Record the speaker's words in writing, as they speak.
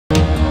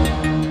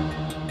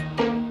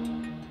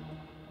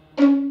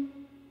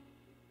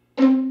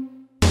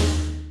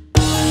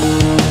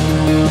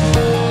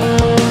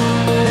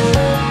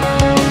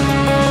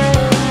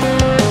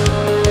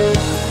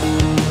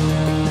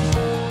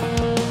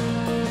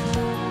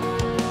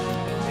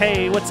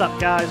Hey, what's up,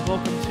 guys?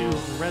 Welcome to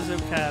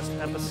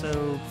REZOcast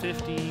episode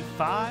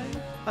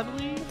 55, I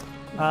believe.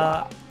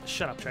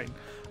 Shut up, Triton.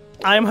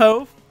 I'm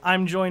Hove.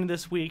 I'm joined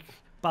this week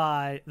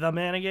by the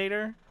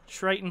Manigator,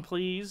 Triton,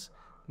 please.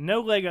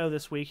 No Lego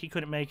this week. He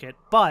couldn't make it,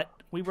 but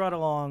we brought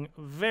along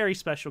very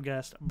special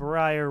guest,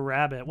 Briar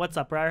Rabbit. What's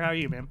up, Briar? How are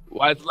you, man?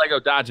 Why is Lego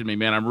dodging me,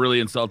 man? I'm really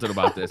insulted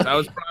about this. I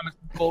was promised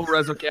full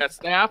REZOcast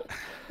staff.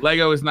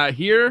 Lego is not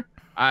here.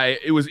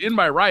 It was in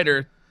my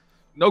rider.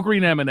 No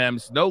green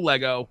M&Ms, no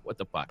Lego. What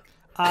the fuck?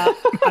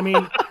 I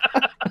mean,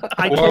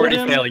 I We're told already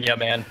him, failing you,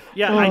 man.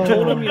 Yeah, I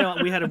told him,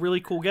 we had a really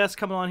cool guest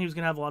coming on. He was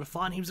going to have a lot of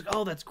fun. He was like,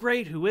 oh, that's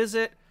great. Who is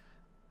it?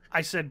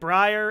 I said,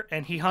 Briar,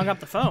 and he hung up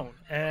the phone.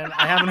 And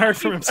I haven't heard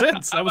from him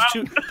since. That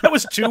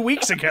was 2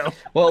 weeks ago.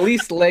 Well, at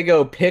least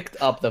Lego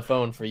picked up the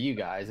phone for you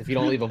guys. If you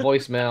don't leave a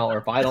voicemail, or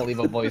if I don't leave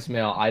a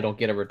voicemail, I don't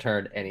get a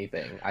returned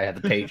anything. I had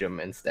to page him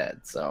instead,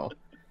 so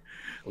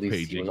at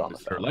least he was on the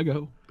phone.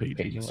 Lego.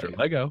 Paging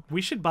Lego.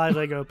 We should buy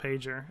Lego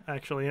Pager,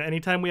 actually.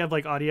 Anytime we have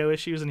like audio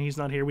issues and he's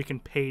not here, we can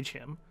page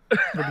him.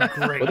 That'd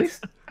be great.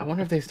 I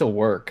wonder if they still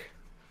work.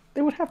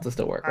 They would have to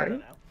still work, right? I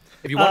don't know.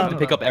 If you want him to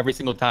pick up every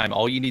single time,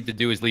 all you need to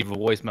do is leave a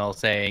voicemail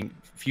saying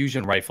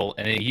fusion rifle,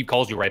 and he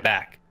calls you right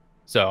back.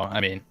 So,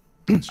 I mean,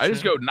 I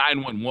just go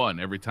 911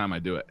 every time I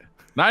do it.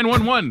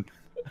 911.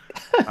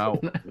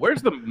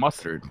 Where's the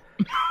mustard?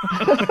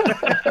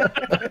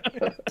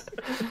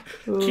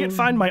 Can't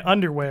find my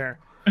underwear.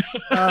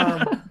 Do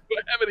I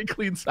have any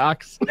clean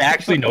socks? they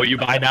actually know you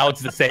by now.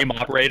 It's the same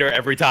operator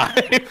every time.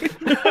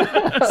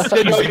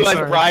 They know you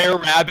as Briar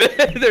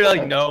Rabbit. They're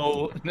like,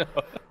 no.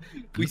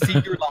 We see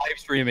your live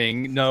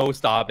streaming. No,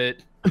 stop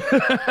it. All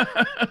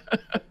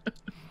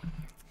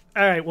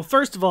right. Well,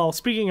 first of all,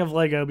 speaking of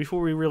Lego,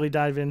 before we really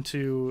dive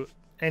into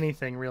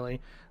anything,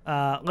 really,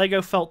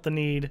 Lego felt the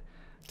need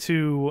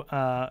to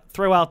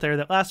throw out there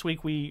that last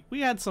week we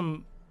had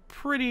some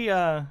pretty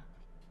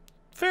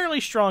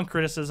fairly strong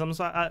criticisms.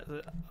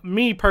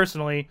 Me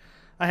personally,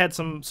 I had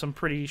some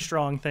pretty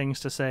strong things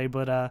to say,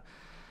 but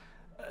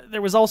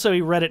there was also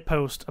a Reddit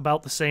post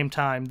about the same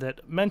time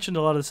that mentioned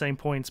a lot of the same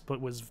points, but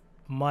was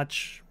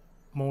much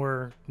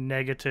more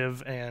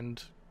negative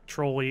and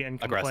trolly and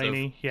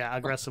complainy. Aggressive. Yeah,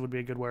 aggressive would be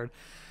a good word.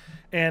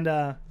 And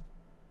I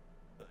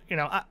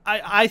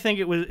think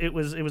it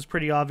was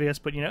pretty obvious.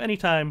 But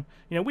anytime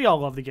we all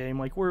love the game.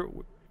 Like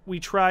we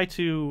try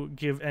to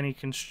give any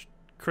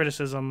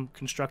criticism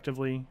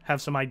constructively, have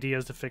some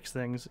ideas to fix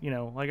things.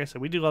 Like I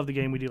said, we do love the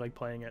game. We do like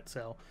playing it.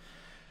 So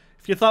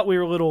if you thought we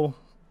were a little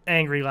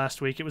angry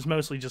last week, it was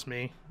mostly just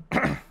me.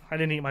 I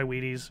didn't eat my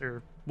Wheaties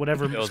or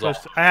whatever.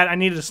 I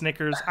needed a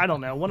Snickers. I don't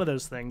know. One of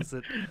those things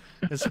that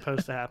is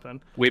supposed to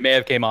happen. We may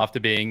have came off to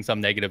being some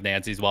negative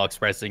Nancy's while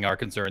expressing our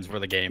concerns for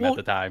the game at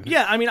the time.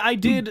 Yeah, I mean, I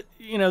did.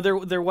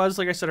 There was,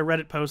 like I said, a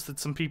Reddit post that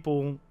some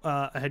people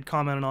had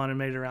commented on and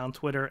made it around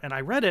Twitter, and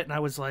I read it and I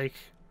was like,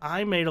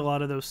 I made a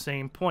lot of those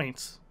same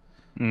points.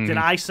 Did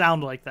I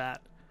sound like that?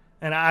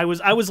 And I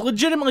was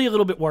legitimately a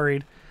little bit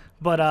worried,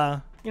 but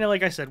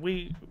like I said,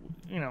 we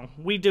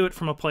do it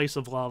from a place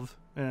of love.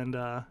 And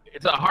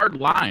it's a hard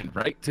line,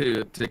 right,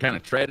 to kind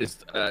of tread. Is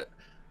the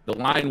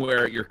line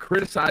where you're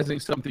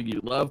criticizing something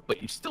you love,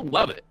 but you still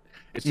love it.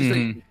 It's just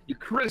like you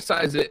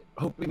criticize it,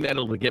 hoping that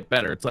it'll get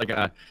better. It's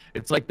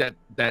like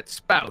that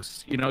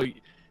spouse. You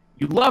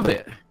love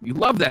it. You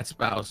love that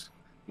spouse.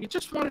 You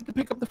just wanted to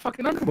pick up the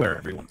fucking underwear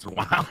every once in a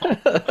while,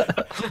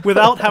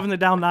 without having to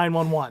dial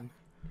 911.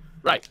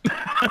 Right.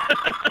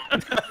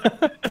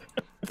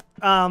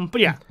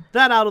 But yeah,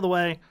 that out of the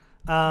way.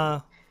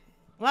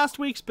 Last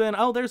week's been,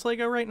 there's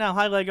Lego right now.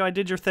 Hi, Lego. I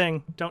did your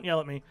thing. Don't yell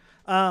at me.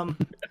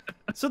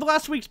 So the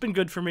last week's been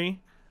good for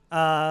me.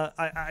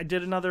 I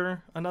did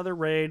another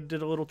raid,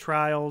 did a little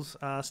trials,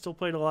 still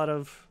played a lot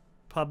of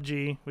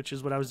PUBG, which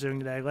is what I was doing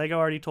today. Lego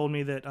already told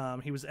me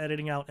that he was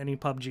editing out any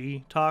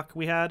PUBG talk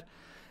we had,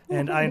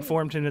 and I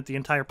informed him that the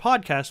entire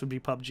podcast would be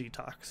PUBG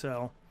talk.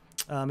 So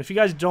if you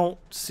guys don't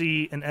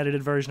see an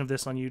edited version of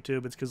this on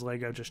YouTube, it's because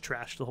Lego just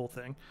trashed the whole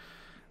thing.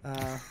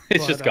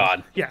 It's just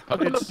gone. Yeah, the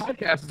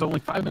podcast is only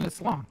 5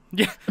 minutes long.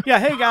 Yeah.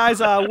 Hey guys,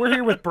 we're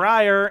here with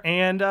Briar,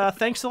 and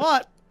thanks a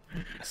lot.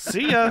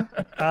 See ya.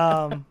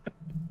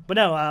 But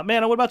no,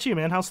 man, what about you,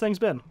 man? How's things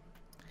been?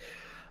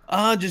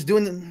 Just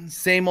doing the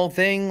same old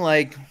thing.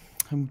 Like,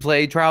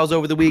 played trials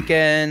over the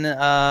weekend.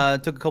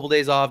 Took a couple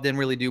days off. Didn't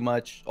really do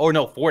much. Oh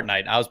no,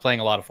 Fortnite. I was playing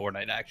a lot of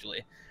Fortnite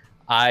actually.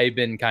 I've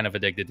been kind of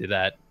addicted to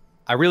that.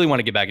 I really want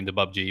to get back into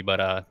PUBG,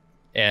 but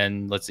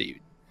and let's see.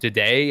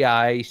 Today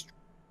I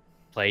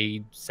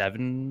played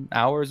 7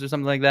 hours or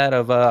something like that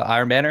of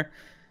Iron Banner.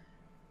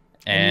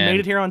 And you made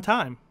it here on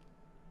time.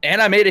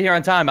 And I made it here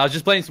on time. I was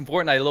just playing some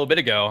Fortnite a little bit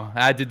ago.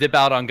 I had to dip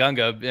out on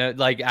Gunga.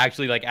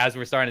 Actually, as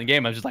we're starting the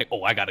game, I was just like,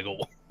 oh, I gotta go.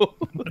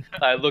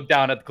 I looked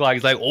down at the clock.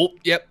 He's like, oh,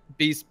 yep,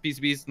 peace,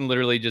 and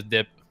literally just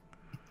dip.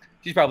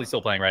 She's probably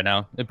still playing right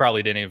now. It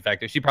probably didn't even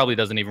affect her. She probably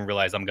doesn't even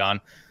realize I'm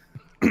gone.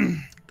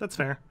 That's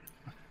fair.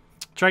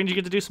 Triton, did you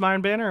get to do some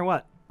Iron Banner or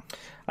what?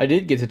 I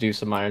did get to do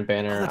some Iron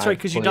Banner. Oh, that's right,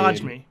 because you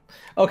dodged me.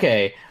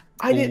 Okay,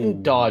 I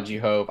didn't dodge you,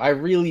 Hope. I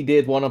really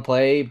did want to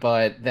play,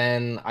 but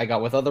then I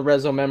got with other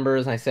Rezo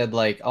members, and I said,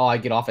 like, oh, I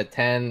get off at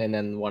 10, and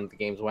then one of the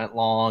games went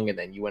long, and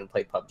then you went and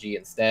played PUBG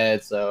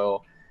instead,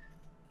 so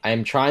I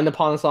am trying to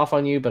pawn this off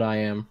on you, but I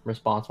am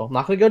responsible. I'm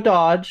not going to go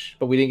dodge,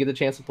 but we didn't get the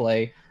chance to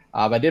play.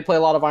 But I did play a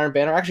lot of Iron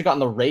Banner. I actually got in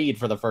the raid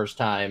for the first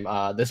time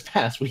this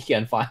past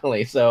weekend,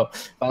 finally. So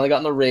finally got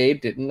in the raid.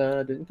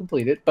 Didn't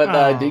complete it,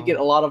 but did get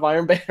a lot of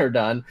Iron Banner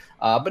done.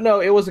 But no,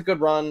 it was a good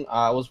run.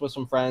 I was with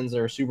some friends. They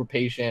were super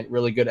patient,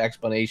 really good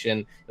explanation.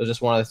 It was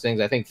just one of those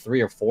things. I think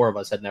 3 or 4 of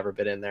us had never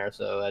been in there,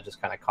 so that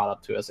just kind of caught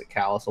up to us at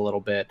Callus a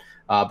little bit.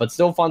 But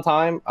still fun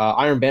time.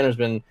 Iron Banner's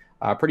been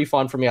pretty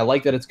fun for me. I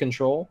like that it's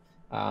control.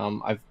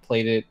 I've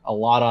played it a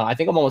lot on. I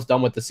think I'm almost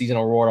done with the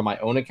seasonal reward on my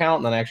own account,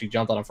 and then I actually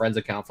jumped on a friend's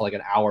account for like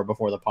an hour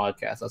before the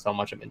podcast. That's how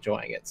much I'm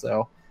enjoying it.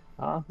 So,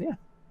 yeah,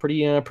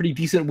 pretty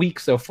decent week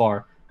so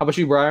far. How about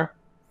you, Briar?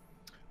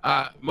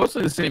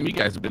 Mostly the same you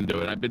guys have been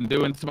doing. I've been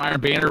doing some Iron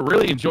Banner,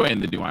 really enjoying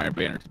the new Iron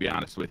Banner, to be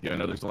honest with you. I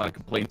know there's a lot of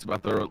complaints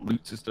about the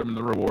loot system and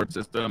the reward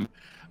system,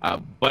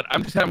 but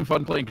I'm just having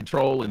fun playing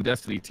Control and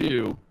Destiny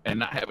 2 and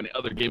not having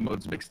other game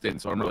modes mixed in,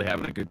 so I'm really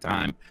having a good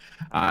time.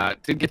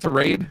 Did get to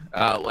raid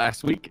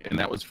last week, and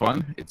that was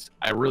fun.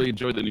 I really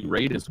enjoyed the new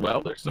raid as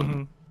well. There's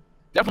some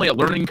definitely a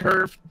learning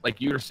curve, like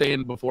you were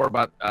saying before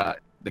about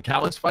the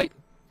Callus fight.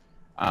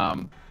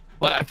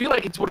 But I feel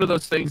like it's one of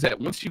those things that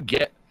once you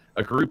get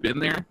a group in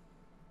there,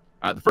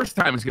 the first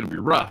time is going to be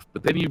rough,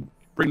 but then you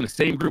bring the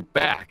same group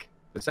back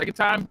the second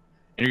time,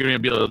 and you're going to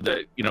be able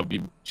to,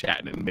 be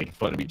chatting and making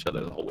fun of each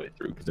other the whole way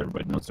through because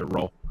everybody knows their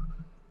role.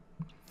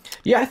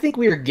 Yeah, I think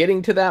we were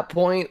getting to that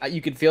point.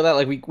 You could feel that.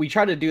 Like, we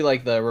try to do,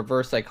 like, the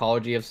reverse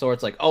psychology of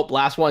sorts. Like, oh,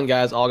 last one,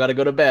 guys. All got to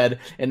go to bed.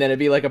 And then it'd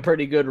be, like, a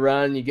pretty good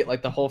run. You get,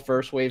 like, the whole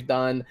first wave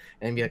done.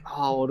 And be like,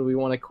 oh, do we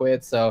want to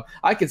quit? So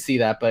I could see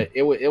that. But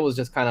it was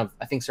just kind of,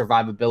 I think,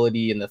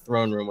 survivability in the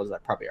throne room was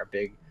probably our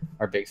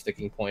big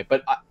sticking point.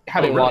 But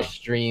having watched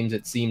streams,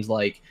 it seems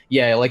like,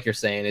 yeah, like you're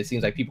saying, it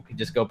seems like people can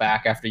just go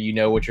back after you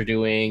know what you're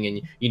doing.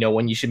 And you know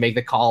when you should make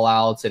the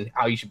call-outs and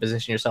how you should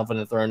position yourself in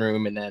the throne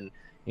room. And then,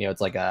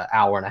 it's like an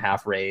hour and a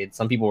half raid.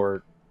 Some people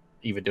were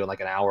even doing like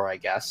an hour, I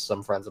guess.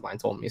 Some friends of mine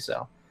told me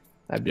so.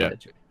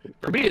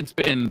 For me, it's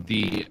been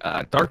the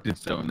Darkness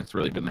Zone that's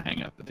really been the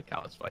hang-up at the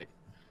Callus fight.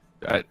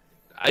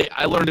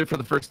 I learned it for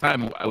the first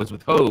time. I was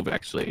with Hove,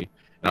 actually,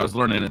 and I was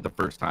learning it the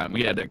first time.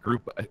 We had a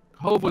group.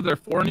 Hove, was there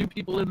 4 new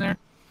people in there?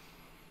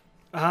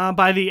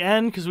 By the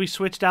end, because we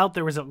switched out,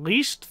 there was at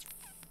least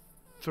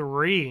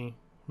 3,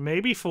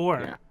 maybe 4.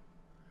 Yeah.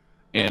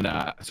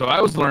 And so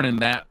I was learning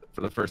that for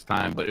the first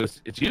time, but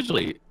it's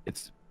usually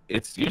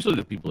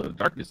the people in the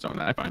Darkness Zone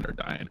that I find are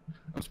dying.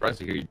 I'm surprised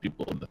to hear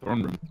people in the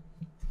throne room.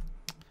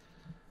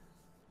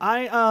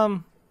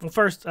 Well,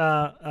 first,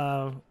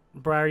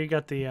 Briar, you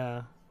got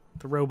the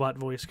robot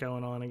voice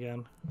going on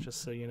again,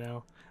 just so you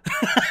know.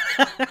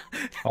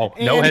 Oh,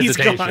 no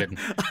hesitation.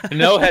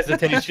 No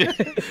hesitation.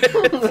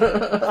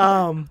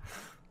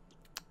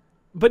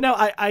 But no,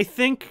 I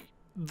think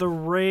the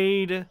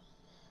raid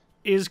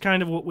is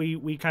kind of what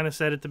we kind of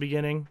said at the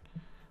beginning.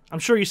 I'm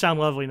sure you sound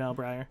lovely now,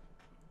 Briar.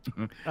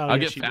 Oh, I'll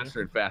get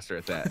faster and faster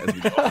at that as we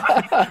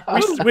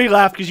go. we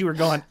laughed because you were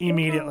gone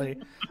immediately.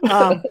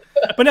 But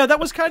no, that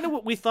was kind of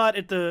what we thought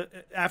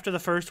after the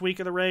first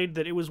week of the raid,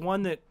 that it was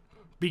one that,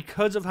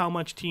 because of how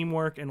much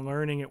teamwork and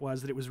learning it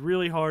was, that it was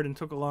really hard and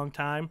took a long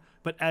time.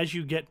 But as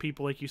you get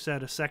people, like you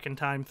said, a second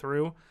time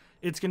through,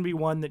 it's going to be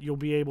one that you'll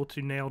be able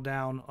to nail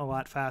down a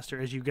lot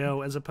faster as you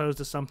go, as opposed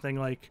to something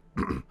like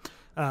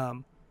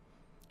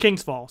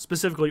King's Fall,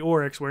 specifically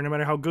Oryx, where no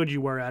matter how good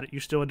you were at it,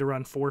 you still had to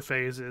run 4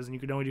 phases, and you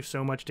could only do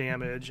so much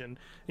damage. And,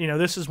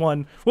 this is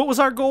one. What was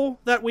our goal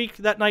that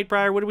night,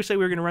 Briar? What did we say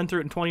we were going to run through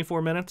it in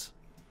 24 minutes?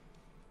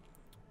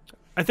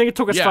 I think it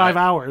took us 5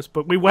 hours,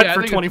 but we went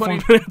for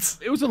 24 minutes.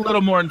 It was a little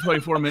more than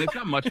 24 minutes,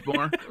 not much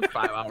more. It was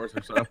 5 hours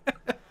or so.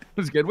 It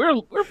was good.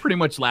 We're pretty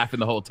much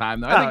laughing the whole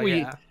time, though. I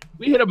think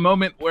we hit a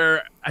moment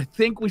where I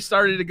think we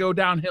started to go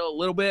downhill a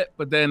little bit,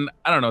 but then,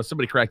 I don't know,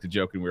 somebody cracked a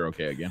joke and we were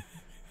okay again.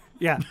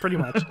 Yeah, pretty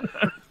much.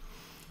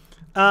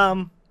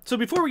 So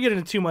before we get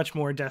into too much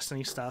more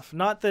Destiny stuff,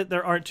 not that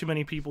there aren't too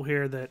many people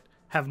here that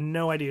have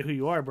no idea who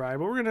you are, Brian,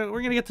 but we're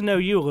gonna get to know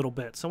you a little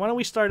bit. So why don't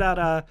we start out?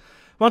 Why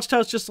don't you tell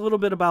us just a little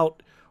bit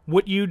about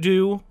what you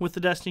do with the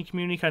Destiny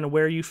community, kind of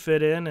where you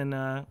fit in,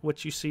 and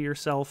what you see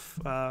yourself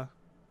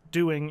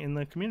doing in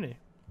the community.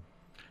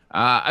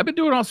 I've been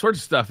doing all sorts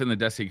of stuff in the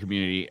Destiny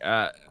community.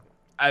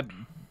 I've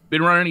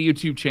been running a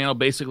YouTube channel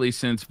basically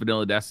since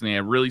Vanilla Destiny. I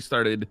really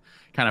started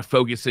kind of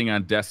focusing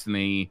on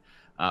Destiny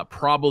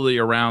probably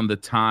around the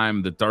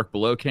time the Dark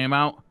Below came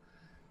out.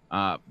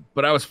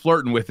 But I was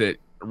flirting with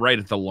it right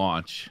at the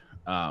launch.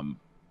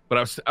 But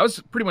I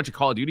was pretty much a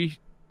Call of Duty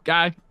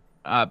guy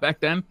back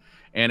then.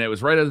 And it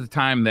was right at the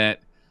time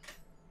that,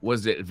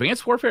 was it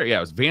Advanced Warfare? Yeah,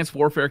 it was Advanced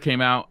Warfare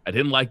came out. I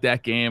didn't like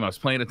that game. I was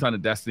playing a ton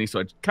of Destiny. So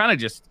I kind of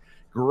just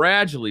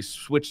gradually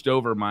switched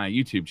over my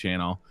YouTube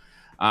channel.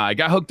 I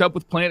got hooked up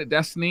with Planet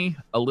Destiny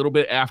a little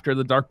bit after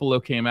the Dark Below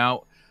came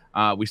out.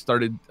 I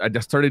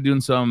just started doing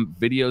some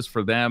videos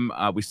for them.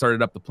 We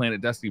started up the Planet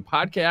Destiny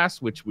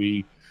podcast, which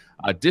we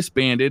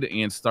disbanded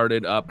and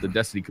started up the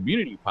Destiny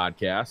Community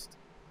Podcast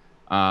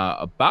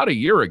about a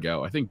year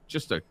ago. I think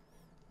just a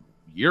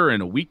year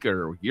and a week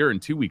or a year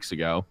and 2 weeks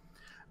ago.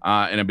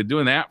 And I've been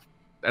doing that.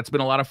 That's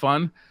been a lot of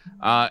fun.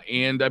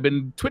 And I've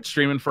been Twitch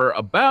streaming for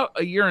about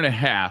a year and a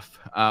half,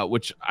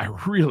 which I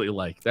really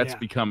like. That's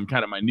become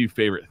kind of my new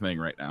favorite thing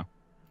right now.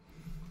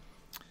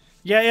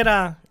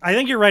 Yeah, I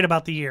think you're right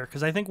about the year,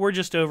 because I think we're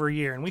just over a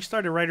year, and we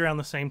started right around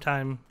the same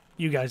time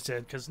you guys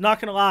did. Because not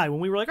gonna lie, when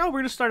we were like, "Oh,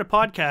 we're gonna start a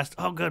podcast,"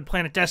 oh, good,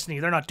 Planet Destiny,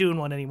 they're not doing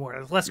one anymore.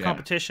 There's less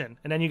competition,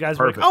 and then you guys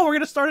were like, "Oh, we're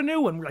gonna start a new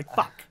one." We're like,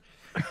 "Fuck!"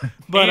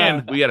 But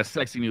and we got a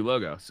sexy new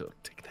logo, so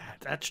take that.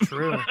 That's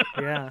true.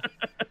 Yeah.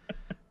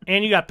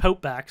 And you got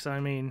Pope back, so I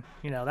mean,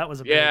 that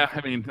was a big...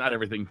 I mean, not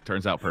everything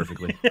turns out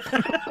perfectly.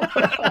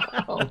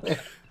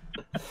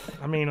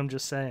 I mean, I'm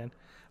just saying.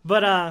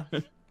 But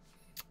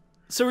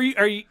so are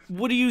you?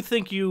 What do you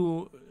think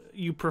you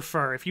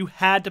prefer if you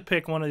had to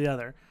pick one or the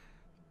other,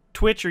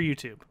 Twitch or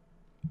YouTube?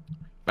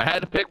 If I had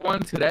to pick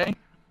one today,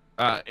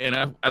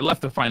 and I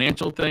left the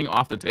financial thing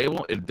off the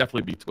table, it'd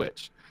definitely be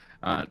Twitch.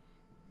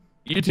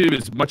 YouTube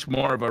is much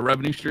more of a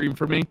revenue stream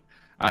for me,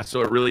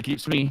 so it really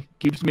keeps me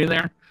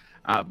there.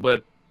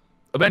 But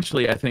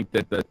eventually, I think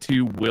that the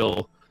two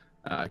will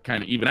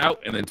kind of even out,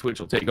 and then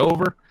Twitch will take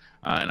over.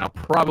 And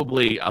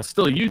I'll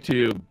still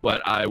YouTube,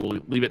 but I will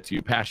leave it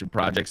to passion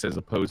projects as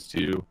opposed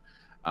to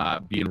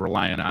being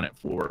reliant on it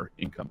for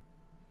income.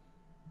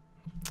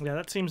 Yeah,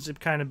 that seems to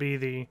kind of be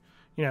the,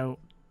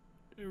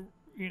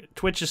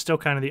 Twitch is still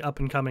kind of the up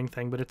and coming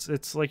thing, but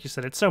it's like you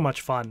said, it's so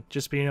much fun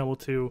just being able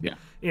to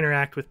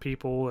interact with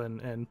people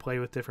and play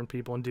with different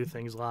people and do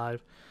things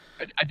live.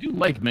 I do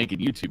like making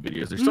YouTube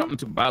videos. There's something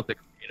about the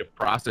creative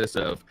process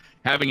of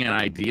having an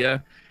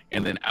idea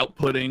and then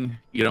outputting,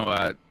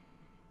 a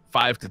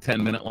 5 to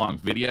 10 minute long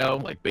video,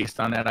 like based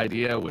on that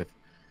idea with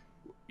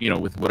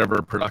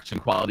whatever production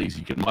qualities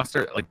you can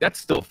muster. Like that's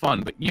still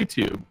fun, but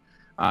YouTube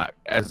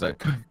as a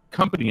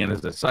company and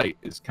as a site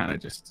is kind of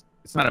just,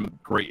 it's not a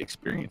great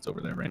experience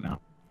over there right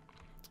now.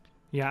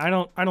 Yeah,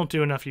 I don't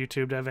do enough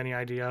YouTube to have any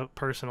idea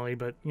personally,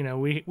 but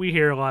we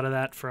hear a lot of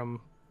that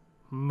from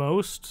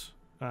most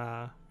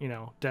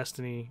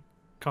Destiny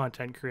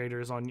content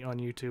creators on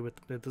YouTube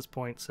at this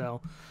point.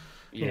 So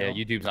yeah,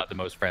 YouTube's not the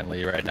most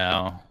friendly right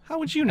now. How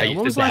would you know?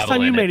 When was the last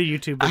time you made a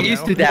YouTube video? I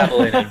used to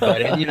dabble in it,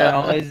 but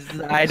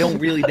I don't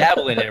really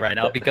dabble in it right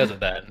now because of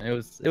that. It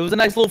was a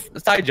nice little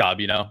side job,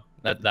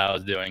 that I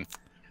was doing.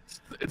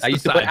 I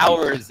used to put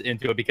hours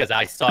into it because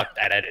I sucked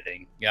at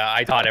editing. Yeah,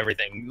 I taught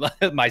everything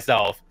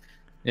myself.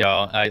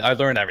 I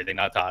learned everything,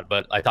 not taught,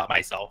 but I taught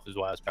myself is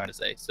what I was trying to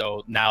say.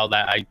 So now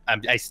that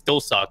I still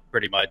suck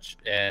pretty much,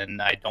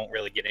 and I don't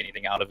really get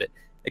anything out of it.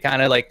 I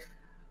kind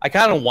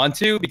of want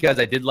to because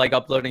I did like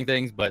uploading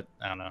things, but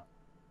I don't know.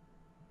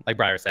 Like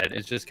Briar said,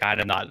 it's just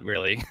kind of not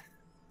really.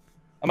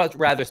 I'd much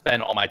rather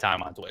spend all my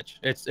time on Twitch.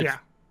 It's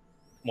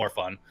more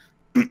fun.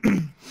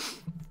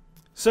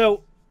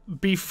 So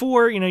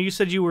before, you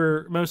said you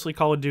were mostly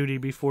Call of Duty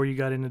before you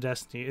got into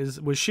Destiny.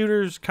 Was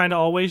shooters kind of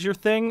always your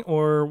thing,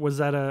 or was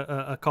that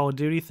a Call of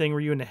Duty thing?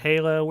 Were you into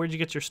Halo? Where'd you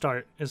get your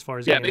start as far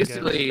as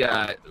basically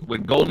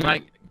when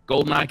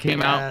GoldenEye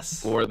came out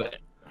for the.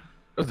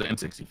 It was the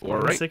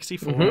N64, right? N64.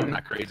 Mm-hmm.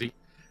 Not crazy.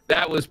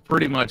 That was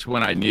pretty much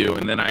when I knew.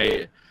 And then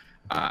I,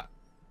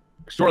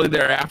 shortly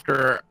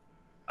thereafter,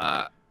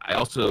 I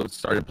also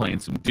started playing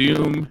some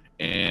Doom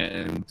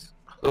and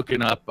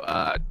hooking up,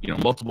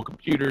 multiple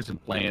computers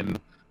and playing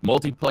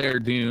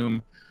multiplayer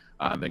Doom,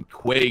 then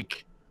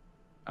Quake,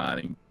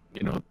 kind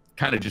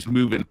of just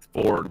moving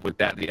forward with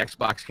that. The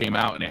Xbox came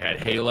out and it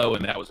had Halo,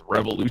 and that was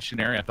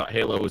revolutionary. I thought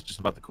Halo was just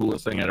about the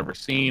coolest thing I'd ever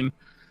seen.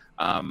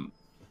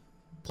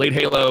 Played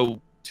Halo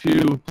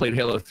 2, played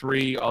Halo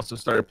 3, also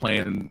started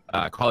playing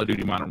Call of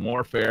Duty Modern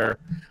Warfare.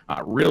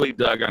 Really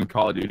dug on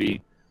Call of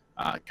Duty,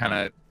 kind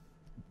of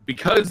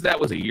because that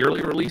was a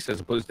yearly release as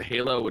opposed to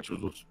Halo, which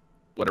was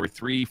every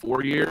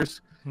 3-4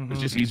 years. It was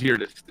just easier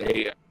to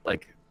stay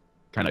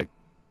kind of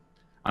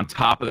on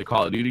top of the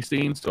Call of Duty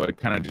scene. So I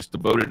kind of just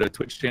devoted a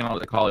Twitch channel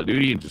to Call of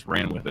Duty and just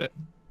ran with it.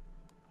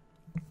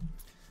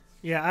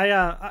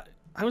 Yeah,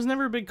 I was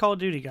never a big Call of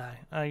Duty guy.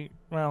 I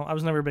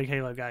was never a big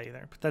Halo guy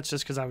either. But that's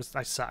just because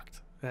I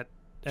sucked at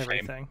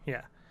everything. Shame.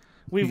 Yeah,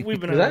 we've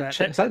been over that.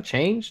 Has that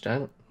changed?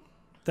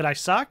 Did I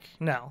suck?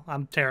 No,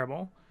 I'm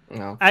terrible.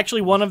 No.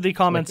 Actually, one of the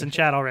comments in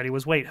chat already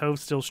was, "Wait, Hove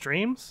still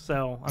streams?"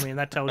 So I mean,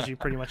 that tells you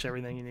pretty much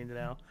everything you need to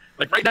know.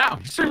 Like right now,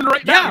 he's streaming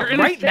right now. Yeah,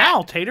 right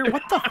now, Tater.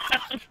 What the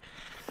fuck?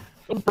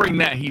 Don't bring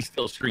that. He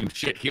still streams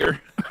shit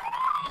here.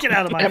 Get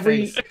out of my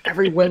face.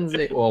 Every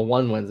Wednesday, well,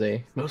 one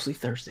Wednesday, mostly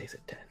Thursdays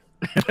at 10.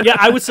 Yeah,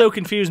 I was so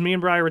confused. Me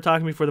and Briar were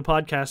talking before the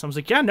podcast. I was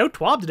like, "Yeah, no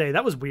TWAB today.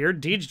 That was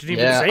weird." Deej didn't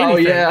even say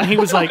anything. Yeah. And he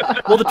was like,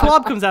 "Well, the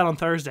TWAB comes out on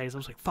Thursdays." I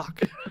was like,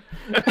 "Fuck."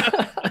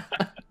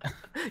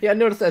 Yeah, I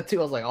noticed that too.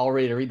 I was like all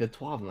ready to read the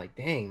 12. I'm like,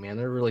 dang, man,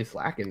 they're really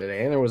slacking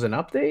today. And there was an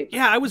update?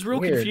 Yeah, I was real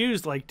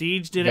confused. Like,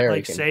 Deej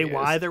didn't say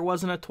why there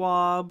wasn't a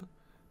TWAB.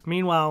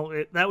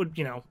 Meanwhile, that would,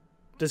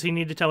 does he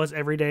need to tell us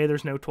every day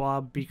there's no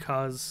TWAB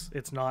because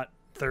it's not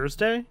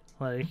Thursday?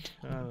 Like,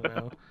 I don't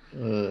know.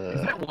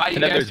 Is that why you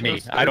And then guys there's me.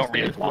 chose I don't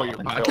Thursday read before your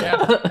until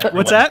podcast? What's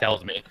everyone that?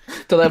 tells me.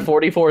 Till that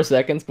 44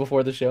 seconds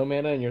before the show,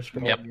 Mana, and you're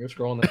scrolling. Yep. You're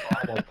scrolling the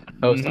while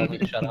host tells you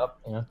to shut up.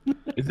 Yeah.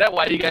 Is that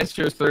why you guys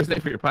chose Thursday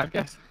for your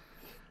podcast?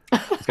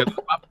 It's 'cause-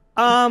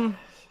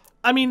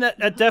 I mean,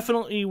 that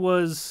definitely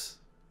was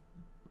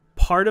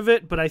part of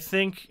it, but I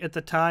think at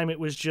the time it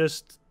was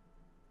just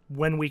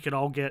when we could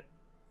all get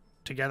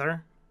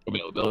together.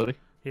 Availability.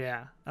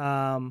 Yeah.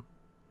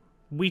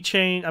 We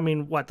changed. I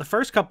mean, the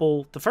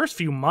first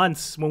few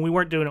months when we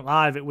weren't doing it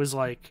live, it was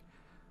like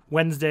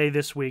Wednesday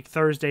this week,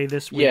 Thursday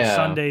this week, Yeah.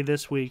 Sunday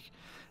this week,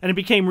 and it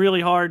became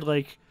really hard.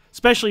 Like,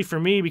 especially for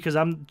me because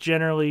I'm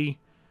generally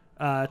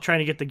trying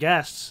to get the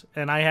guests,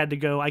 and I had to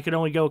go. I could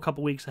only go a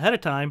couple weeks ahead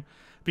of time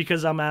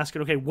because I'm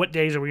asking, okay, what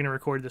days are we going to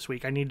record this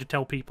week? I need to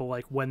tell people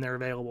like when they're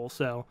available.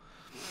 So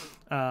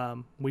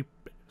we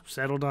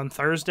settled on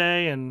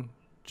Thursday and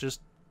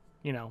just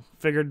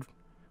figured.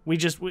 We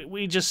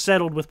just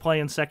settled with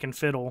playing second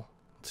fiddle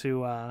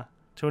to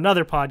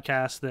another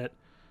podcast that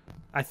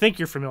I think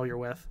you're familiar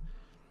with.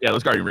 Yeah,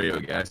 those Guardian Radio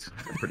guys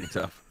are pretty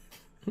tough.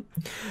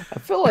 I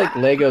feel like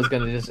Lego's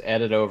gonna just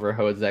edit over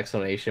Hode's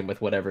explanation with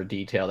whatever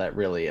detail that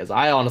really is.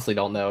 I honestly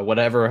don't know.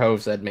 Whatever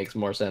Hode said makes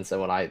more sense than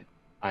what I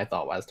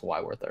thought as to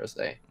why we're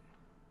Thursday.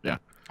 Yeah.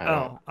 I don't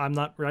know. I'm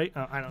not right.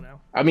 I don't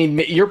know. I mean,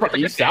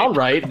 you sound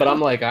right, but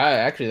I'm like,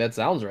 actually that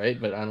sounds right,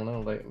 but I don't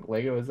know. Like,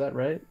 Lego, is that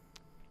right?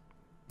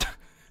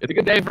 It's a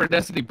good day for a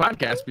Destiny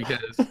podcast because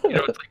it's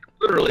like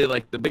literally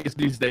like the biggest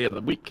news day of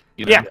the week.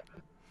 Yeah.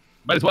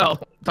 Might as well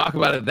talk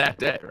about it that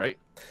day, right?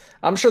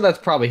 I'm sure that's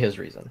probably his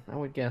reason. I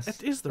would guess.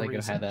 It is the Lego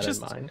reason. had that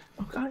Just- in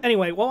mind.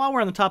 Anyway, while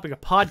we're on the topic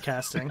of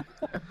podcasting,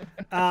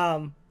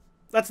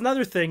 that's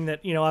another thing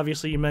that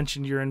obviously you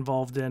mentioned you're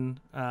involved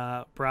in,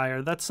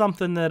 Briar. That's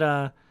something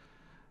that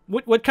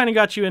what kind of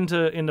got you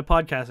into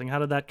podcasting? How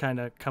did that kind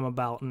of come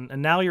about?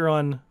 And now you're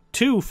on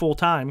 2 full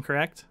time,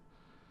 correct?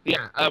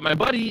 Yeah. My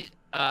buddy,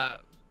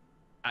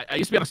 I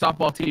used to be on a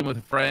softball team with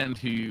a friend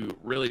who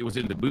really was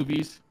into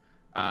movies,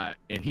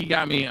 and he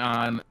got me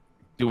on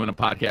doing a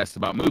podcast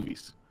about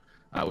movies,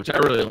 which I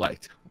really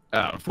liked.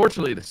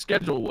 Unfortunately, the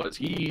schedule was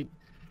he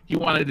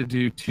wanted to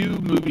do 2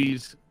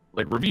 movies,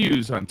 like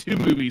reviews on 2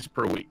 movies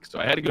per week. So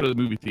I had to go to the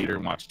movie theater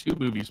and watch 2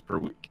 movies per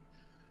week,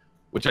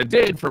 which I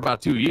did for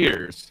about 2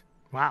 years.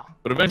 Wow.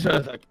 But eventually I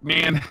was like,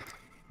 man,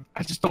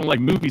 I just don't like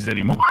movies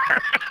anymore.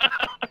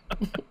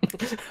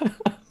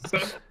 So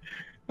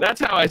that's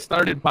how I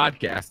started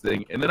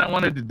podcasting. And then I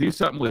wanted to do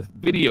something with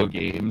video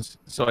games.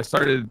 So I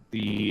started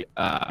the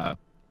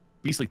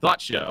Beastly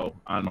Thought Show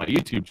on my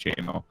YouTube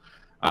channel.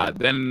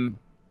 Then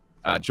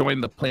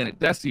joined the Planet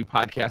Destiny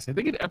podcast, I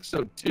think in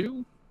episode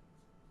 2.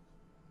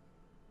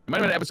 It might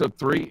have been episode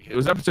 3. It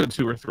was episode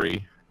 2 or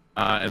 3.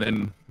 And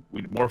then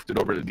we morphed it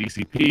over to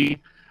DCP.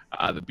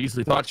 The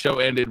Beastly Thought Show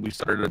ended. We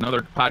started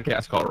another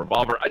podcast called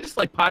Revolver. I just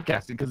like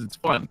podcasting because it's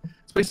fun.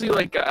 It's basically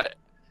like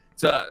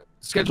it's a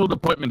scheduled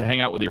appointment to hang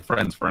out with your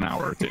friends for an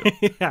hour or 2.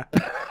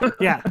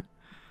 Yeah.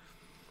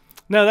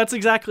 No, that's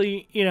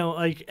exactly,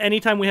 like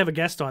anytime we have a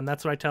guest on,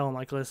 that's what I tell them.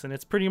 Like, listen,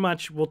 it's pretty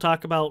much we'll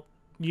talk about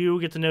you,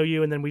 get to know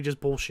you, and then we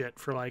just bullshit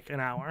for like an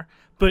hour.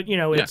 But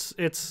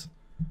it's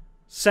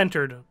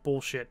centered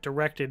bullshit,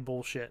 directed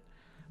bullshit.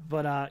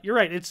 But you're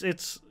right.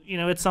 It's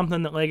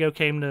something that Lego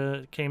came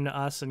to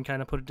us and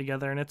kind of put it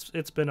together, and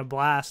it's been a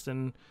blast.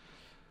 And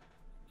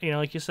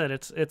like you said,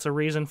 it's a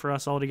reason for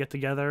us all to get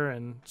together.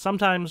 And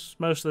sometimes,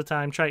 most of the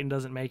time, Triton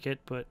doesn't make it,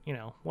 but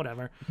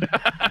whatever.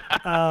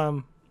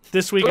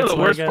 This week One of it's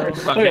the worst Lego.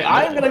 parts about Okay, getting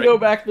I'm old, gonna right? go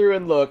back through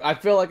and look. I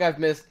feel like I've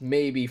missed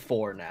maybe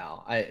 4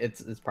 now.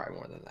 It's probably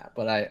more than that,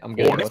 but I'm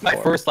gonna go It's with my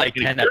 4. first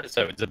 10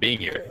 episodes of being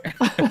here.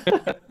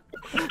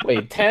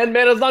 Wait, 10?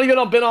 Mana's not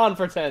even been on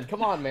for 10.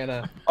 Come on,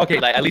 Mana. Okay,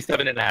 at least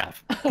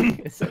 7.5.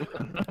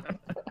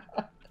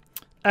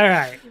 All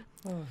right.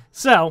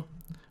 So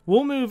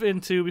we'll move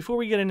into, before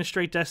we get into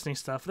straight Destiny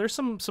stuff, there's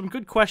some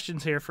good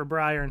questions here for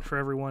Briar and for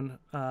everyone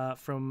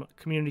from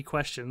community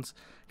questions.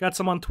 Got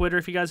some on Twitter.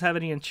 If you guys have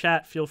any in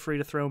chat, feel free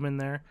to throw them in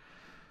there.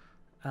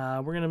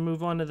 We're going to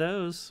move on to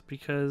those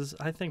because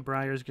I think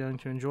Briar's going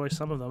to enjoy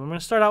some of them. I'm going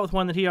to start out with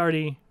one that he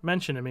already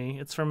mentioned to me.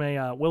 It's from a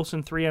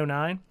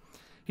Wilson309.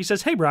 He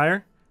says, "Hey,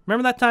 Briar,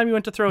 remember that time you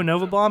went to throw a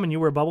Nova Bomb and you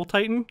were a Bubble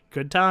Titan?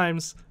 Good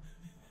times."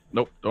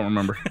 Nope, don't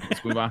remember.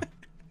 Let's move on.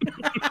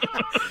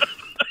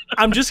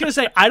 I'm just going to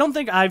say, I don't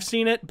think I've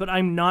seen it, but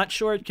I'm not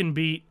sure it can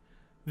beat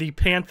the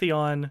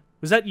Pantheon.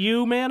 Was that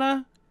you,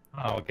 Mana?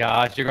 Oh,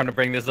 gosh, you're going to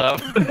bring this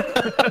up?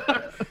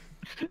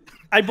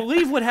 I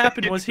believe what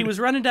happened was he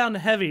was running down the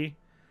heavy,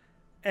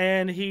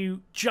 and he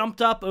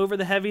jumped up over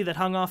the heavy that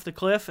hung off the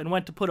cliff and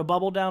went to put a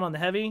bubble down on the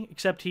heavy,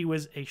 except he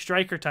was a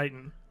Striker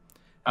Titan.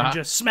 And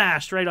just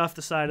smashed right off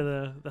the side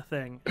of the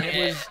thing.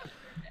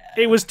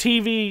 It was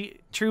TV.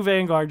 True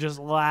Vanguard just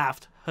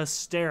laughed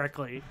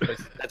hysterically.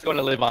 That's going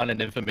to live on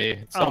in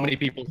infamy. So many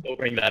people still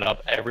bring that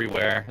up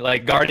everywhere.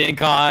 Like Guardian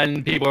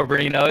Con, people are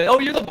bringing up, "Oh,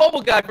 you're the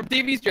bubble guy from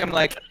TV Stream." I'm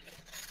like,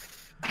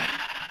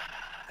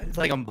 it's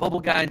like I'm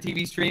bubble guy on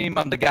TV Stream.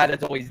 I'm the guy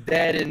that's always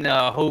dead in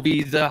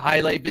Hobie's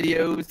highlight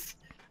videos.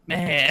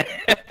 Man.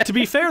 To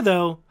be fair,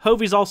 though,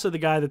 Hovey's also the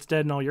guy that's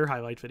dead in all your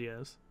highlight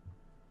videos.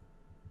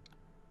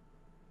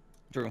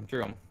 True.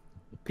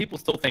 People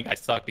still think I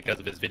suck because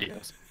of his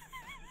videos.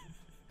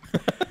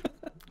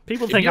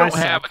 People If think you I don't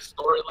have suck. a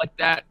story like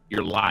that,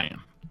 you're lying.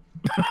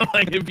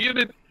 Like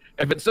if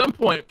at some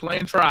point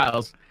playing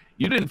trials,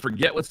 you didn't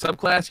forget what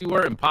subclass you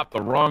were and popped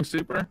the wrong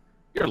super,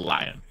 you're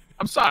lying.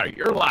 I'm sorry,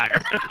 you're a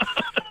liar.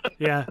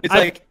 Yeah. It's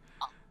like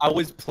I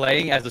was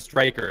playing as a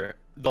striker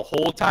the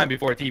whole time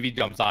before TV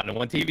jumps on, and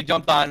when TV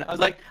jumped on, I was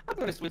like, I'm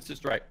going to switch to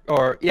strike,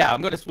 or yeah,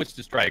 I'm going to switch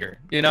to striker.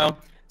 You know.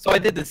 So I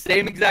did the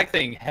same exact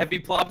thing. Heavy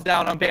plops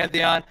down on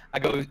Pantheon. I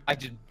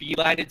just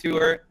beeline it to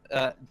her.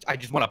 I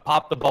just want to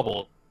pop the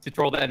bubble to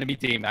troll the enemy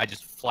team. I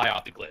just fly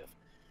off the cliff,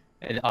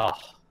 and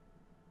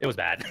it was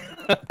bad.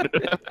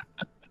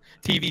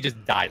 TV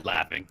just died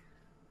laughing.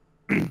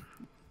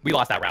 We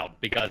lost that round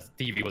because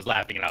TV was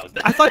laughing and I was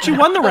dead. I thought you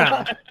won the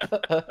round.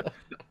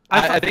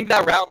 I think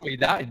that round we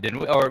died,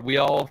 didn't we? Or we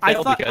all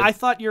failed because... I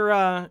thought your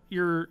Oh,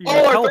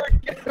 help.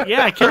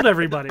 Yeah, I killed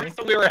everybody.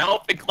 So we were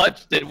helping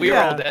clutched it. We were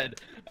all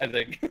dead, I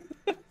think.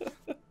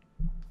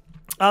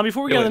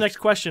 Before we go to the next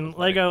question,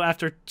 Lego,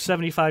 after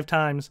 75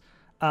 times,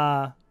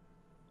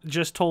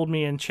 just told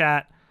me in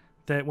chat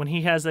that when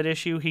he has that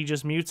issue, he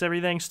just mutes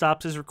everything,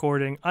 stops his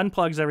recording,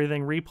 unplugs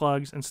everything,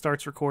 replugs, and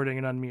starts recording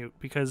and unmute.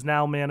 Because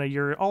now, Mana,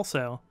 you're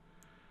also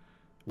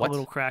a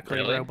little crackly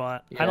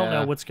robot. Yeah. I don't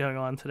know what's going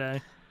on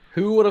today.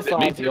 Who would have Me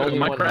thought too. the only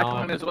Am I one cracking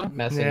not as well?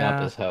 messing Yeah.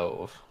 up is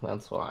Hove?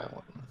 That's why I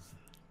want.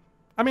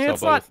 I mean, So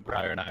it's not. both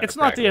Briar and I It's are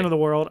not the end crackly. of the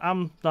world.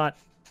 I'm not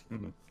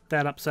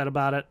that upset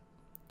about it.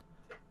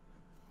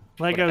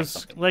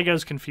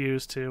 Lego's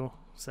confused too,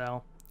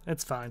 so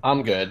it's fine.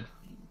 I'm good.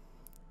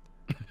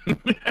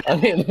 I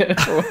mean,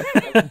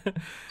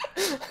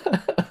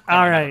 All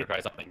I'm right. gonna try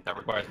something that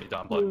requires me to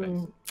unplug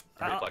things.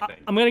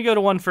 I'm going to go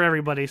to one for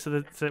everybody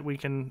so that we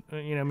can,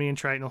 me and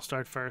Triton will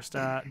start first.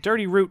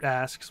 Dirty Root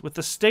asks, with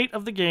the state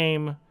of the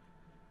game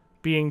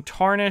being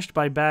tarnished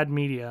by bad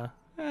media,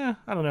 I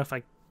don't know if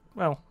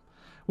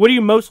what are you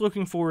most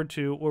looking forward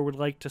to or would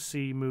like to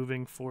see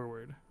moving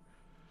forward?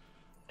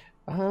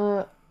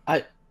 I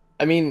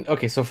mean,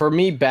 okay, so for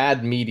me,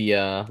 bad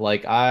media,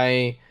 like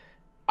I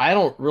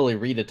don't really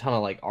read a ton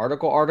of like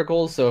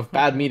articles, so if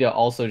bad media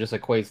also just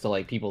equates to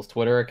like people's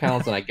Twitter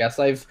accounts, and I guess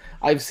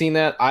I've seen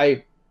that,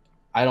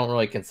 I don't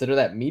really consider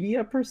that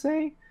media per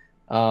se.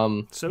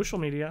 Social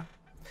media.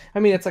 I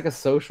mean, it's like a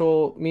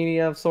social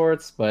media of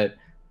sorts, but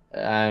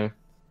I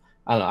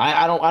don't know.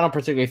 I don't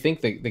particularly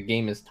think the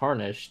game is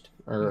tarnished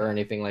or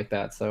anything like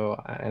that,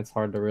 so it's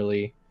hard to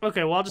really.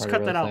 Okay, well, I'll just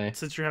cut that out say.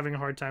 since you're having a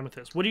hard time with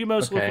this. What are you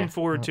most looking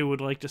forward to,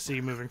 would like to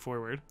see moving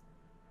forward?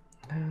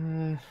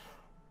 I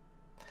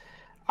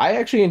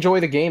actually enjoy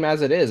the game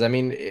as it is. I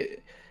mean,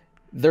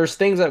 there's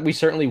things that we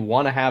certainly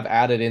want to have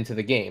added into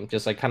the game.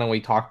 Just like kind of we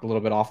talked a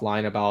little bit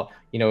offline about,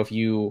 if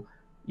you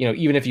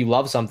even if you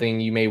love something,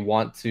 you may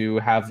want to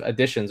have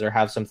additions or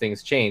have some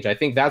things change. I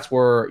think that's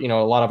where,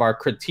 a lot of our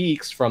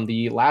critiques from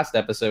the last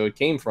episode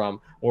came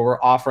from, where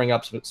we're offering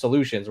up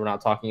solutions. We're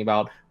not talking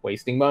about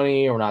wasting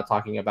money, or we're not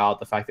talking about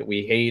the fact that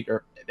we hate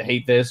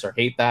this or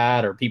hate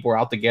that, or people are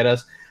out to get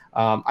us.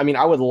 I mean,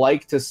 I would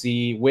like to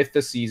see with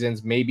the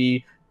seasons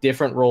maybe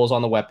different roles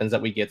on the weapons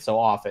that we get so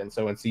often.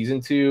 So in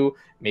season 2,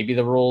 maybe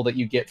the role that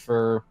you get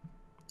for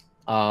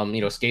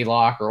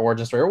Skatelock or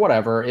Origin Story or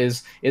whatever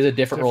is a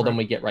different role than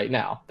we get right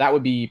now. That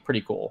would be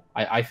pretty cool.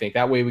 I think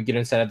that way we get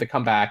incentive to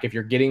come back. If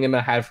you're getting them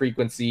at high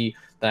frequency,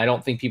 then I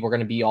don't think people are going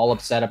to be all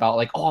upset about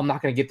like, oh, I'm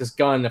not going to get this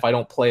gun if I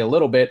don't play a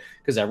little bit,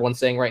 because everyone's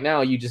saying right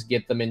now you just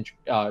get them in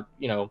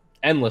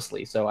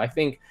endlessly. So I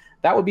think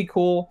that would be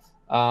cool.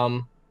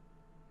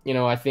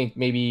 I think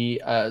maybe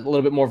a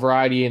little bit more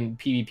variety in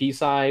PvP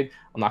side.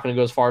 I'm not going to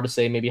go as far to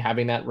say maybe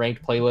having that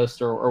ranked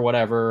playlist or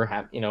whatever,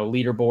 have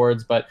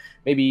leaderboards, but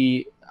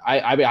maybe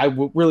I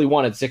really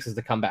wanted Sixes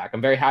to come back.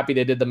 I'm very happy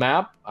they did the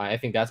map. I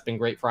think that's been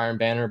great for Iron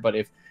Banner, but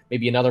if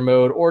maybe another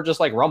mode or just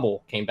like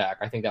Rumble came back,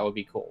 I think that would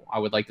be cool. I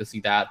would like to see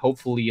that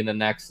hopefully in the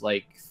next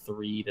like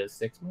 3 to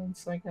 6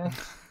 months, I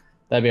guess.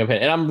 That'd be okay.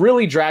 And I'm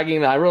really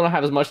dragging that. I really don't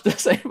have as much to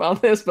say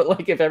about this, but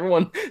like if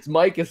everyone's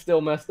mic is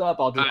still messed up,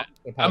 I'll just.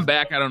 I'm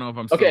back. I don't know if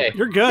I'm still okay.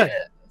 You're good.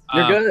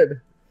 You're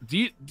good.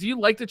 Do you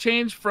like the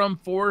change from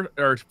 4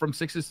 or from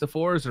 6s to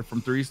 4s or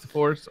from 3s to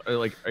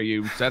 4s? Are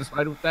you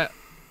satisfied with that?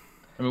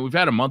 I mean, we've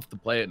had a month to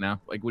play it now.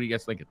 Like, what do you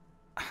guys think?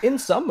 In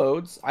some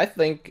modes, I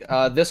think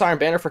this Iron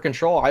Banner for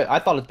Control, I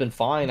thought it's been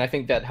fine. I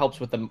think that helps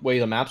with the way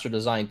the maps are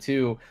designed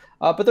too.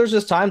 But there's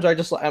just times where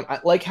I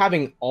like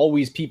having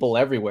always people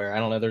everywhere. I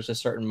don't know. There's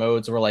just certain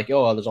modes where like,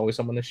 oh, there's always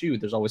someone to shoot.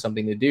 There's always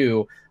something to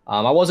do.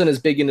 I wasn't as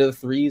big into the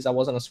 3s. I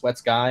wasn't a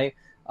sweats guy.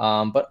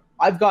 But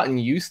I've gotten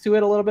used to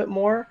it a little bit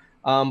more.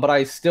 But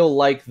I still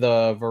like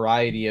the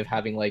variety of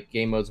having like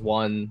game modes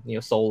 1,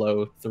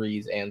 solo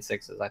 3s and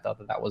 6s. I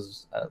thought that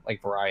was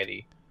like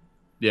variety.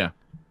 Yeah.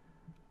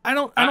 I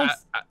don't.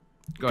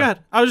 Go ahead.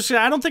 I was just saying,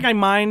 I don't think I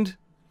mind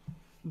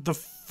the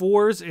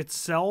 4s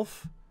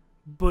itself,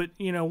 but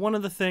one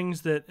of the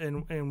things that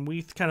and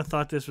we kind of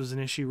thought this was an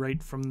issue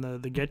right from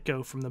the get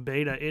go from the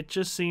beta. It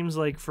just seems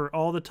like for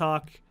all the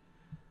talk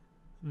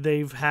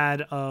they've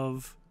had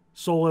of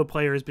solo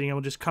players being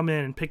able to just come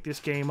in and pick this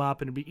game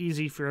up and it'd be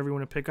easy for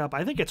everyone to pick up.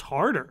 I think it's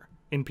harder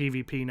in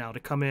PvP now to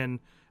come in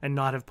and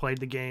not have played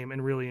the game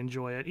and really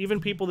enjoy it. Even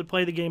people that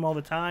play the game all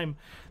the time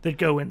that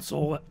go in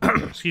solo,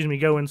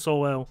 go in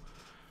solo,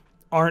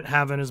 aren't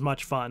having as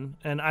much fun.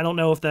 And I don't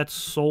know if that's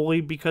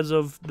solely because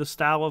of the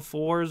style of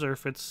fours or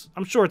if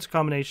I'm sure it's a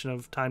combination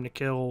of time to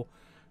kill,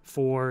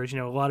 fours,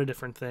 a lot of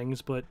different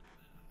things, but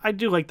I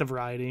do like the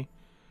variety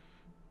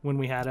when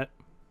we had it.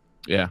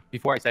 Yeah.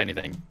 Before I say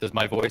anything, does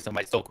my voice, am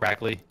I still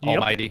crackly? Yep.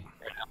 Almighty?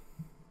 Right now?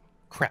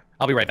 Crap.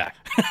 I'll be right back.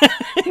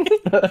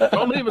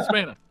 Don't leave us,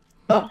 man.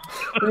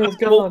 What's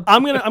going Well, on?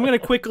 I'm gonna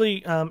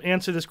quickly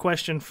answer this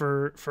question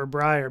for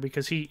Briar,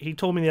 because he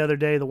told me the other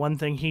day the one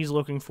thing he's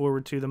looking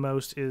forward to the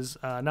most is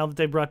now that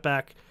they brought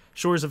back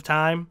Shores of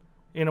Time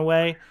in a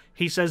way.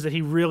 He says that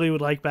he really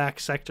would like back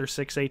Sector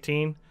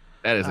 618.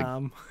 That is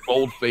a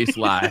bold-faced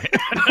lie.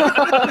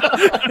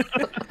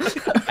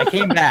 I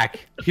came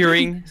back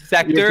hearing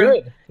Sector, You're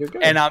good. You're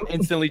good. and I'm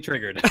instantly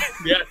triggered.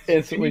 Yes.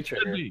 Instantly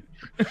triggered.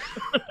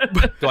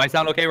 Do I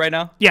sound okay right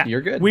now? Yeah, You're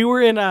good. We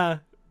were in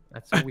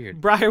That's so weird.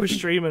 Briar was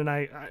streaming,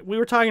 and we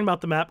were talking about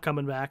the map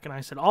coming back, and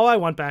I said, all I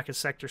want back is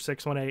Sector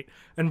 618.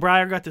 And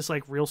Briar got this,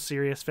 real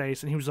serious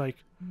face, and he was like,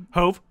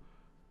 Hove,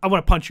 I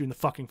want to punch you in the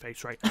fucking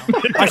face right now.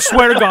 I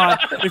swear to God,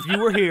 if you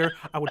were here,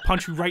 I would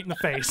punch you right in the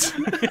face.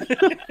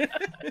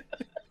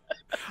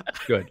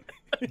 Good.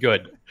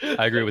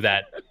 I agree with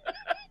that.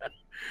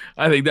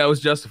 I think that was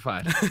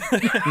justified.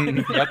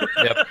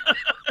 Yep.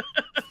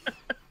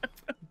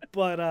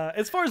 But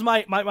as far as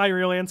my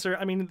real answer,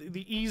 I mean,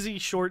 the easy,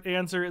 short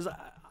answer is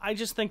I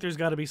just think there's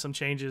got to be some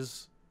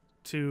changes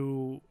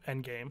to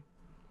Endgame.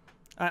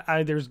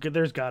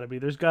 There's got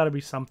to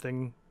be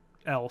something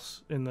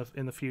else in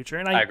the future,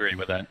 and I agree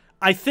with that.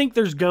 I think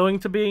there's going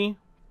to be,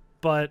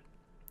 but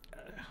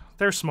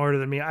they're smarter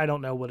than me. I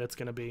don't know what it's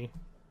going to be.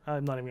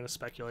 I'm not even going to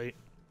speculate.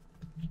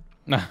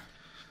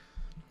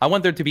 I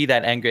want there to be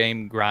that end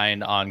game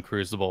grind on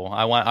Crucible.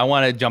 I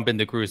want to jump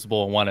into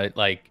Crucible and want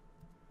to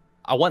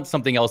I want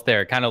something else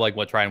there, kind of like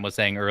what Triton was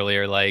saying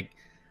earlier,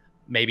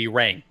 maybe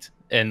ranked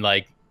and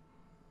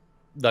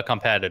the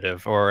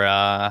competitive, or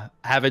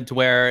have it to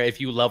where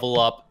if you level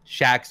up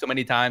Shack so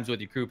many times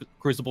with your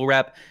Crucible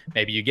rep,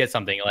 maybe you get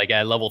something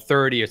at level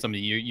 30 or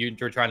something.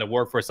 You're trying to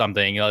work for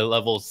something.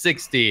 Level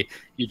 60,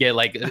 you get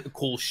a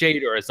cool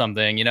shader or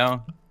something.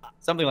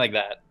 Something like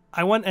that.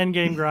 I want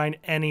endgame grind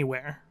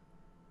anywhere.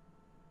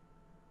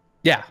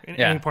 Yeah, in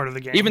any part of the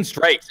game. Even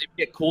strikes. If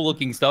you get cool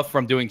looking stuff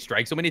from doing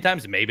strikes so many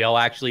times, maybe I'll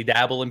actually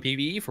dabble in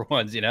PvE for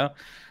once. I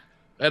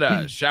had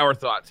a shower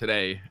thought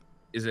today.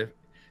 Is if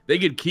they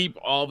could keep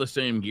all the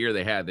same gear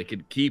they had, they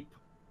could keep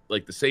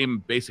the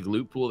same basic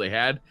loot pool they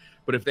had,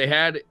 but if they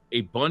had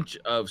a bunch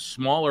of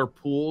smaller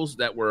pools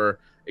that were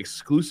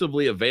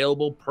exclusively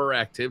available per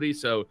activity.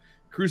 So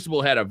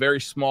Crucible had a very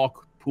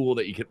small pool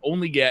that you could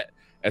only get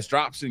as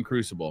drops in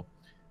Crucible.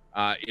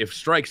 If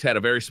strikes had a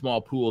very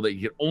small pool that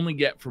you could only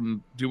get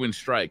from doing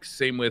strikes.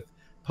 Same with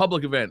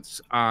public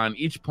events on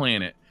each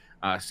planet.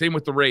 Same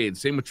with the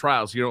raids. Same with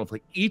trials. If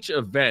each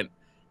event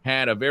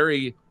had a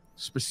very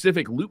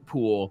specific loot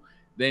pool,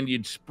 then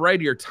you'd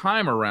spread your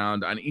time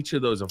around on each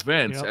of those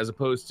events, as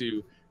opposed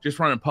to just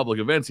running public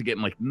events and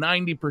getting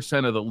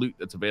 90% of the loot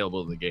that's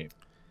available in the game.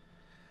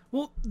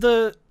 Well,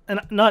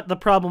 not the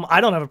problem. I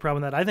don't have a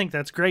problem with that. I think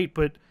that's great,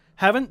 but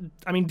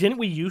didn't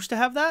we used to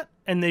have that?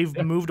 And they've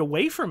moved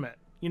away from it,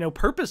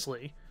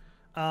 purposely,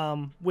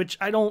 which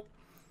I don't,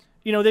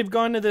 they've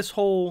gone to this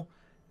whole,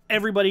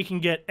 everybody can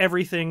get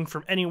everything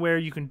from anywhere.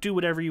 You can do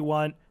whatever you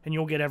want and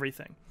you'll get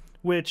everything,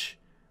 which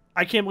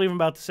I can't believe I'm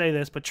about to say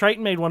this, but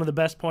Triton made one of the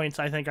best points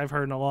I think I've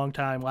heard in a long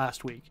time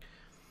last week.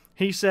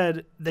 He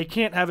said they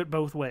can't have it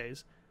both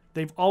ways.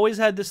 They've always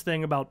had this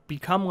thing about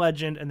become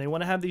legend, and they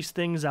want to have these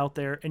things out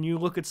there, and you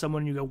look at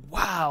someone and you go,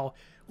 wow,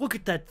 look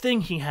at that thing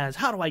he has.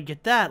 How do I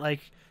get that?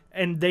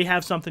 And they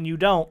have something you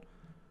don't.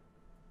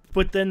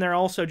 But then they're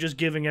also just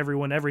giving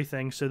everyone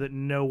everything so that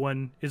no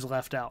one is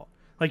left out.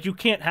 You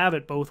can't have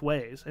it both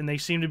ways, and they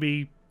seem to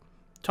be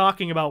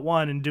talking about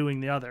one and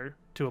doing the other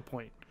to a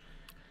point.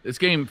 This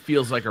game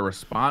feels like a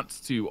response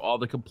to all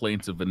the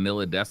complaints of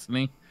vanilla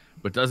Destiny,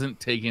 but doesn't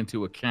take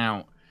into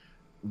account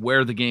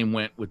where the game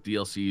went with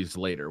DLCs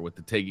later, with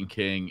the Taken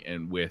King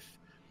and with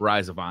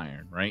Rise of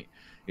Iron, right?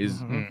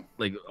 A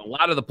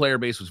lot of the player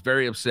base was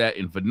very upset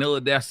in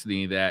vanilla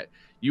Destiny that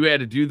you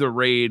had to do the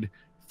raid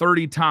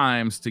 30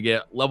 times to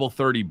get level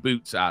 30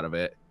 boots out of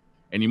it,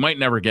 and you might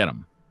never get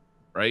them,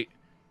 right?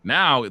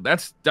 Now,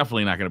 that's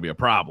definitely not going to be a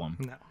problem.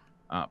 No.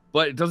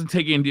 But it doesn't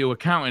take into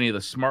account any of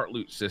the smart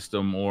loot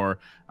system or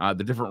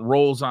the different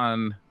roles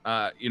on,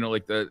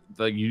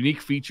 the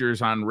unique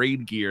features on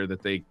raid gear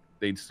that they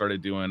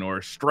started doing,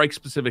 or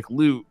strike-specific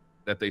loot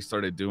that they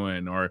started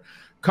doing, or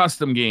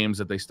custom games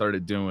that they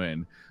started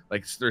doing.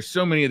 There's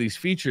so many of these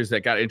features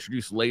that got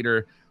introduced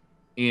later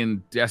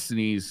in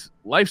Destiny's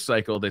life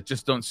cycle that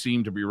just don't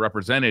seem to be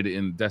represented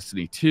in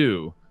Destiny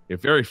 2.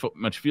 It very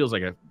much feels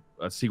like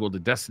a sequel to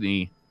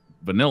Destiny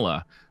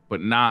Vanilla,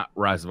 but not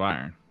Rise of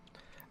Iron.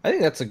 I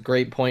think that's a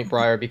great point,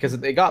 Briar, because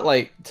they got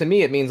like, to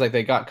me, it means like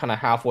they got kind of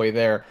halfway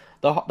there.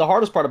 The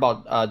hardest part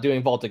about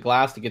doing Vaulted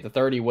Glass to get to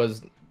 30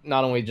 was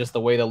not only just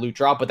the way the loot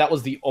dropped, but that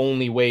was the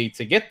only way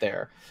to get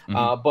there.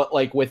 But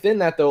like within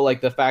that though,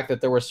 like the fact that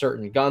there were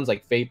certain guns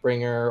like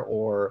Fatebringer,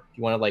 or if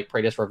you want to like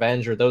Praetor's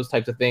Revenge or those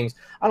types of things,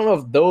 I don't know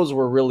if those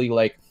were really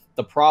like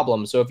the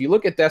problem. So if you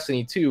look at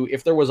Destiny 2,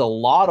 if there was a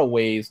lot of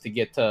ways to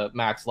get to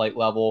max light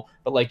level,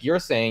 but like you're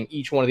saying,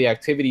 each one of the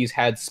activities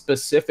had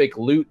specific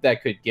loot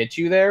that could get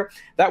you there,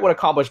 that would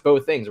accomplish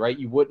both things, right?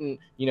 You wouldn't,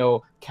 you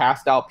know,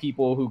 cast out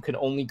people who could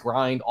only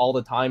grind all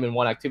the time in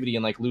one activity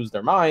and like lose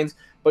their minds,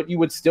 but you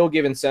would still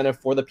give incentive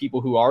for the people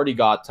who already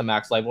got to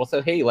max level.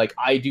 Said, hey, like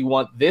I do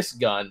want this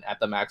gun at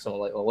the maximum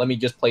level. Let me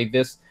just play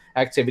this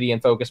activity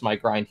and focus my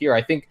grind here.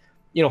 I think,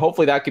 you know,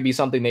 hopefully that could be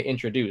something they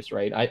introduce,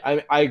 right?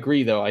 I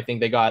agree, though. I think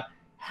they got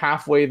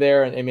halfway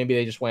there, and maybe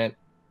they just went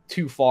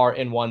too far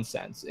in one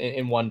sense,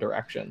 in one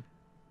direction.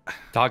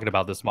 Talking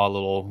about the small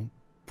little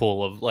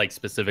pool of like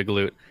specific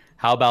loot,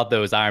 how about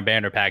those Iron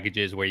Banner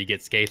packages where you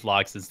get Scathe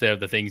Locks instead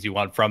of the things you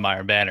want from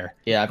Iron Banner?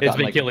 Yeah, it's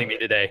been killing me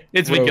today.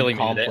 It's been killing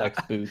me today.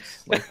 Complex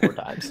boots like 4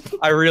 times.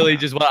 I really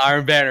just want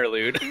Iron Banner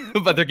loot,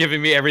 but they're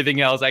giving me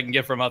everything else I can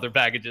get from other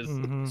packages.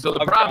 So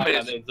the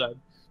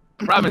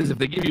problem is if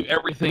they give you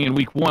everything in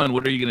week 1,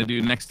 what are you going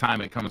to do next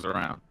time it comes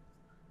around?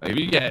 Like if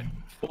you get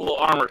full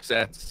armor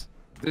sets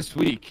this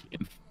week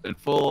and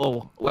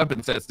full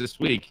weapon sets this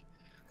week,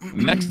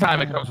 next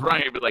time it comes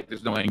around, you'll be like,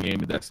 there's no end game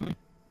to Destiny.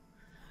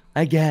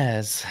 I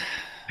guess,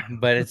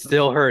 but it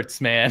still hurts,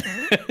 man.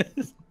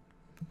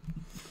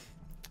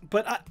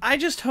 But I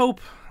just hope,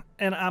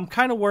 and I'm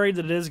kind of worried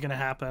that it is going to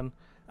happen.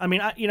 I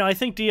mean, I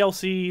think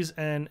DLCs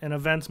and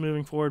events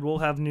moving forward will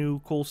have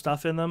new cool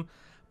stuff in them.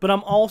 But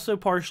I'm also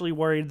partially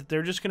worried that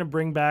they're just going to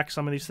bring back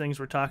some of these things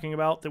we're talking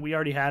about that we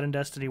already had in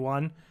Destiny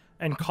 1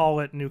 and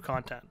call it new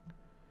content.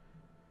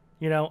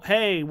 You know,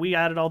 hey, we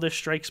added all this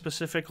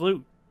strike-specific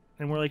loot.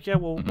 And we're like, yeah,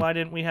 well, why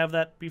didn't we have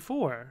that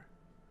before?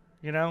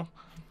 You know?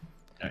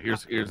 Yeah,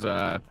 here's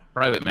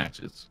private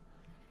matches.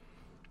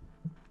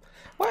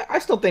 Well, I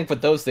still think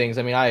with those things,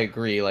 I mean, I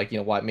agree, like, you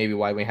know, why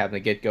we have the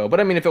get-go. But,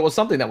 I mean, if it was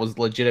something that was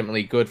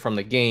legitimately good from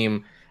the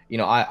game, you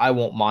know, I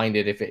won't mind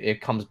it if it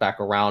comes back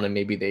around and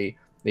maybe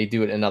they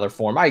do it in another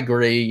form. I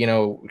agree, you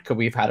know, could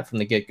we've had it from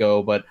the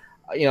get-go, but,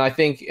 you know, I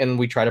think, and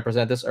we try to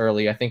present this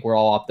early, I think we're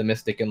all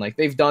optimistic, and like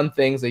they've done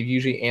things, they've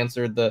usually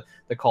answered the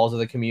calls of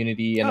the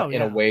community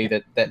in a way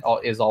that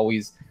is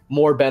always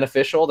more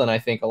beneficial than I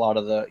think a lot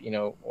of the, you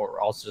know, or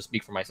I'll just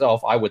speak for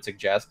myself, I would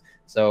suggest.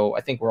 So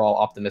I think we're all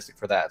optimistic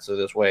for that. So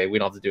this way we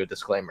don't have to do a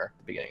disclaimer at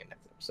the beginning of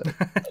next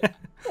episode.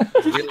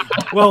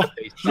 Well,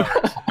 so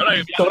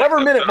whatever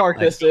minute mark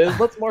this is,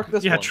 let's mark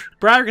this one.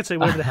 Briar can say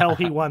whatever the hell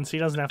he wants. He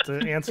doesn't have to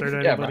answer to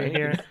anybody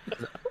here.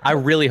 I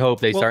really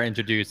hope they start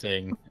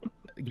introducing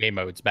game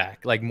modes back,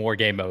 like more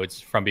game modes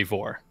from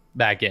before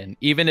back in,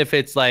 even if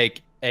it's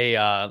like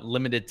a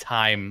limited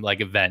time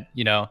like event,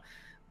 you know,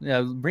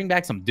 bring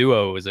back some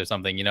duos or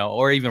something, you know,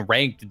 or even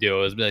ranked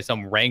duos, like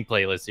some rank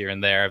playlists here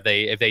and there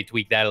if they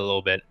tweak that a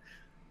little bit.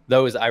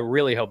 Those I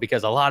really hope,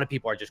 because a lot of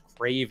people are just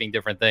craving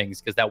different things,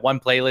 because that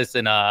one playlist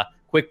in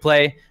quick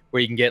play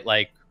where you can get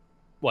like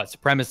what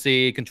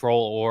Supremacy,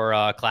 Control,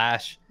 or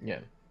Clash,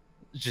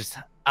 just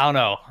I don't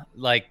know,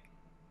 like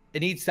it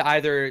needs to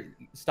either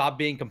stop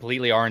being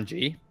completely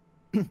RNG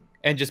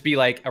and just be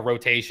like a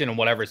rotation in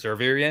whatever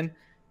server you're in,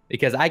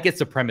 because I get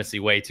Supremacy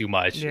way too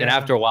much. And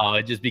after a while,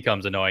 it just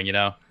becomes annoying, you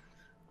know?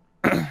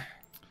 I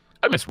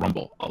miss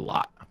Rumble a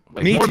lot.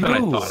 Like, me more too. Than I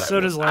thought So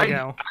does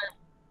Lego. I'm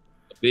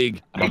a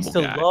big Rumble I used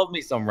to guy. love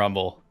me some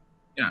Rumble.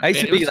 Yeah, I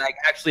used to be like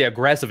actually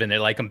aggressive in it,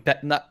 like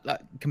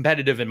not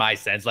competitive in my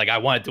sense. Like I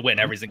wanted to win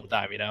every single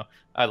time, you know?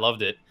 I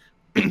loved it.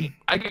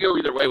 I could go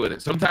either way with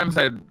it. Sometimes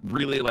I'd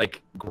really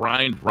like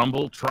grind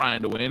Rumble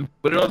trying to win,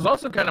 but it was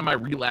also kind of my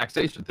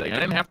relaxation thing. I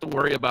didn't have to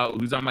worry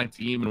about who's on my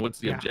team and what's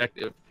the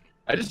objective.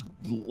 I just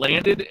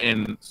landed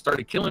and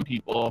started killing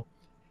people,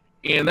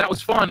 and that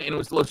was fun, and it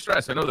was low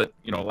stress. I know that,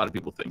 you know, a lot of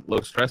people think low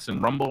stress in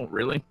Rumble,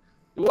 really?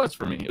 It was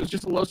for me. It was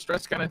just a low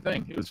stress kind of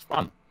thing. It was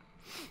fun.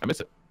 I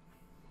miss it.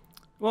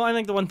 Well, I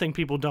think the one thing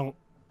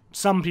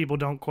some people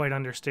don't quite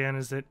understand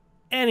is that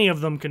any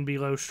of them can be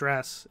low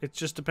stress. It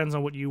just depends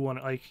on what you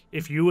want. Like,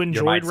 if you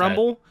enjoyed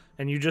Rumble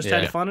and you just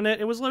had fun in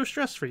it, it was low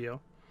stress for you.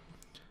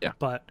 Yeah.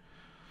 But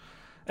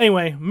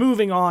anyway,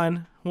 moving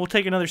on, we'll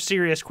take another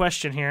serious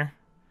question here.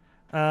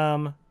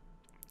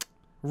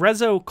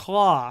 Rezo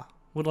Claw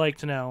would like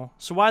to know,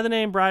 so why the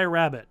name Briar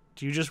Rabbit?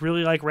 Do you just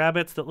really like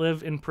rabbits that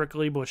live in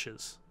prickly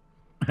bushes?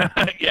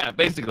 Yeah,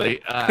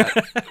 basically.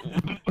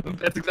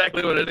 That's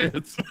exactly what it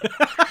is.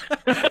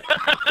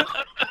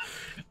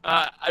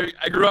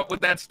 I grew up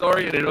with that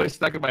story, and it always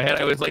stuck in my head.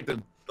 I always liked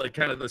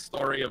kind of the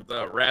story of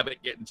the rabbit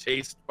getting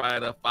chased by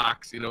the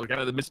fox, you know,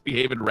 kind of the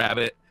misbehaving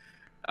rabbit,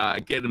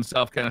 getting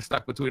himself kind of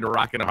stuck between a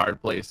rock and a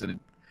hard place. And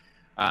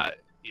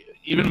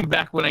even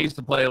back when I used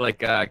to play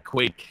like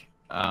Quake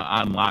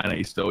online, I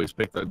used to always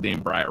pick the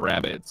name Briar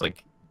Rabbit. It's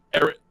like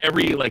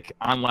every like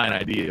online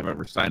ID I've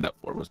ever signed up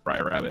for was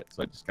Briar Rabbit,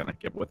 so I just kind of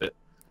kept with it.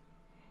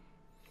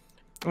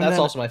 And That's then-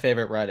 also my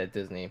favorite ride at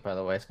Disney, by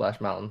the way.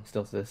 Splash Mountain,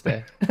 still to this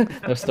day.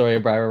 The story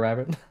of Briar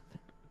Rabbit.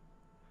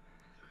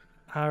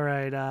 All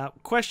right.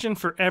 Question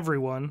for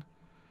everyone.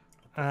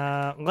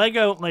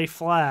 Lego Lay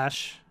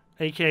Flash,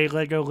 aka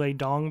Lego Lay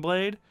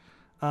Dongblade.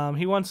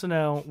 He wants to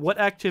know what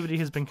activity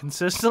has been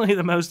consistently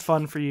the most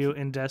fun for you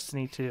in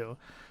Destiny 2.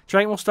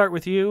 Triton, we'll start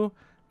with you,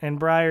 and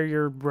Briar,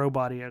 your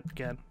robot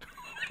again.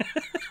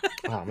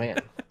 Oh man,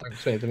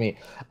 explain it to me.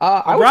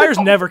 Briar's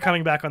never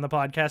coming back on the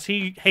podcast.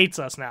 He hates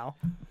us now.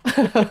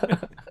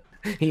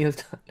 He is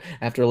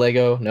after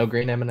Lego, no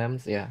green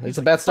M&Ms. Yeah, it's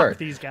a bad start. Fuck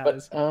these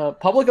guys. But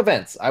public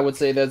events, I would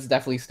say that's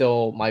definitely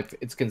still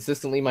it's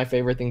consistently my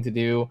favorite thing to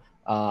do.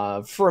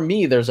 For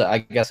me, there's I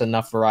guess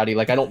enough variety.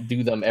 Like I don't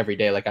do them every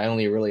day. Like I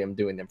only really am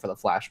doing them for the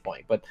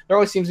flashpoint. But there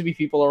always seems to be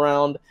people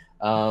around.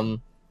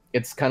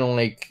 It's kind of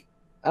like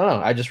I don't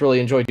know. I just really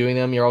enjoy doing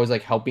them. You're always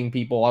like helping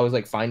people. I always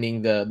like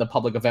finding the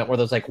public event where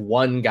there's like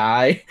one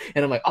guy,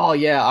 and I'm like, oh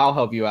yeah, I'll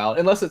help you out.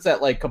 Unless it's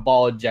at like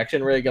Cabal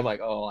Injection Rig, I'm like,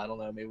 oh, I don't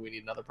know, maybe we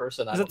need another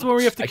person. Is that the one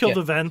where you have to kill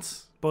the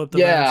vents? Both the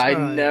yeah, vents?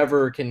 I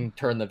never can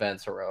turn the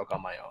vents heroic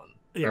on my own.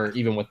 Yeah. Or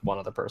even with one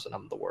other person,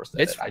 I'm the worst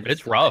at it.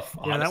 It's rough.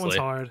 Yeah, honestly. that one's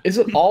hard. Is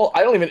it all?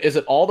 I don't even. Is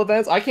it all the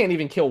vents? I can't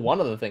even kill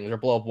one of the things or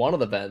blow up one of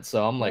the vents.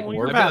 So I'm like, Well,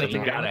 you're worried bad about at You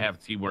that. gotta have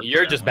teamwork.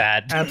 You're for just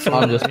that one. bad.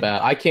 Absolutely. I'm just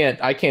bad. I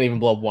can't even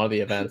blow up one of the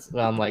events.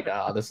 I'm like,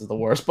 this is the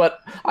worst. But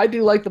I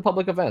do like the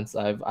public events.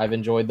 I've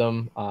enjoyed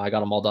them. I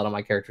got them all done on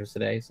my characters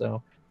today.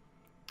 So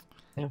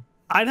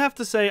I'd have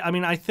to say, I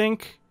mean, I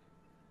think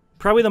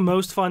probably the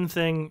most fun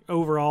thing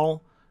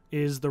overall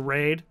is the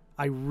raid.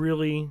 I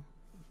really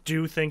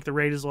do think the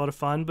raid is a lot of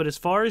fun, but as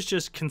far as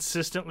just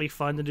consistently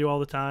fun to do all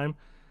the time,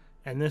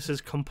 and this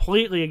is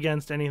completely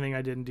against anything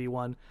I did in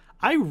D1,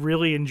 I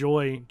really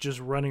enjoy just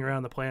running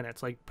around the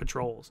planets, like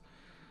patrols.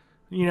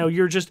 You know,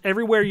 you're just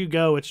everywhere you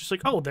go, it's just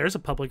like, oh, there's a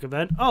public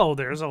event. Oh,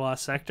 there's a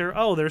lost sector.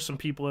 Oh, there's some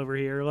people over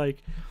here.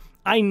 Like,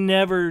 I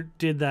never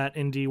did that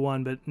in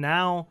D1, but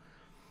now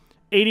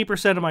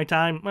 80% of my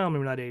time, well,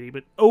 maybe not 80,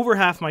 but over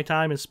half my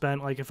time is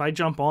spent, like, if I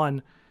jump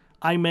on,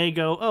 I may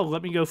go, oh,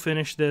 let me go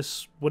finish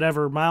this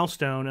whatever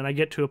milestone, and I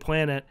get to a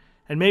planet,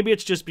 and maybe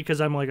it's just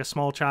because I'm like a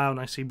small child and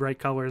I see bright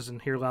colors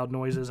and hear loud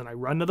noises and I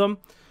run to them,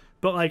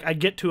 but like I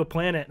get to a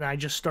planet and I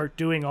just start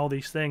doing all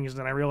these things,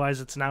 and I realize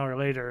it's an hour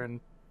later and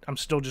I'm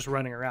still just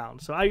running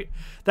around. So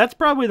that's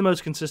probably the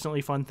most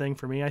consistently fun thing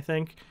for me, I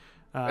think.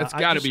 That's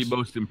got to be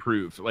most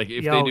improved. Like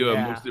if they do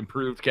a most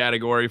improved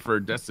category for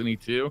Destiny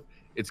 2,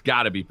 it's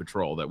got to be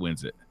Patrol that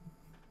wins it.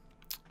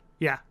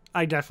 Yeah,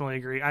 I definitely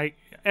agree.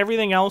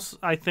 Everything else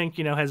I think,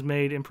 you know, has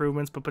made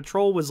improvements, but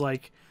Patrol was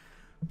like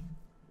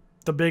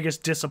the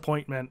biggest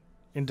disappointment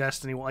in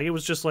Destiny. Like it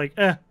was just like,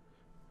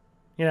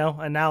 you know,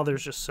 and now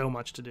there's just so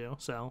much to do.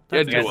 So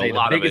that's the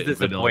biggest disappointment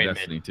disappointment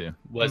Destiny 2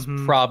 was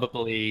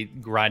probably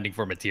grinding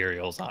for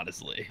materials.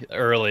 Honestly,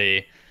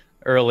 early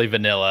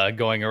vanilla,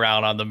 going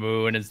around on the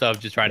moon and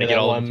stuff, just trying to get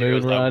all the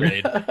materials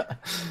upgrade.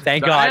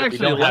 Thank God we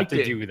don't have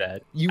to do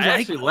that. I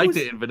actually liked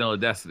it in vanilla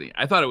Destiny.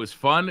 I thought it was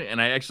fun,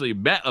 and I actually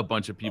met a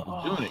bunch of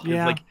people doing it.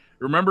 Yeah. Like,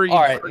 remember, you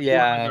start doing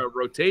a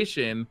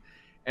rotation,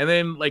 and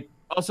then like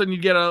all of a sudden you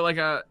get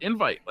a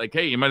invite, like,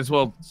 hey, you might as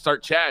well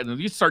start chatting, and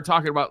you start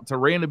talking to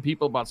random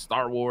people about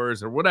Star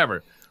Wars or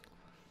whatever.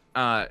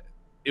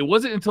 It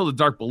wasn't until the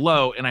Dark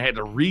Below, and I had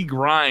to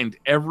regrind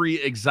every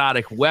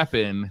exotic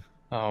weapon.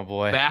 Oh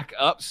boy! Back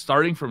up,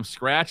 starting from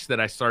scratch, that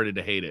I started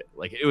to hate it.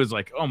 Like it was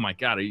like, oh my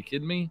God, are you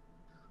kidding me?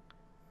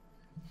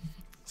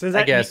 So is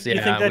that, I guess, you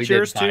think that's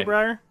yours too,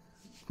 Briar?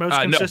 Most No,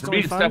 for consistently me,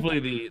 it's fun?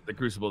 definitely the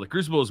Crucible. The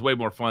Crucible is way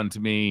more fun to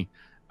me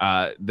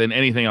than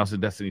anything else in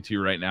Destiny 2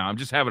 right now. I'm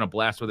just having a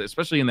blast with it,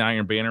 especially in the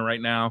Iron Banner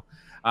right now.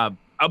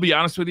 I'll be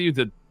honest with you,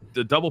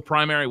 the double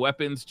primary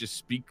weapons just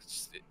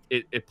speaks.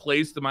 It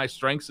plays to my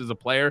strengths as a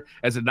player,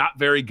 as a not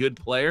very good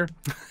player.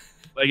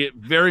 Like it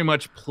very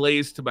much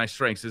plays to my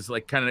strengths. It's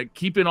like kind of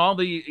keeping all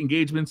the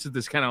engagements at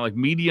this kind of like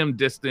medium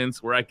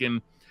distance where I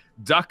can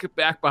duck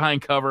back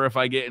behind cover if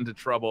I get into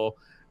trouble.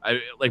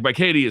 Like my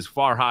KD is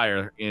far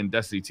higher in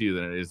Destiny 2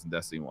 than it is in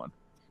Destiny 1.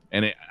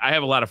 And I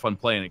have a lot of fun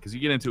playing it because you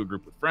get into a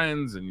group of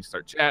friends and you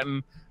start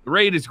chatting. The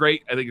raid is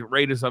great. I think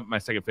raid is my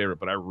second favorite,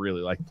 but I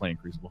really like playing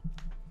Crucible.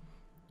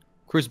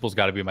 Crucible's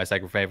got to be my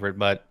second favorite,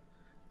 but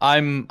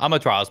I'm a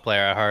Trials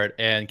player at heart,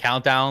 and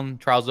Countdown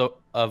Trials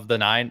of the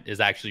Nine is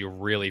actually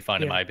really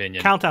fun in my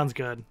opinion. Countdown's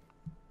good.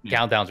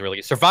 Countdown's really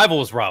good. Survival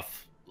was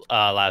rough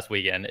last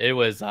weekend. It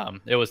was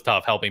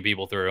tough helping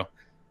people through,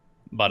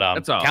 but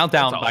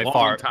Countdown by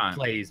far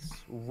plays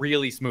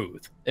really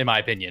smooth in my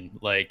opinion.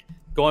 Like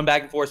going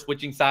back and forth,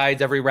 switching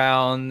sides every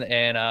round,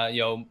 and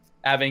you know,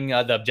 having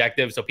the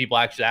objective so people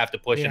actually have to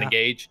push and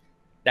engage.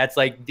 That's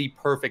like the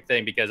perfect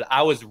thing, because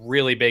I was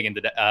really big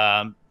into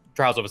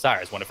Trials of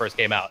Osiris when it first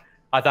came out.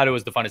 I thought it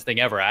was the funnest thing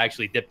ever. I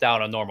actually dipped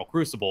out on normal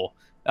Crucible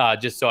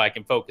just so I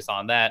can focus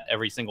on that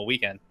every single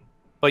weekend.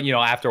 But, you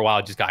know, after a while,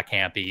 it just got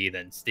campy,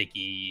 then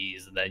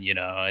stickies, and then, you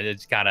know,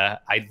 it's kind of,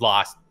 I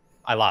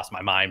lost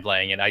my mind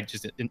playing it. I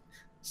just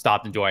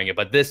stopped enjoying it.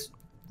 But this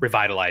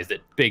revitalized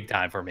it big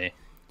time for me.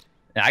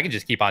 And I can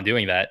just keep on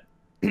doing that.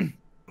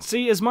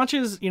 See, as much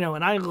as,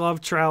 and I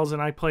love Trials,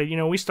 and I played,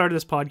 we started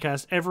this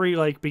podcast, every,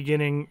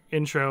 beginning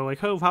intro,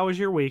 Hove, how was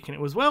your week? And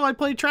it was, well, I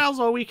played Trials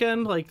all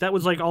weekend. That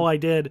was, all I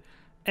did.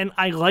 And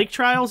I like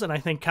Trials, and I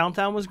think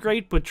Countdown was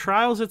great, but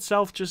Trials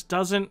itself just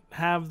doesn't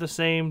have the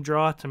same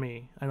draw to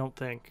me, I don't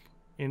think,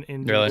 in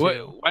Really?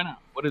 Why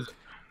not? What is it?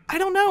 I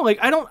don't know.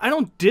 I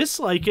don't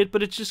dislike it,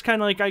 but it's just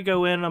kind of I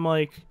go in and I'm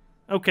like,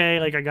 okay,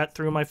 I got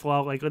through my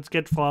flaw. Let's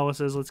get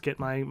flawlesses. Let's get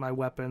my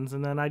weapons.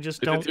 And then I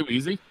just don't. Is it too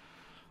easy?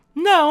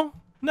 No,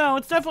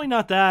 it's definitely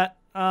not that.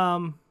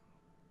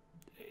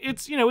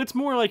 It's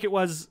more like it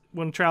was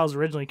when Trials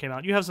originally came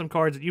out. You have some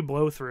cards that you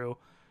blow through,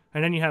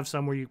 and then you have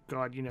some where you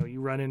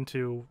run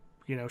into,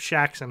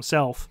 Shax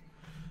himself.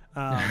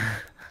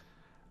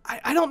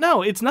 I don't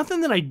know. It's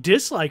nothing that I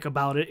dislike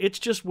about it. It's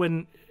just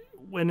when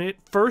it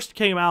first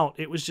came out,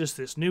 it was just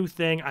this new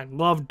thing. I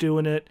loved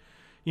doing it.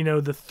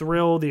 The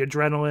thrill, the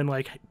adrenaline,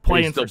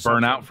 playing. Are you still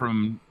burn out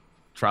from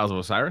Trials of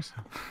Osiris?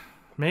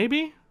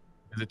 Maybe.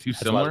 Is it too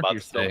similar? You're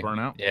still burn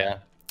out? Yeah.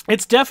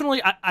 It's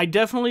definitely. I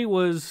definitely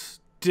was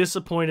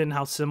disappointed in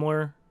how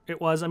similar it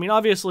was. I mean,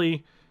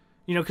 obviously,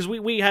 because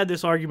we had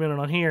this argument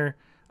on here.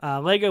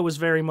 Lego was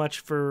very much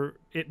for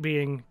it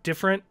being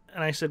different,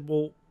 and I said,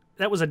 well,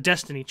 that was a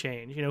Destiny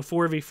change.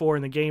 4v4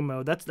 in the game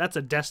mode. That's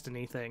a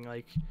Destiny thing.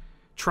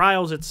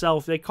 Trials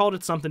itself, they called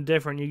it something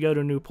different. You go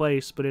to a new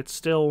place, but it's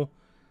still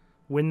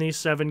win these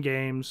 7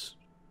 games,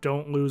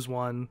 don't lose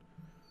one.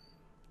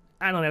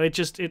 I don't know.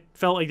 It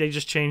felt like they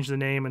just changed the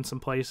name in some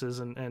places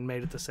and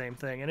made it the same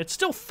thing. And it's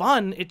still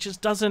fun. It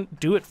just doesn't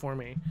do it for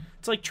me.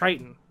 It's like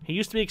Triton. He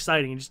used to be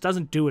exciting. He just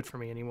doesn't do it for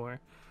me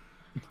anymore.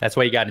 That's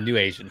why you got a new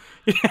Asian.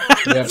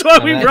 That's why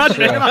we brought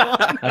him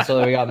on. That's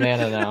why we got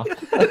Mana now.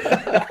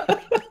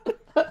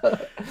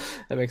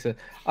 That makes sense.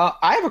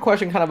 I have a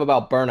question kind of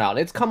about burnout.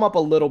 It's come up a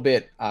little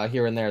bit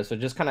here and there, so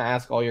just kind of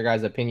ask all your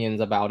guys'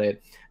 opinions about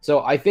it.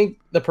 So I think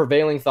the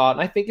prevailing thought,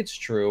 and I think it's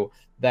true,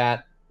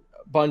 that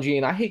Bungie,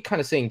 and I hate kind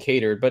of saying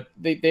catered, but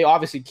they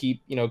obviously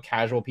keep,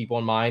 casual people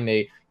in mind.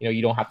 They,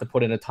 you don't have to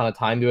put in a ton of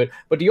time to it.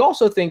 But do you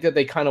also think that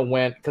they kind of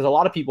went, because a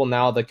lot of people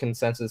now, the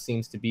consensus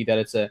seems to be that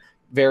it's a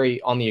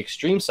very on the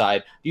extreme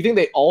side. Do you think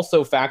they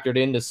also factored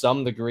in to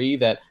some degree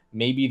that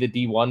maybe the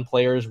D1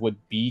 players would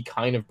be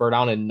kind of burnt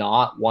out and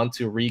not want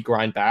to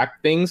regrind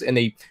back things, and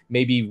they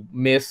maybe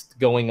missed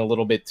going a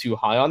little bit too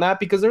high on that?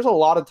 Because there's a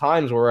lot of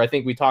times where I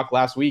think we talked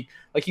last week,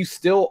 you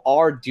still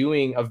are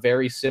doing a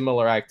very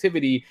similar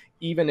activity,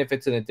 even if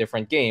it's in a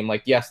different game.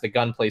 Yes, the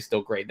gunplay is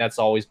still great. That's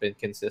always been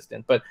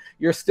consistent, but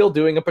you're still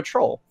doing a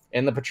patrol,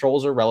 and the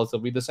patrols are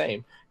relatively the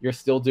same. You're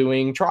still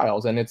doing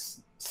trials, and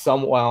it's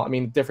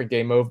different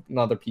game mode than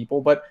other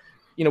people, but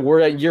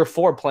we're at year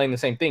 4 playing the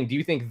same thing. Do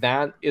you think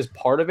that is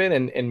part of it?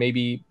 And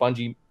maybe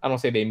Bungie, I don't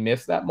say they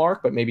missed that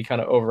mark, but maybe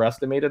kind of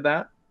overestimated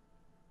that?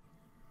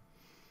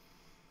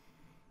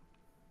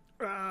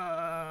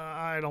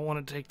 I don't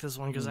want to take this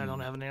one because I don't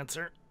have an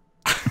answer.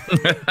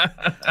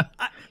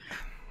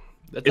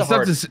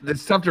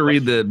 It's tough to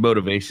read the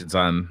motivations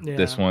on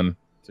this one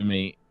to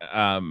me.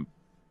 I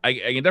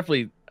can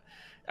definitely,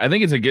 I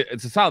think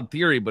it's a solid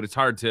theory, but it's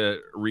hard to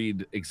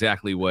read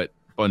exactly what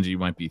Bungie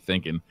might be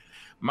thinking.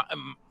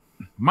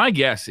 My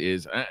guess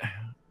is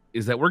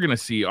that we're going to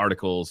see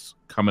articles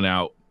coming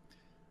out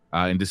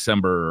in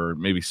December or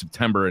maybe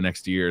September of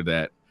next year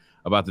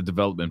about the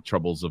development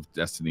troubles of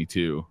Destiny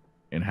 2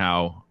 and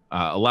how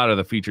a lot of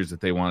the features that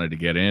they wanted to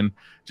get in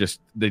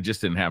they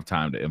just didn't have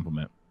time to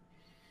implement.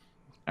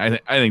 I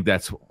think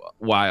that's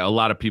why a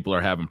lot of people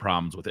are having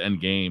problems with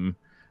Endgame.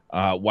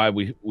 Why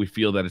we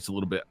feel that it's a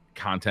little bit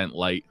content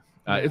light.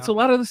 It's a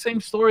lot of the same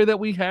story that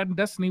we had in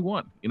Destiny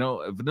 1.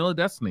 Vanilla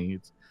Destiny.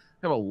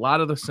 Have a lot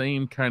of the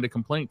same kind of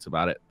complaints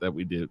about it that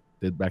we did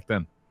back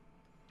then.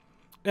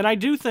 And I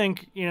do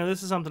think,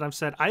 this is something I've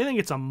said. I think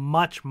it's a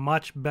much,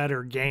 much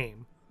better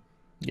game.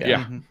 Yeah.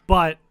 Mm-hmm.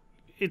 But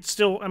it's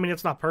still,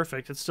 it's not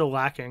perfect. It's still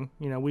lacking.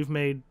 We've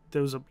made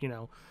those,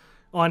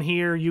 on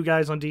here, you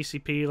guys on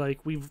DCP,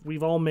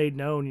 we've all made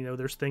known,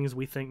 there's things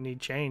we think need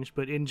changed.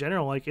 But in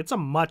general, it's a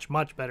much,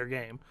 much better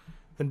game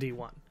than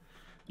D1.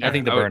 I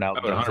think the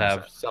burnout does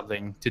have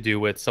something to do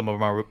with some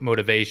of our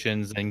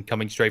motivations and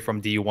coming straight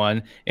from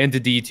D1 into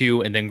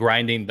D2 and then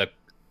grinding the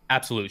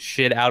absolute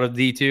shit out of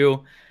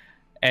D2.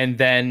 And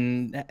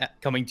then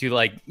coming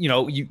to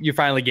you're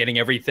finally getting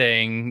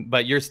everything,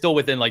 but you're still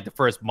within the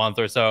first month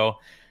or so.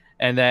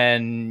 And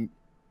then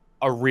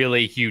a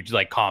really huge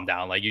calm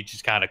down, you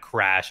just kind of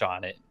crash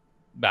on it.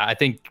 But I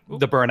think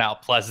the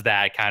burnout plus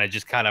that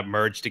kind of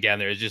merged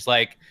together. It's just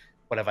what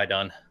have I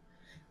done?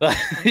 I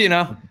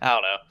don't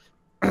know.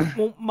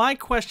 Well, my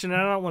question,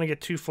 and I don't want to get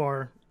too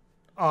far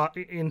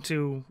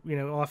into,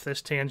 off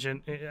this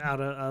tangent out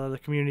of the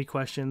community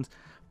questions,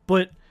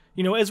 but,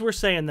 as we're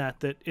saying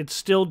that it's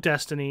still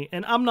Destiny,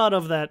 and I'm not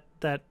of that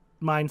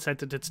mindset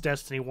that it's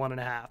Destiny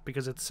 1.5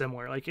 because it's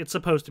similar. It's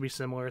supposed to be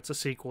similar. It's a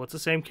sequel. It's the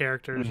same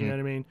characters, you know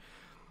what I mean?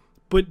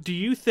 But do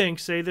you think,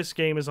 say this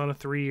game is on a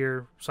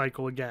 3-year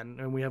cycle again,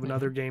 and we have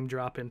another game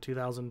drop in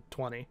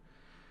 2020,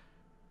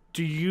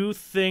 Do you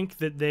think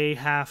that they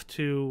have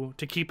to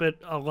keep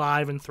it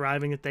alive and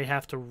thriving, that they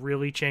have to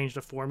really change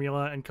the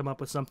formula and come up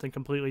with something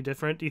completely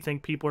different? Do you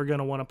think people are going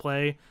to want to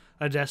play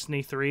a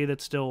Destiny 3 that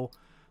still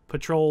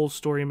patrols,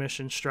 story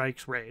missions,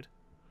 strikes, raid?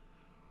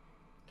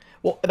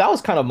 Well, that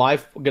was kind of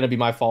going to be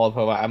my follow-up,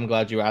 Hope. I'm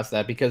glad you asked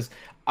that because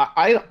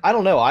I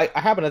don't know. I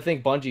happen to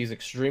think Bungie is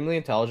extremely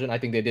intelligent. I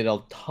think they did a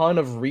ton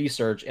of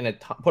research and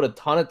put a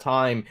ton of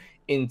time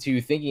into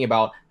thinking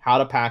about how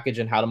to package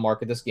and how to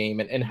market this game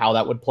and how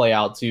that would play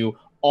out to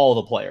all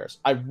the players.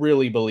 I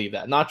really believe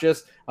that. Not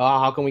just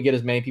how can we get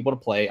as many people to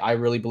play. I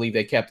really believe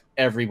they kept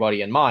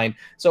everybody in mind.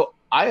 So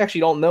I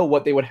actually don't know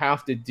what they would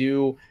have to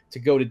do to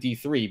go to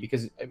D3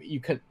 because you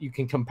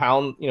can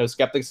compound,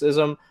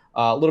 skepticism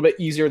a little bit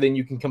easier than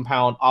you can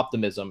compound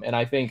optimism. And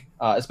I think,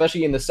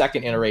 especially in the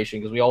second iteration,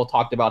 because we all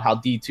talked about how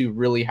D2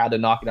 really had to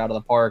knock it out of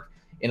the park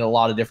in a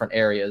lot of different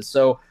areas.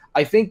 So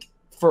I think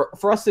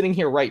for us sitting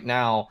here right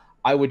now,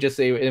 I would just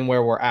say in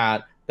where we're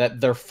at,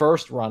 that their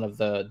first run of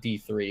the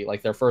D3,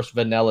 like their first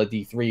vanilla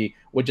D3,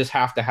 would just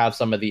have to have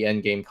some of the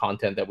end game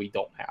content that we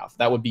don't have.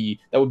 That would be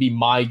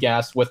my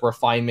guess, with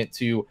refinement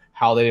to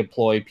how they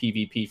deploy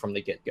PvP from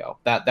the get-go.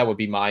 That would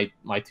be my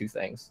two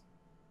things.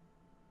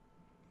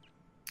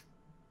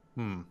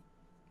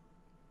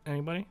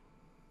 Anybody?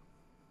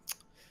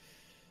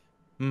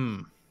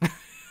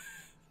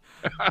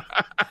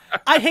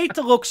 I hate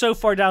to look so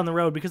far down the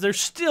road because there's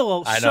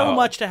still so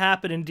much to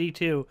happen in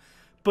D2.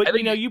 But,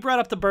 you brought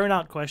up the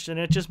burnout question,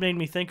 and it just made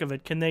me think of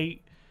it. Can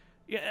they...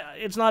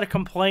 It's not a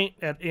complaint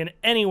in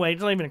any way.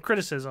 It's not even a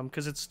criticism,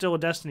 because it's still a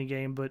Destiny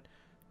game, but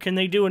can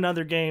they do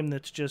another game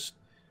that's just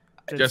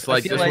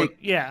like this one?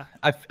 Yeah.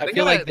 I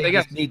feel like they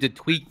just need to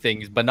tweak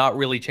things, but not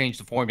really change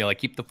the formula.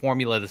 Keep the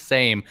formula the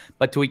same,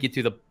 but tweak it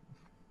to the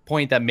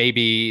point that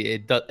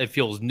maybe it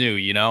feels new,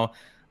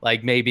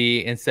 Like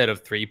maybe instead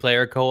of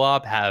 3-player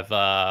co-op, have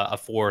a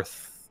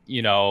fourth,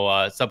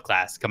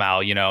 subclass come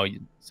out,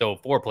 so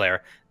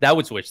 4-player. That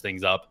would switch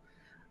things up.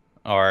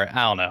 Or,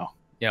 I don't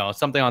know,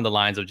 something on the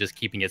lines of just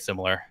keeping it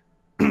similar.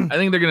 I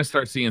think they're going to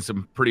start seeing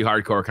some pretty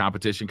hardcore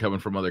competition coming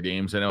from other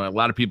games. I know a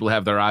lot of people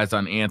have their eyes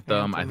on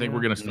Anthem. I think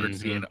we're going to start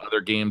seeing other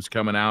games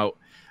coming out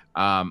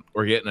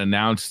or getting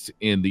announced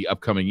in the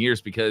upcoming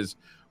years, because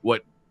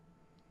what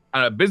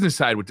on a business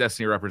side, what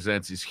Destiny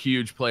represents is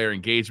huge player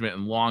engagement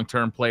and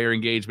long-term player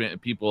engagement,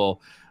 and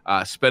people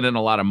spending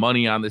a lot of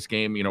money on this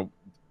game.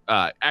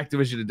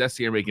 Activision and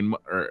Destiny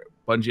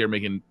Bungie are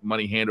making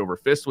money hand over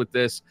fist with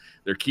this.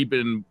 They're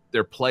keeping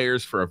their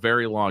players for a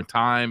very long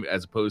time,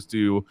 as opposed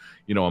to,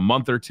 a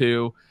month or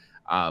two.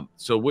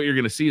 So what you're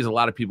going to see is a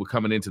lot of people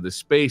coming into this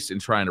space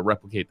and trying to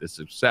replicate the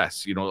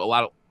success. A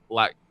lot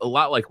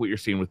like what you're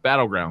seeing with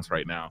Battlegrounds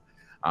right now.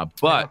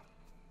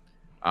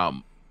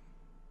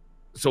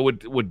 So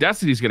what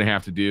Destiny's going to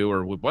have to do,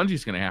 or what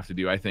Bungie's going to have to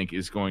do, I think,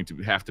 is going to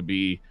have to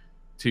be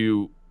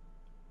to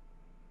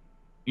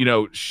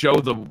show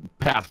the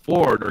path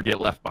forward or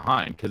get left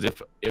behind. Because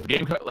if a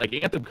game like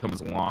Anthem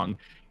comes along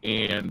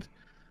and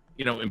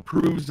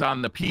improves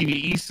on the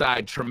PvE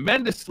side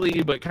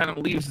tremendously, but kind of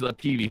leaves the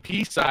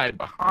PvP side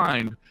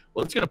behind,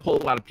 well, it's going to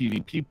pull a lot of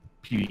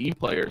PvE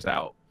players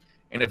out.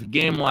 And if a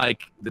game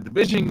like The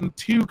Division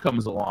 2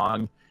 comes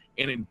along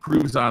and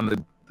improves on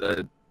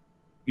the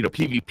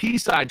PvP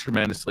side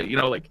tremendously,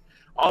 like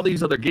all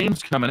these other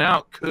games coming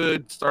out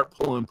could start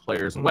pulling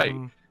players away.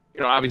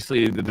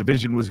 Obviously The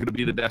Division was going to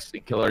be the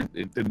Destiny killer.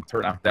 It didn't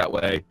turn out that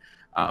way.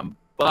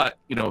 But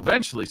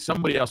eventually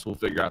somebody else will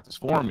figure out this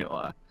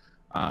formula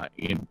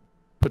and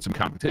put some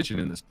competition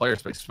in this player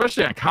space,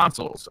 especially on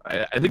consoles.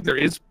 I think there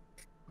is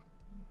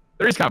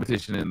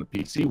competition in the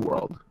PC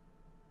world,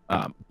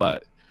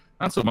 but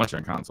not so much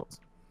on consoles.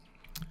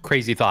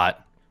 Crazy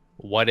thought.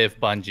 What if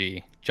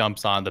Bungie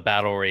jumps on the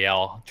Battle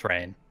Royale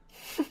train?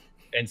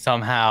 And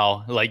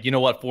somehow, like,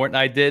 what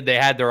Fortnite did? They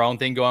had their own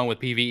thing going with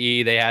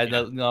PvE. They had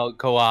the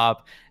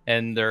co-op,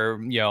 and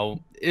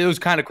it was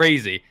kind of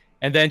crazy.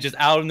 And then just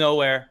out of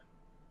nowhere,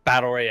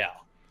 Battle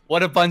Royale.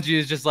 What if Bungie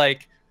is just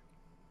like,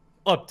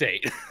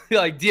 update,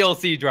 like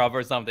DLC drop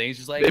or something? It's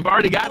just like, they've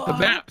already got the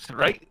maps,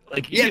 right?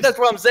 Like, that's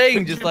what I'm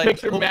saying. Just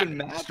like open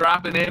maps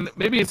dropping in.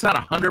 Maybe it's not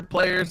 100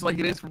 players like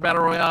it is for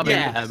Battle Royale.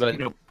 Maybe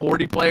but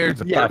 40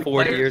 players. 40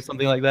 players. or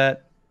something like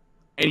that.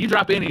 And you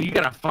drop in and you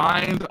gotta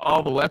find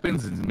all the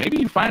weapons, and maybe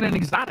you find an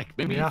exotic.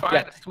 Maybe you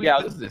find a sweet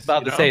business. I was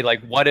about to say,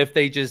 like, what if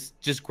they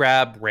just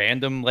grab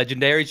random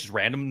legendaries, just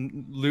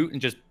random loot,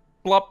 and just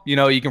blop?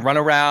 You can run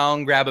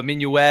around, grab a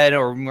minuet,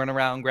 or run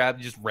around, grab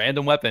just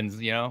random weapons,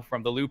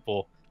 from the loot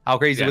pool. How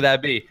crazy would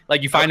that be?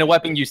 Like, you find a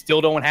weapon you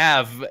still don't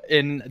have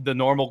in the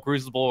normal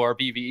Crucible or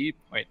PvE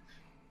point.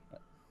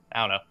 I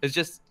don't know. It's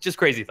just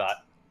crazy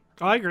thought.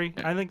 Oh, I agree.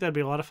 I think that'd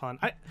be a lot of fun.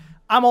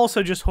 I'm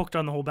also just hooked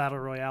on the whole Battle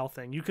Royale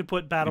thing. You could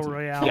put Battle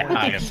Royale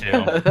I am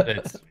too.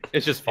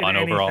 It's just fun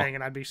overall.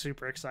 And I'd be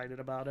super excited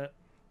about it.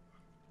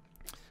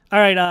 All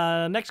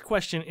right, next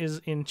question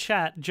is in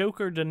chat.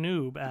 Joker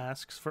Danoob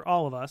asks, for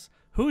all of us,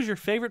 who's your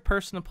favorite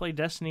person to play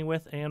Destiny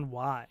with and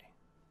why?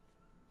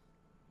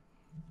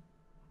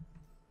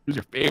 Who's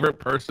your favorite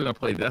person to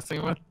play Destiny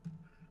with?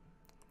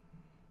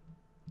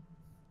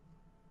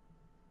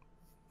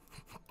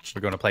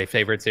 We're going to play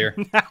favorites here.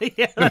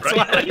 Yeah, that's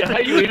why. Right? How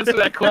you answer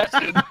that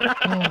question?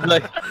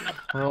 Like,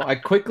 Well, I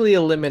quickly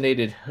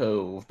eliminated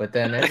Hove, but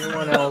then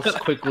everyone else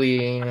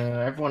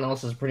everyone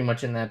else is pretty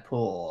much in that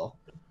pool.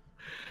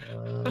 I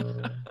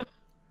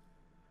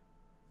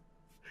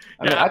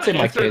mean, I'd say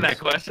my answering kids. that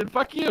question.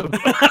 Fuck you.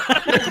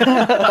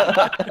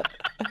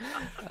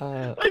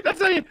 Uh, Like that's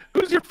saying,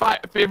 who's your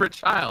favorite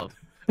child?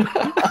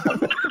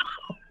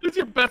 Who's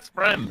your best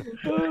friend?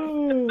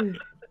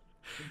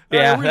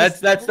 yeah, we're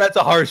that's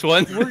a harsh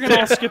one. We're gonna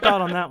all skip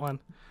out on that one.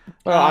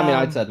 well, I mean,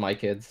 I'd said my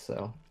kids,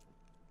 so.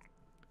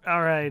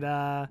 All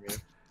right.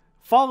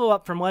 Follow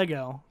up from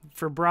Lego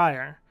for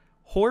Briar.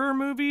 Horror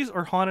movies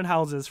or haunted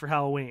houses for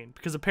Halloween?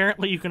 Because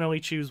apparently you can only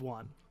choose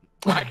one.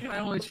 Why can I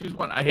only choose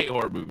one? I hate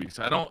horror movies.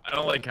 I don't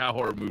like how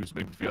horror movies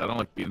make me feel. I don't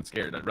like being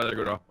scared. I'd rather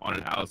go to a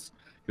haunted house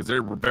because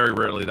they're very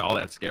rarely all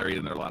that scary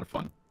and they're a lot of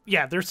fun.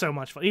 Yeah, they're so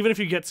much fun. Even if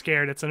you get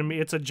scared, it's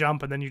a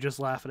jump and then you just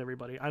laugh at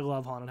everybody. I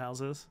love haunted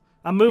houses.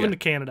 I'm moving to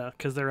Canada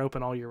because they're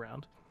open all year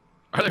round.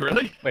 Are they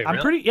really? Wait, I'm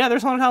really? yeah.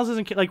 There's haunted houses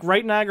in like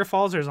right in Niagara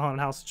Falls. There's a haunted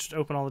house just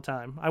open all the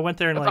time. I went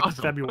there in That's like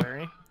awesome.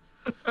 February.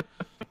 Huh.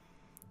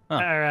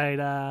 All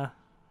right.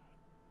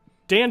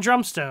 Dan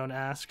Drumstone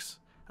asks,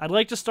 "I'd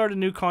like to start a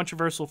new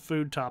controversial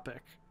food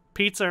topic: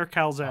 pizza or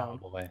calzone."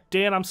 Oh, boy.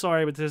 Dan, I'm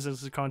sorry, but this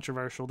is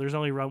controversial. There's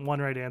only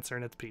one right answer,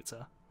 and it's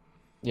pizza.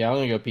 Yeah, I'm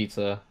gonna go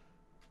pizza.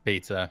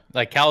 Pizza.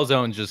 Like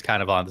calzone's just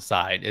kind of on the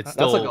side. It That's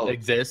still like a-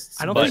 exists.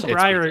 I don't but think it's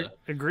Briar pizza.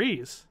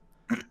 agrees.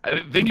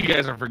 I think you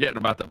guys are forgetting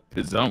about the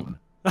pizzone.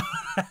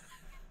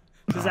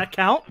 Does that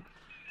count?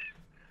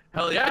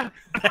 Hell yeah.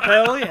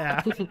 Hell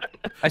yeah.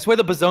 I swear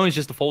the pizzone is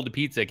just a folded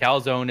pizza.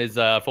 Calzone is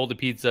a folded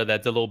pizza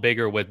that's a little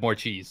bigger with more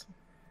cheese.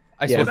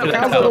 I Yeah, swear the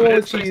that's calzone how it with is.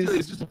 It's basically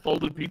cheese. just a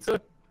folded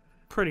pizza.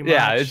 Pretty much.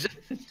 Yeah, it's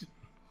just,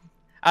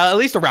 at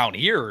least around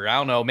here. I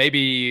don't know.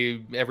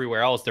 Maybe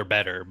everywhere else they're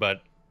better,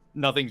 but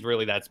nothing's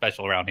really that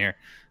special around here.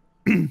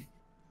 All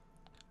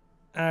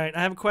right,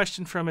 I have a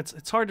question from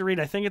it's hard to read.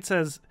 I think it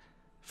says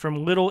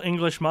from Little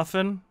English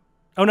Muffin.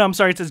 Oh no, I'm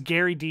sorry. It says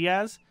Gary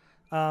Diaz.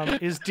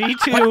 Is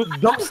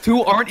D2 Those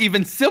two aren't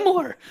even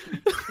similar.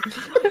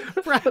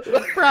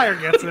 Briar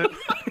gets it.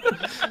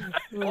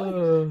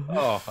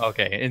 Oh,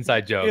 okay.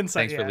 Inside joke.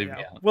 Thanks for leaving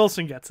me out.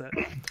 Wilson gets it.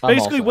 I'm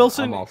Basically,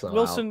 also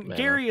Wilson out, man.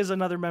 Gary is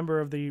another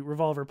member of the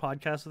Revolver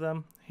podcast with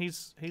them.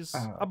 He's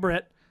a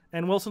Brit,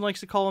 and Wilson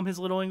likes to call him his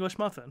Little English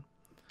Muffin.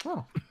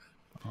 Oh.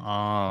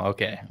 Oh,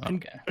 okay.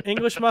 Okay.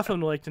 English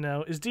Muffin would like to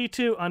know, is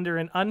D2 under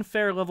an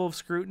unfair level of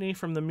scrutiny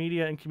from the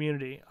media and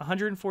community?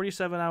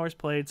 147 hours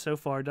played so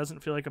far doesn't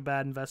feel like a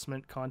bad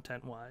investment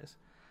content-wise.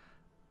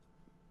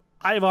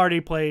 I've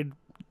already played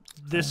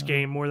this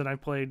game more than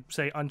I've played,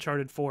 say,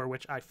 Uncharted 4,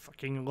 which I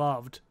fucking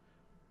loved.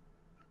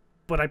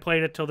 But I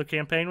played it till the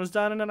campaign was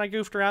done, and then I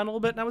goofed around a little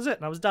bit, and that was it,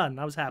 and I was done.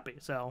 I was happy,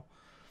 so...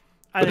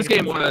 But this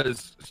game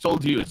was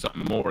sold to you as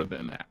something more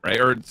than that, right?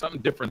 Or something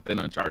different than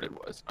Uncharted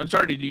was.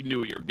 Uncharted, you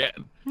knew what you were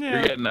getting. Yeah.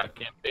 You're getting a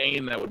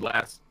campaign that would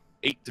last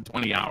 8 to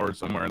 20 hours,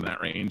 somewhere in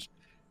that range.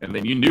 And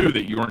then you knew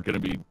that you weren't going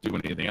to be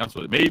doing anything else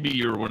with it. Maybe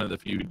you were one of the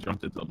few who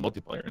jumped into the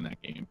multiplayer in that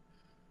game.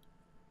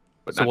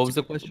 But So not what was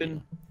too the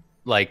question?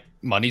 Like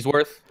money's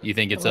worth? You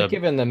think it's Like, a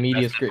given the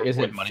media investment scrutiny for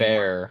isn't what money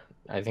fair,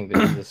 I think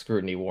that the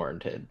scrutiny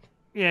warranted.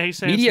 Yeah, he's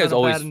saying media it's is not a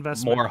always bad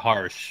investment. more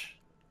harsh.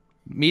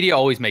 Media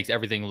always makes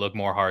everything look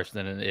more harsh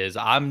than it is.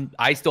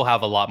 I still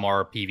have a lot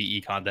more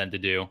PvE content to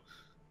do.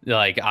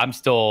 Like I'm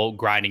still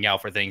grinding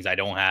out for things I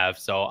don't have.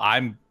 So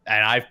I've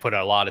put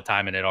a lot of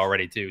time in it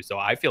already too. So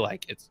I feel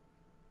like it's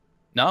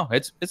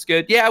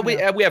good. Yeah,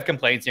 we have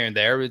complaints here and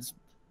there.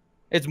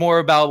 It's more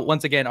about,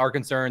 once again, our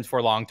concerns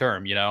for long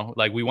term, you know?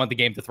 Like we want the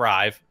game to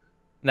thrive.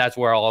 And that's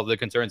where all of the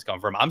concerns come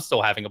from. I'm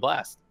still having a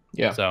blast.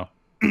 Yeah. So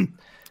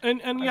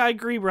And yeah, I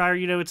agree, Briar.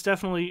 You know,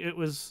 it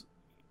was,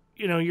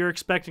 you know, you're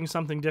expecting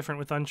something different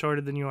with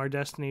Uncharted than you are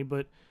Destiny,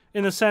 but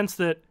in the sense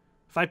that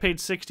if I paid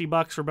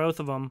 $60 for both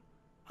of them,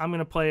 I'm going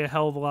to play a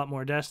hell of a lot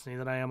more Destiny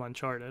than I am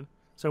Uncharted.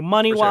 So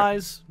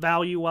money-wise,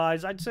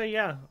 value-wise, I'd say,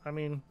 yeah. I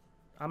mean,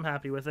 I'm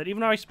happy with it.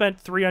 Even though I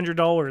spent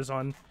 $300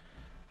 on,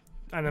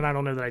 and then I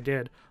don't know that I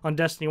did, on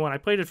Destiny 1, I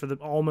played it for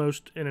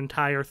almost an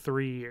entire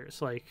 3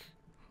 years, like,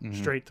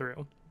 straight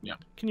through. Yeah.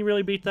 Can you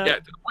really beat that? Yeah,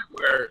 to the point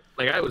where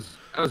like I was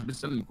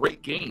missing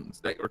great games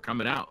that were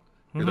coming out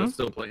because I was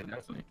still playing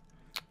Destiny.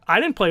 I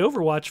didn't play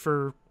Overwatch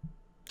for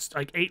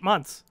like 8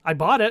 months. I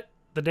bought it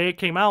the day it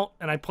came out,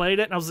 and I played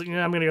it, and I was like,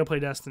 yeah, I'm going to go play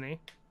Destiny.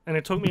 And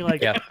it took me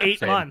like 8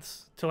 same.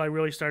 months till I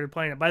really started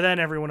playing it. By then,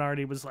 everyone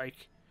already was like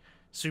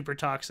super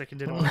toxic and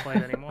didn't want to play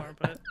it anymore.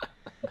 But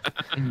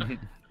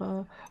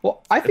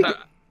Well, I think.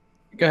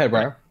 Go ahead,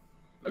 Brian.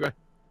 Okay.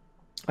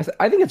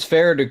 I think it's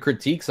fair to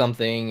critique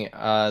something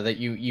that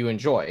you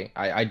enjoy.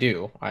 I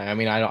do. I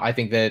mean, I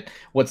think that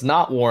what's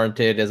not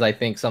warranted is, I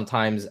think,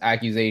 sometimes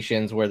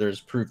accusations where there's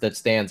proof that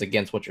stands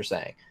against what you're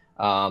saying.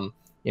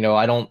 You know,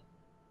 I don't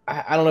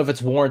know if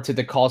it's warranted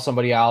to call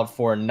somebody out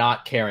for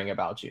not caring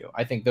about you.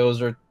 I think those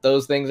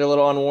things are a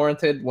little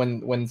unwarranted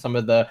when some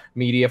of the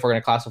media, if we're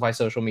going to classify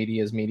social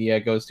media as media,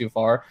 goes too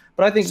far.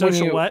 But I think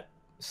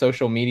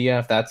social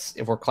media,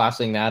 if we're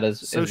classing that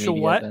as Social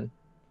media, what? then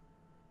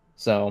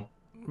so.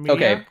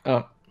 Okay.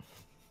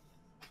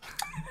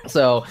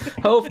 So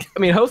Hove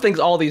thinks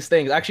all these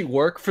things actually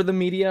work for the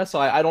media. So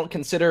I don't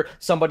consider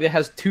somebody that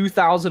has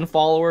 2,000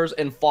 followers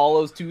and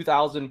follows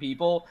 2,000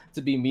 people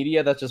to be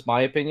media. That's just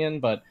my opinion,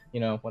 but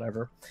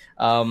whatever.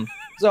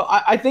 So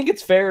I think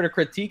it's fair to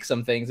critique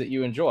some things that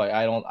you enjoy.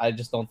 I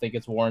just don't think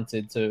it's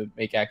warranted to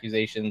make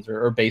accusations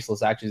or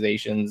baseless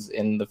accusations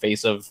in the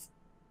face of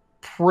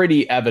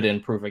pretty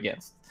evident proof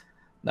against.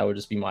 That would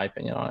just be my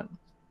opinion on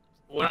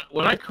it.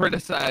 When I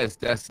criticize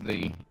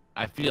Destiny,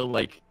 I feel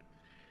like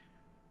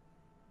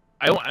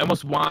I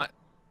almost want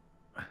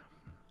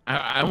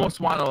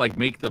to like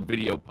make the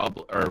video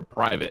public or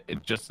private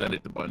and just send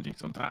it to Bungie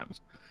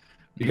sometimes,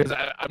 because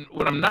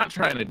what I'm not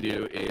trying to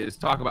do is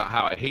talk about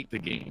how I hate the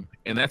game,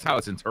 and that's how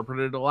it's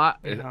interpreted a lot.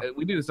 Yeah.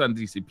 We do this on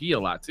DCP a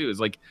lot too. It's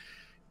like,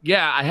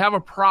 yeah, I have a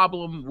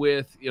problem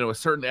with a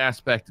certain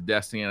aspect of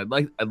Destiny,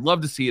 and I'd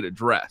love to see it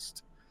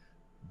addressed,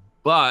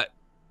 but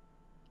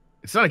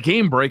it's not a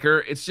game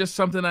breaker. It's just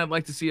something I'd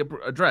like to see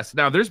addressed.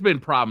 Now, there's been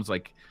problems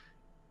like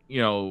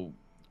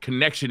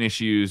connection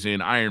issues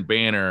in Iron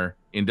Banner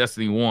in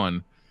Destiny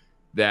 1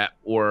 that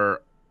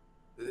were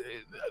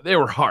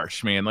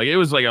harsh, man. Like, it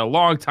was like a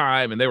long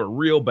time and they were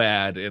real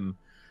bad, and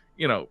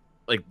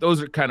like those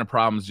are kind of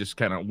problems just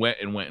kind of went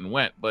and went and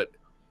went. But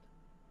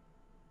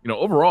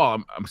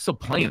overall, I'm still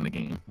playing the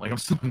game. Like, I'm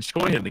still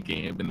enjoying the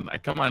game, and I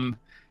come on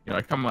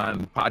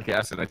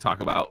podcasts and I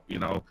talk about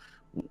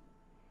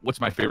what's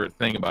my favorite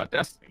thing about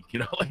Destiny.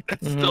 Like,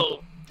 that's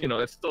still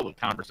that's still the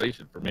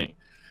conversation for me.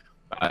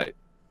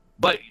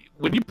 But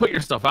when you put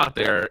yourself out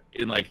there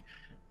in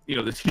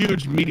this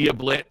huge media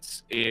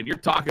blitz, and you're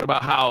talking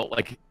about how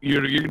like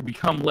you're gonna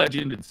become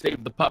legend and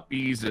save the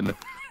puppies, and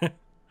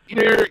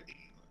you're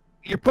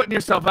putting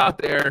yourself out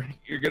there,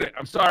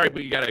 I'm sorry,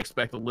 but you gotta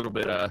expect a little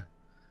bit of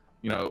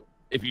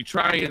if you're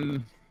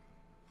trying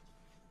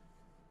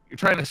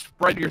to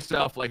spread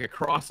yourself like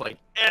across like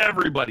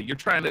everybody, you're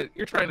trying to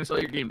sell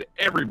your game to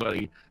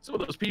everybody. Some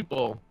of those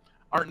people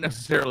aren't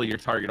necessarily your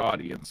target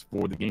audience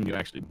for the game you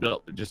actually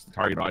built. They're just the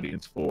target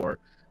audience for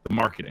the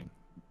marketing,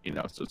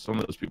 so some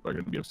of those people are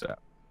going to be upset.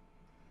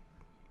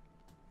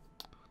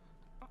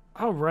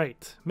 All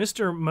right.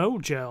 Mr.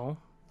 Mojo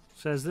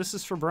says, this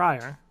is for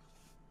Briar.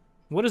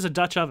 What is a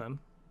Dutch oven?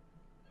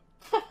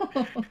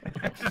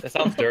 That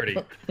sounds dirty.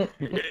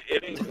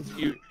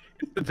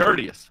 It's the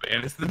dirtiest,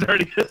 man. It's the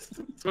dirtiest.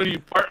 It's when you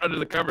part under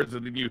the covers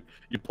and then you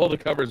pull the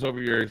covers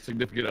over your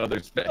significant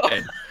other's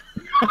head.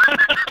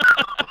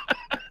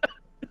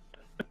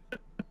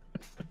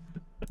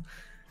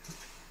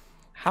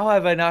 How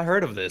have I not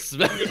heard of this?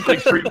 Like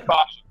street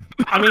caution.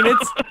 I mean,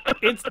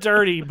 it's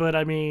dirty, but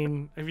I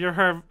mean, have you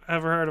ever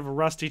heard of a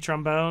rusty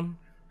trombone?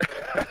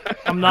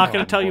 I'm not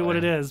going to tell you what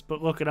it is,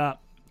 but look it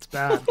up. It's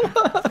bad.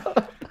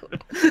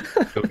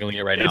 Googling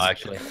it right now,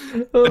 actually.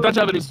 The Dutch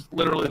oven is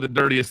literally the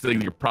dirtiest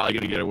thing you're probably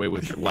going to get away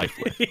with your life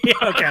with. Yeah,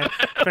 okay,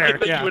 fair.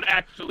 That Yeah, you would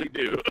actually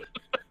do.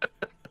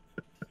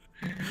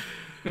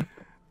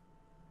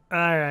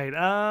 All right.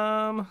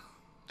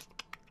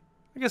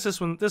 I guess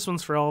this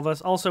one's for all of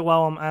us. Also,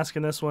 while I'm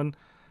asking this one,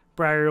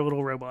 Briar, you're a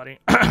little robot-y.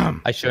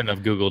 I shouldn't have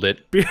Googled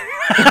it.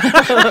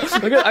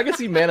 I can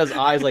see Mana's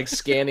eyes like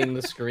scanning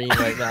the screen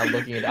right now,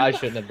 looking at. I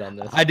shouldn't have done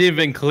this. I didn't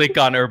even click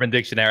on Urban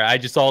Dictionary. I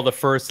just saw the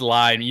first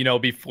line,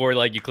 before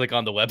like you click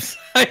on the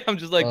website. I'm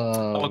just like,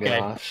 okay,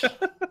 Gosh.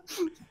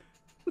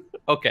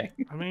 okay.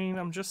 I mean,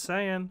 I'm just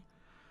saying.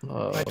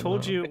 Oh, I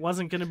told you it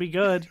wasn't going to be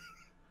good.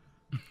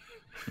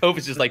 Hope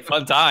it's just like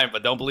fun time,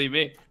 but don't believe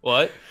me.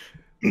 What?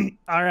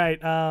 All right.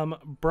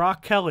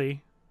 Brock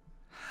Kelly.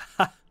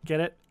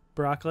 Get it?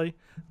 Broccoli.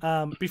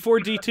 Before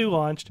D2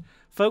 launched,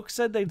 folks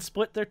said they'd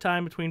split their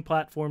time between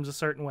platforms a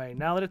certain way.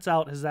 Now that it's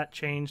out, has that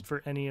changed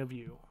for any of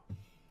you?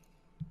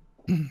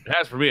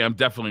 As for me, I'm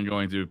definitely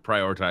going to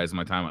prioritize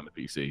my time on the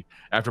PC.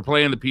 After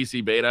playing the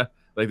PC beta,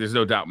 like, there's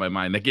no doubt in my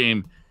mind. That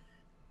game,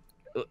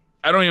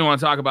 I don't even want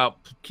to talk about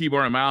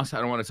keyboard and mouse.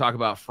 I don't want to talk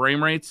about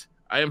frame rates.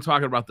 I am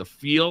talking about the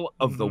feel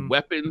of the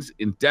weapons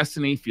in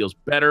Destiny feels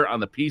better on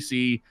the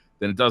PC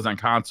than it does on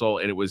console,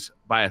 and it was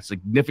by a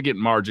significant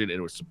margin, and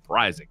it was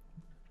surprising.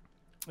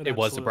 It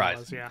was surprising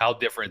was, yeah. how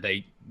different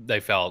they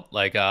felt.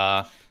 Like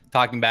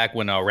talking back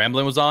when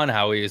Ramblin' was on,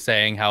 how he was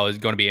saying how it's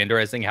going to be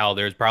interesting, how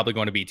there's probably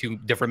going to be two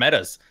different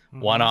metas,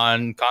 one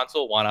on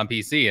console, one on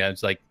PC. And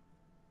it's like,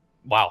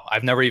 wow,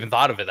 I've never even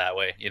thought of it that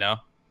way,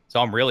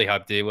 So I'm really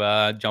hyped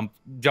to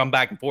jump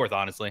back and forth,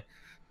 honestly.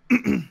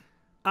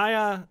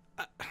 I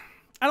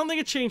don't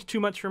think it changed too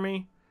much for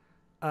me.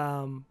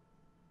 I'm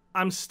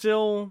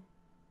still...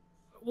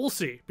 We'll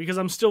see, because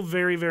I'm still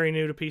very, very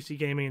new to PC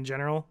gaming in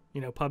general.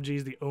 PUBG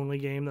is the only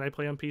game that I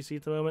play on PC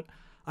at the moment.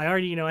 I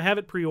already, I have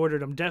it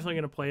pre-ordered. I'm definitely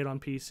going to play it on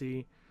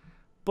PC.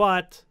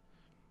 And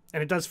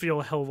it does feel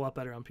a hell of a lot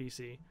better on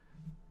PC.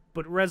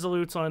 But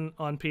Resolute's on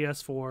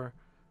PS4.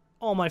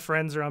 All my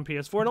friends are on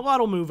PS4, and a lot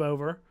will move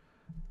over,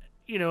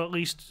 at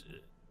least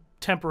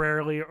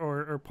temporarily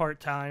or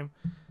part-time.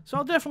 So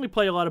I'll definitely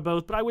play a lot of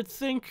both, but I would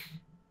think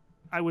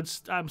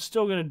I'm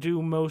still gonna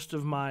do most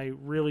of my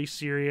really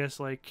serious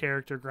like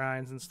character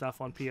grinds and stuff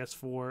on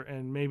PS4,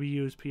 and maybe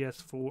use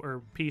PS4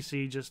 or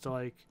PC just to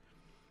like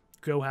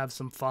go have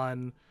some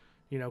fun,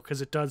 you know,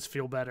 because it does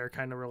feel better,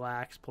 kind of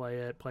relax,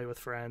 play with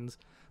friends.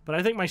 But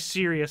I think my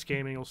serious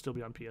gaming will still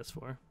be on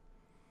PS4.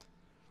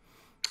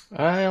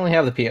 I only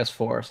have the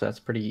PS4, so that's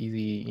a pretty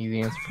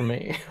easy answer for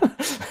me.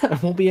 There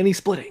won't be any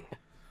splitting.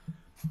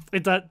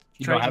 It does.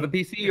 You don't have a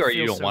PC, or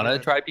you don't want to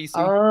try PC?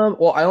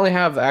 Well, I only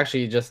have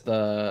actually just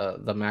the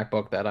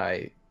MacBook that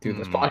I do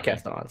this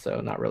podcast on,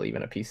 so not really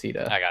even a PC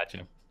to I got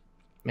you.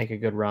 make a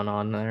good run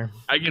on there.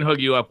 I can hook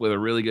you up with a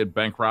really good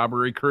bank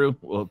robbery crew.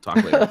 We'll talk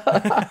later.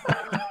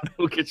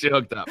 We'll get you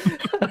hooked up.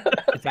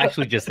 It's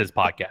actually just his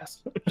podcast.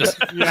 Just,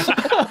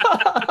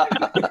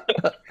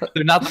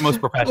 they're not the most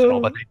professional,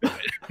 but they do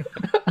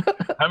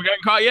it. Haven't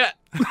gotten caught yet.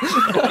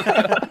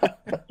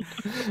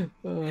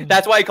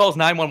 That's why he calls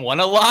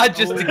 911 a lot,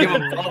 just to give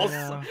him false.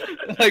 Yeah.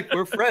 Like,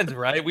 we're friends,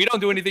 right? We don't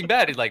do anything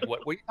bad. He's like,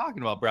 what are you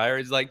talking about, Briar?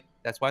 He's like,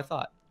 that's what I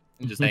thought.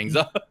 And just hangs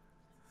up.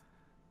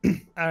 All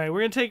right,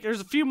 we're gonna take.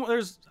 There's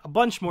a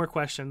bunch more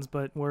questions,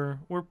 but we're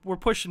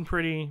pushing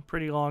pretty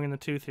long in the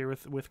tooth here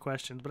with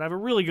questions. But I have a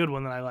really good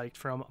one that I liked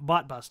from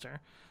Botbuster.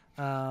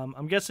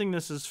 I'm guessing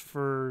this is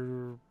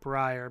for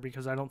Briar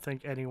because I don't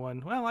think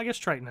anyone. Well, I guess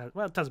Triton has.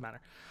 Well, it doesn't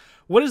matter.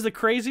 What is the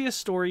craziest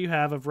story you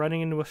have of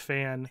running into a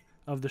fan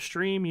of the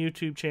stream,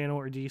 YouTube channel,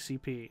 or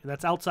DCP?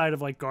 That's outside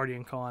of like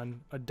Guardian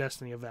Con, a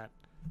Destiny event.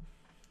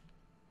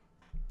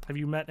 Have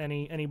you met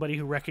anybody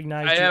who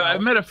recognized you?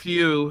 I've met a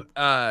few.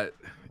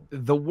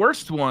 The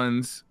worst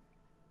ones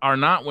are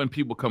not when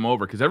people come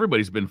over, because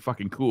everybody's been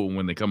fucking cool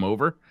when they come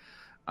over.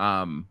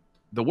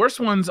 The worst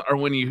ones are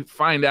when you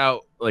find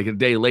out like a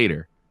day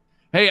later.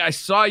 Hey, I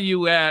saw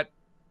you at,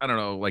 I don't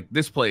know, like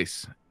this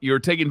place. You were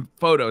taking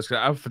photos,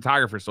 because I'm a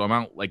photographer, so I'm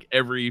out like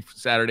every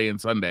Saturday and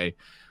Sunday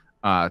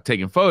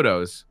taking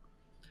photos.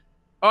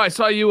 Oh, I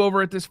saw you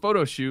over at this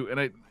photo shoot, and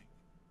I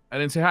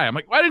didn't say hi. I'm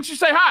like, why didn't you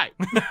say hi?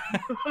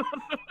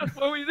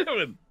 What were you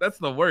doing? That's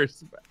the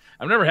worst.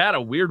 I've never had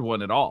a weird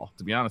one at all,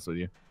 to be honest with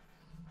you.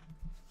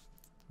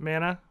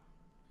 Mana?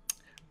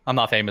 I'm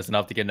not famous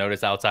enough to get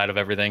noticed outside of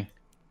everything.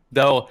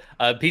 Though,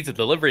 pizza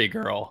delivery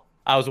girl,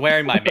 I was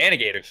wearing my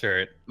Manigator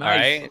shirt. Nice. All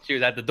right. She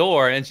was at the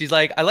door, and she's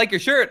like, I like your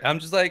shirt. I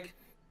was like,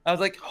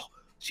 oh,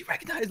 she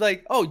recognized,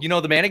 like, oh, you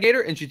know the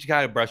Manigator? And she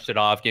kind of brushed it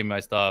off, gave me my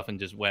stuff, and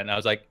just went. And I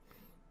was like,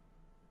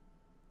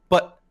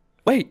 but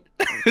wait.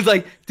 It's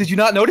like, did you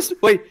not notice?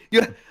 Wait,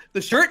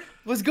 the shirt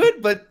was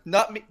good, but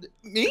not me.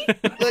 Me?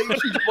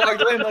 Like, she just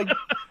walked away. I'm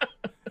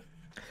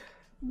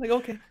like,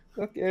 okay.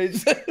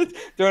 Just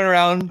throwing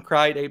around,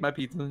 cried, ate my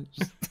pizza.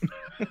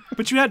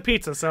 But you had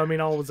pizza, so I mean,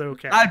 all was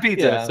okay. I had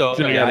pizza, Yeah. so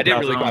Yeah, I didn't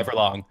really cry for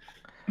long.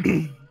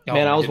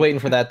 Man, I was waiting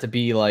for that to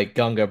be like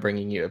Gunga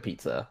bringing you a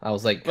pizza. I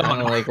was like,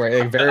 kind of like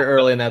very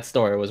early in that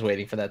story, I was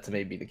waiting for that to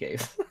maybe be the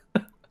case.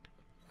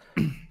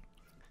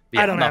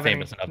 Yeah, I don't I'm not have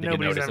famous any. enough to get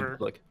Nobody's noticed in ever.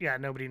 public. Yeah,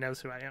 nobody knows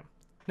who I am.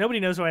 Nobody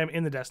knows who I am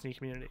in the Destiny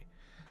community.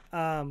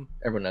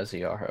 Everyone knows who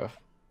you are, Hove.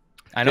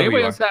 I Does know who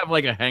anybody you else are. have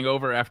like a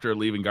hangover after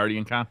leaving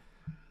Guardian Con?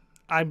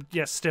 I'm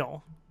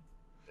still.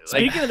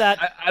 Like, Speaking of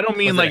that, I don't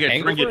mean Was like it a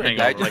a drinking hangover, or did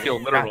I hangover, just like a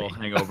feel literal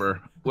crappy?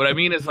 hangover. What I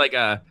mean is like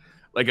a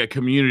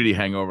community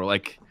hangover.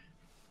 Like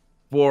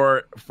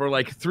for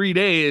like 3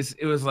 days,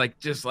 it was like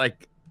just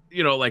like,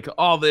 you know, like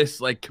all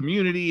this like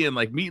community and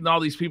like meeting all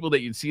these people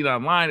that you'd seen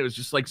online. It was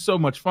just like so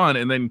much fun.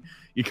 And then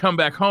you come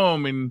back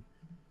home and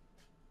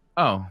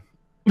You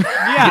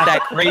get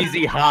that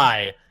crazy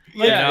high,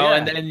 you know,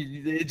 and then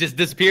it just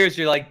disappears.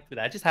 You're like, did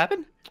that just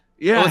happen?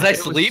 yeah, was I it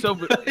asleep? so-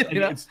 You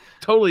know? It's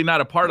totally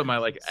not a part of my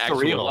like actual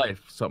Surreal.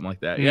 life, something like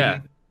that. Mhm. Yeah.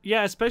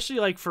 yeah, especially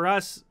like for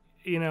us,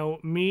 you know,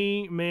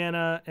 me,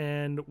 Mana,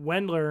 and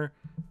Wendler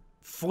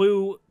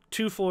flew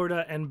to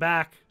Florida and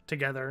back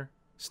together.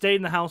 Stayed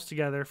in the house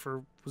together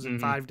for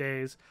 5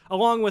 days,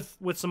 along with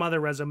some other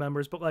Rezo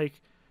members. But like,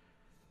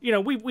 you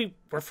know, we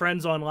were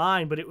friends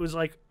online, but it was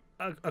like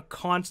a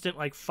constant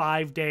like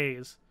 5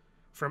 days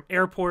from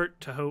airport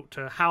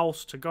to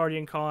house to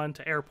Guardian Con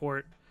to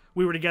airport.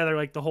 We were together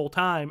like the whole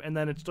time, and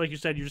then it's like you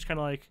said, you're just kind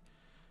of like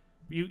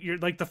you're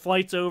like the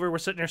flight's over, we're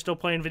sitting there still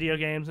playing video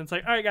games, and it's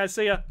like, all right guys,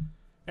 see ya.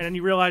 And then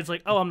you realize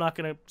like, oh, I'm not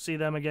gonna see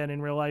them again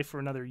in real life for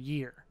another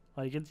year.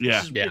 Like it's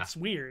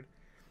weird.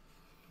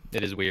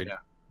 It is weird. Yeah.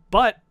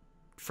 But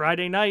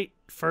Friday night,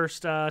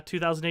 first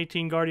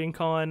 2018 Guardian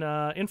Con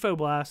info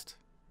blast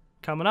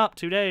coming up,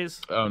 2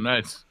 days. Oh,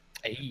 nice.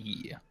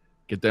 Hey.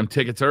 Get them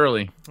tickets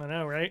early. I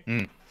know, right?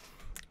 Use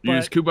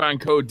But- coupon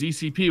code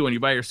DCP when you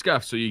buy your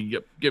scuff, so you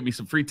can get me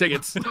some free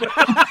tickets.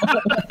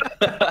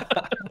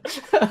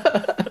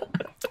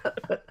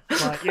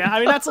 But yeah, I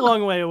mean that's a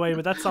long way away,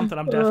 but that's something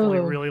I'm definitely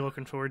really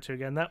looking forward to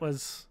again. That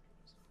was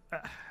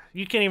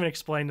you can't even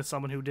explain to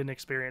someone who didn't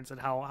experience it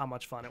how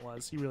much fun it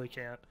was. You really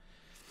can't.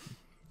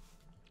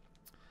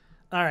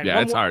 All right. Yeah,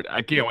 one it's more- hard.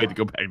 I can't wait to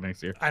go back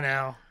next year. I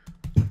know.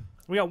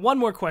 We got one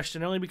more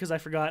question, only because I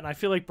forgot, and I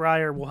feel like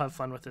Briar will have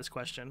fun with this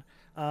question.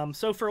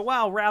 So for a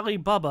while, Rally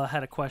Bubba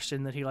had a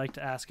question that he liked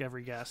to ask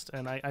every guest,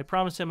 and I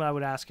promised him I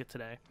would ask it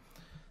today.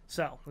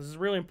 So this is a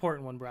really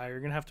important one, Briar. You're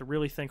gonna have to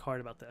really think hard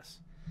about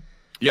this.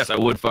 Yes, I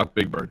would fuck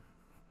Big Bird.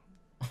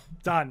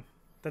 Done.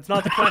 That's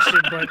not the question,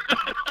 but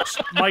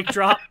mic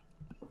drop.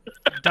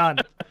 Done.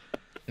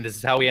 And this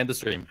is how we end the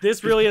stream.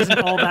 This really isn't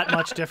all that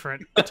much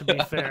different, to be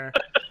fair.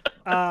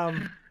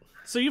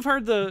 So you've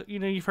heard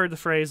the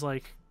phrase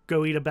like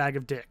 "go eat a bag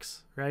of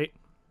dicks," right?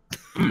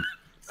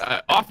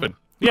 Often.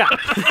 Yeah.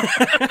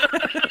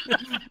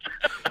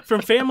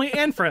 From family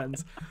and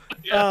friends.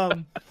 Yeah.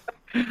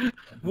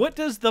 What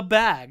does the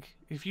bag?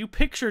 If you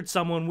pictured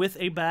someone with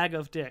a bag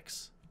of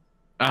dicks,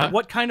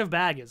 what kind of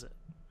bag is it?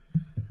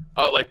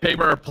 Oh, like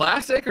paper or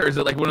plastic, or is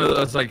it like one of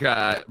those like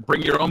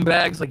bring your own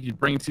bags, like you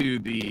bring to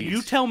the?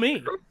 You tell me.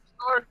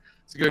 Store?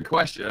 It's a good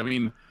question. I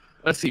mean,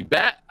 let's see.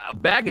 A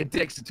bag of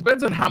dicks. It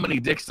depends on how many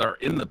dicks are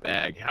in the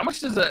bag. How much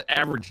does an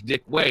average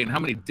dick weigh, and how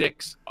many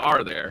dicks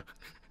are there?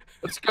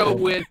 Let's go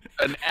with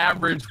an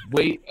average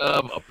weight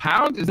of a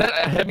pound. Is that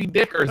a heavy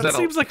dick, or is that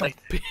seems like a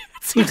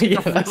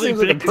that seems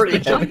like a pretty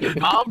heavy.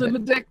 involved in the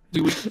dick?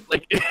 Do we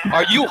like?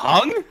 Are you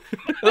hung?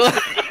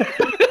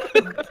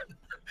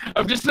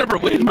 I've just never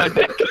weighed my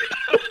dick.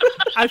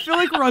 I feel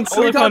like we're on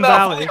Silicon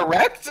Valley.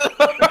 Correct?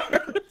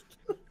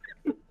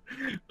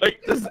 Like,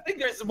 I think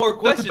there's some more does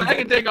questions. the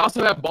bag of dick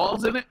also have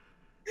balls in it?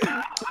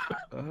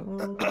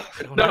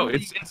 No,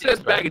 it says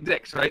bag of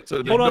dicks, right?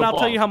 So Hold on, I'll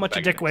tell you how much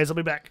a dick weighs. I'll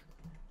be back.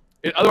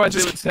 Otherwise,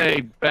 they would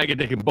say bag of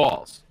dick and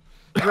balls.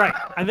 Right.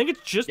 I think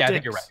it's just Yeah, dicks. I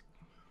think you're right.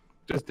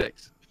 Just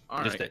dicks.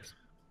 All Just right. dicks.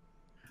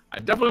 I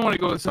definitely want to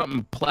go with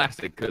something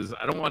plastic because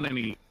I don't want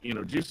any,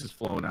 juices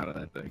flowing out of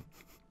that thing.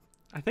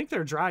 I think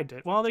they're dry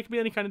dick. Well, they can be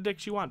any kind of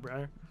dicks you want,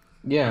 brother.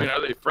 Yeah. I mean,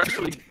 are they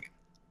freshly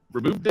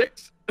removed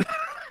dicks?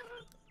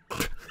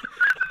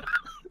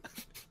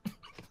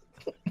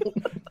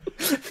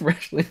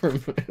 Freshly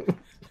removed.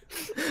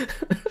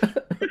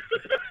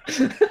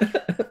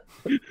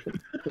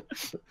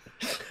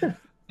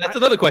 That's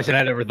another question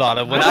I never thought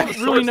of. I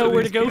don't really know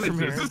where to go from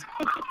here.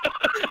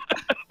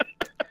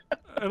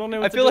 I don't know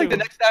what I feel to like do. the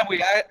next time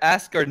we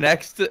ask our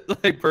next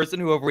person,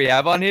 whoever we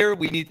have on here,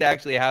 we need to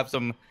actually have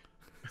some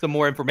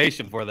more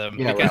information for them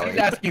Yeah, because right. he's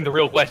asking the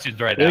real questions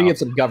right We now. need to get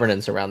some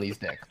governance around these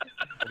dicks.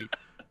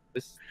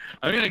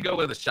 I'm going to go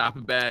with a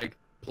shopping bag,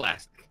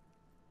 plastic.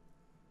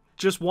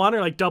 Just one or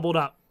like doubled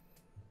up?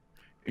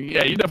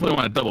 Yeah, you definitely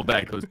want to double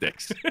bag those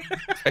dicks.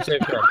 Especially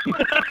if they're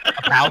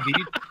a pound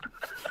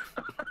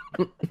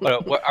each.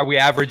 What, are we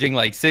averaging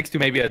like 6 to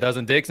maybe a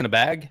dozen dicks in a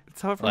bag?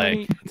 It's however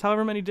Like-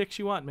 many dicks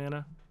you want,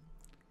 Mana.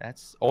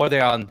 Or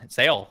they're on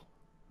sale.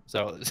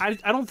 So I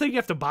don't think you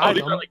have to buy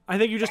these them. are like I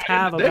think you just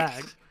have a dicks?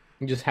 bag.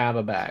 You just have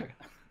a bag.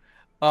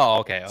 oh,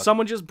 okay.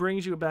 Someone just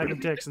brings you a bag of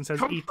dicks and says,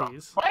 Come eat from?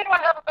 these. Why do I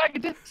have a bag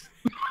of dicks?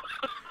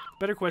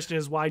 Better question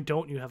is, why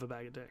don't you have a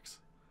bag of dicks?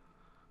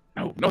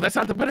 No, that's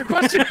not the better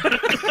question.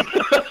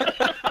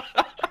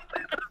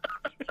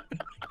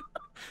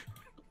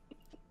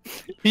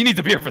 He needs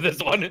a beer for this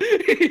one.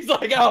 He's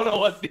like, I don't know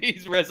what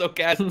these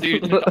REZOcast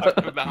dudes are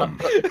talking about.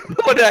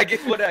 What did I get?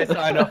 What did I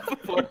sign up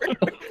for?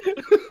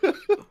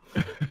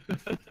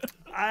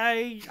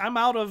 I'm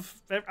out of.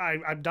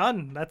 I'm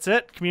done. That's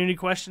it. Community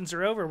questions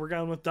are over. We're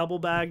going with double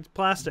bagged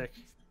plastic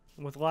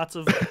with lots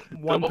of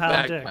 1 Double pound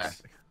bag dicks.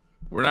 plastic.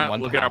 We're not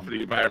 1 looking out pound. for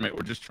the environment.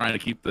 We're just trying to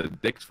keep the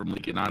dicks from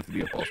leaking onto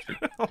the upholstery.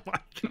 Oh my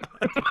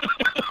god.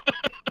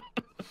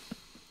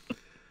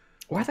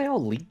 Why are they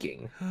all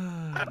leaking?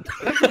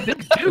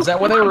 Dicks do. Is that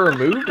why they were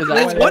removed? Is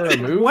that why What, they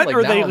were removed? what Like,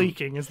 are now they I'm-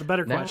 leaking is the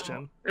better now-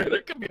 question.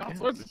 There could be all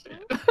sorts of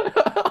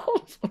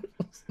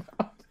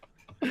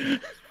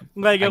shit.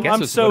 Lego, I guess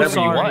I'm it's so whatever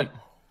you sorry. want.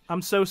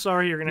 I'm so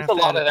sorry you're gonna It's have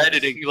a to lot of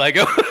edit this. editing,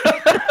 Lego.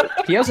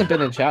 He hasn't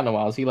been in chat in a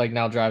while. Is he like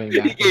now driving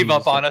back? He gave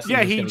up on us.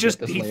 Yeah, he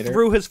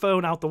threw his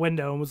phone out the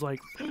window and was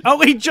like,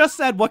 "Oh, he just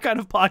said, what kind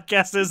of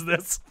podcast is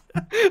this?"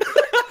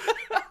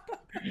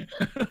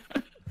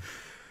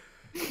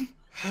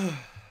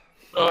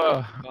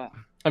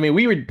 I mean,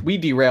 we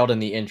derailed in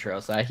the intro,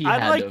 so he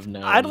I'd had like- to have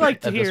known I'd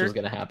like to that this hear- was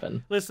gonna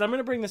happen. Listen, I'm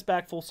gonna bring this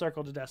back full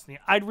circle to Destiny.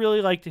 I'd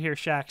really like to hear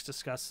Shax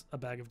discuss a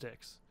bag of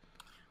dicks.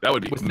 That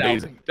would be With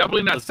amazing.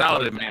 Definitely not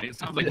Saladin, man. It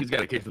sounds like he's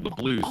got a case of the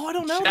blues. Oh, I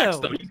don't know, Shax,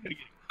 though. He's gonna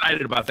get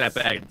excited about that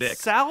bag of dicks.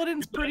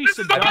 Saladin's pretty Have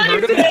you seductive.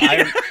 heard of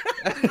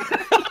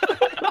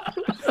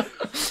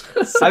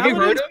Have you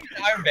heard of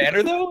Iron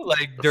Banner though?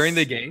 Like during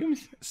the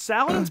games?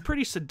 Saladin's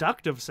pretty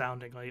seductive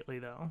sounding lately,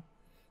 though.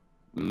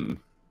 Mm.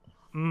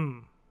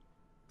 Mm.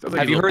 Sounds like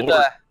Have he's you a heard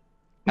lord.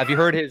 Have you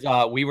heard his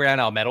 "We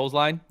Ran Out Medals"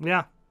 line?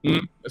 Yeah,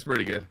 That's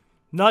pretty good.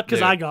 not because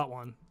Dude. I got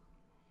one.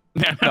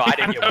 No, I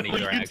didn't get one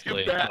Definitely either. YouTube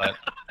Actually, that. but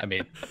I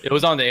mean, it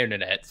was on the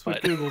internet. That's what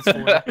But... Google's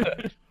for.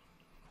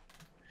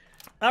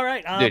 All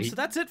right, Dude, so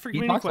that's it for he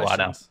community talks a lot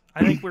now. questions.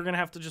 I think we're gonna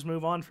have to just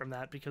move on from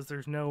that because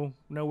there's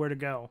nowhere to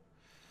go.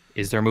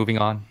 Is there moving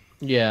on?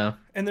 Yeah,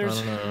 And I there's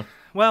don't know.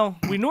 well,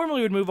 we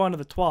normally would move on to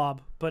the TWAB,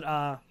 but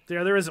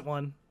there isn't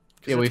one.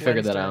 'cause Yeah, we it's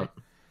figured that Wednesday.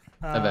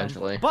 out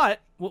eventually. But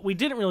what we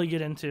didn't really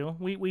get into,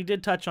 we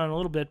did touch on a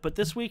little bit, but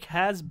this week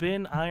has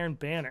been Iron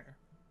Banner.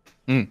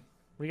 Mm.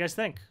 What do you guys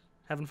think?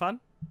 Having fun?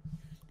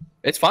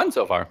 It's fun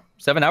so far.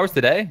 7 hours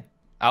today.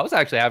 I was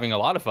actually having a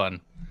lot of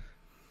fun.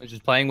 was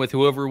just playing with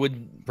whoever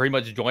would pretty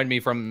much join me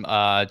from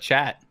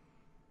chat.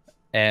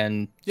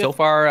 And so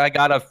far, I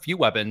got a few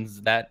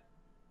weapons that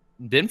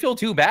didn't feel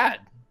too bad.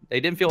 They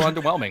didn't feel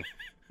underwhelming.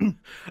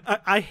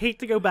 I hate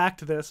to go back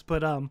to this,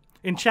 but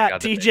in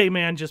chat, TJ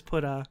Man just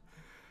put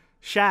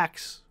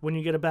Shax when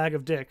you get a bag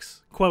of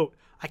dicks. Quote,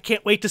 I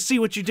can't wait to see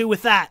what you do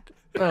with that.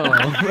 Oh.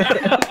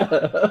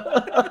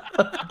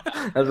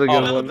 That's a good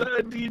one.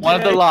 One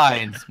of the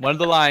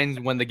lines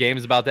when the game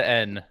is about to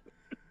end,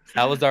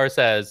 Salazar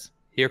says,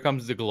 "Here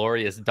comes the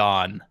glorious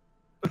dawn."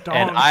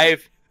 And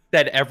I've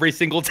said every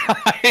single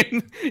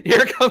time,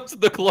 "Here comes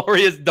the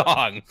glorious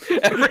dawn."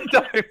 Every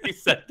time he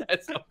said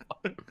that. So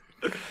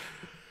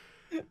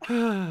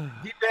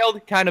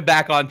derailed, kind of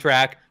back on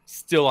track,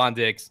 still on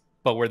dicks,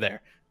 but we're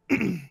there.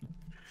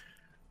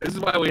 This is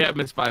why we have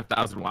Miss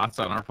 5,000 Watts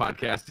on our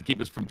podcast, to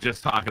keep us from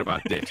just talking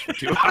about dicks for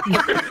 2 hours.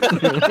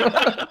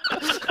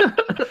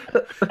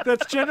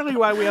 That's generally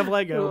why we have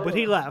Lego, but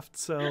he left,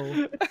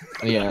 so.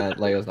 Yeah,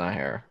 Lego's not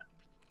here.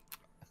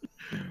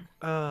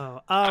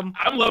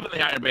 I'm loving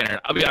the Iron Banner.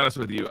 I'll be honest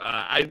with you.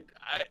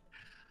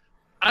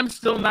 I'm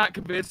still not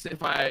convinced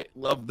if I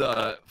love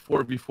the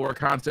 4v4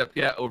 concept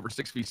yet over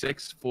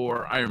 6v6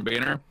 for Iron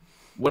Banner.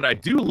 What I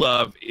do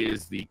love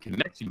is the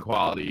connection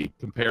quality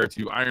compared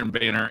to Iron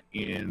Banner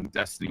in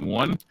Destiny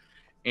 1.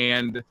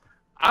 And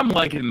I'm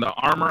liking the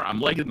armor.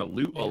 I'm liking the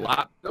loot a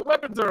lot. The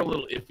weapons are a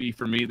little iffy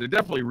for me. They're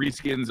definitely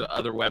reskins of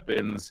other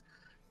weapons.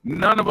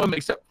 None of them,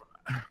 except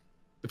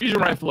the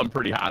fusion rifle, I'm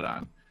pretty hot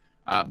on.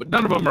 But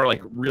none of them are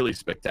like really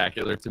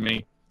spectacular to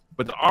me.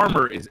 But the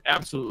armor is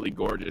absolutely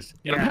gorgeous.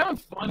 And I'm having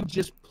fun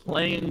just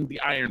playing the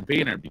Iron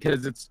Banner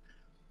because it's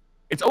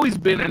always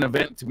been an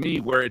event to me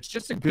where it's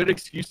just a good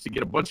excuse to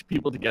get a bunch of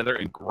people together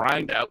and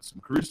grind out some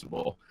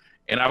Crucible.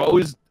 And I've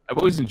always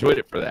enjoyed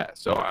it for that.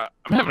 So I'm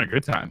having a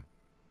good time.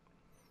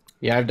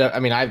 Yeah, I've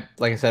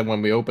like I said,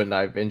 when we opened,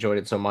 I've enjoyed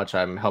it so much.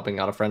 I'm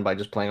helping out a friend by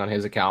just playing on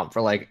his account for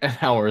like an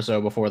hour or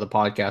so before the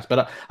podcast.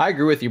 But I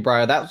agree with you,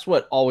 Briar. That's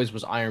what always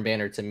was Iron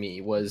Banner to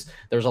me. Was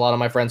there's a lot of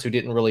my friends who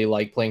didn't really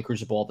like playing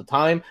Crucible all the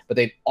time, but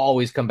they'd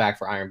always come back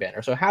for Iron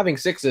Banner. So having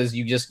sixes,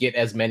 you just get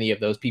as many of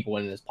those people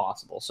in as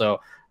possible. So,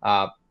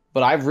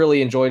 but I've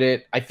really enjoyed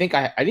it. I think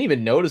I didn't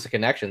even notice the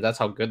connections. That's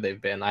how good they've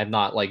been. I've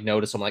not like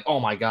noticed. I'm like, oh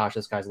my gosh,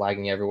 this guy's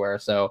lagging everywhere.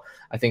 So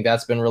I think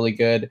that's been really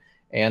good.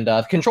 And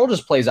control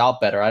just plays out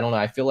better. I don't know.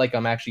 I feel like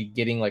I'm actually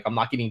getting I'm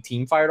not getting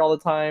team fired all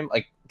the time,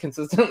 like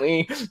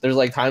consistently. There's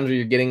like times where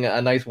you're getting a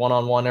nice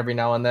one-on-one every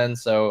now and then.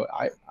 So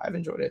I've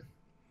enjoyed it.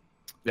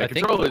 Yeah, I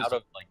think out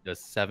of like the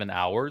 7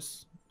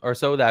 hours or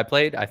so that I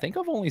played, I think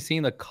I've only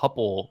seen a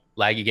couple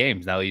laggy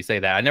games. Now that you say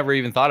that, I never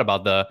even thought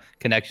about the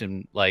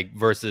connection like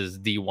versus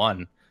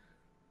D1.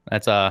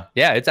 That's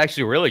yeah, it's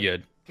actually really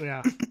good.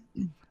 Yeah,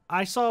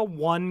 I saw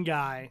one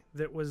guy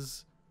that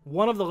was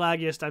one of the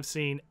laggiest I've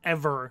seen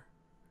ever.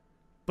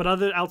 But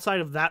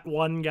outside of that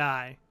one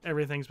guy,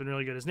 everything's been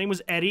really good. His name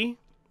was Eddie.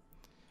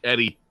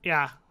 Eddie.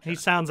 Yeah, he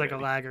sounds like a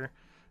lagger.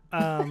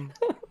 All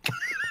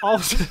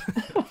of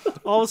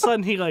a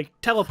sudden, he like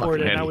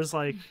teleported, and I was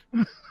like,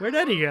 "Where'd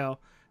Eddie go?"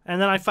 And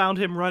then I found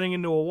him running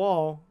into a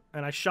wall,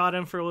 and I shot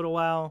him for a little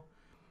while.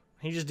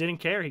 He just didn't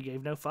care. He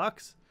gave no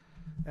fucks.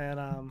 And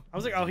I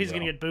was like, "Oh, he's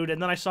gonna get booted."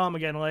 And then I saw him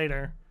again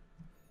later,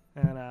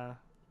 and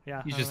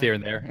yeah, he's just here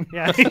and there.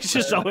 Yeah, he's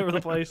just all over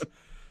the place.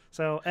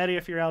 So Eddie,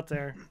 if you're out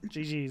there,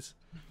 GG's.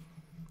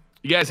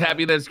 You guys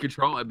happy that it's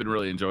Control? I've been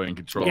really enjoying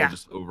Control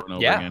just over and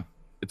over again.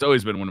 It's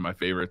always been one of my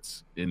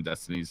favorites in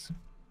Destiny's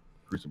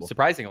Crucible.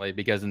 Surprisingly,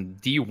 because in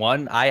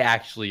D1, I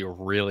actually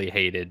really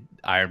hated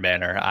Iron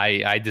Banner.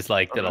 I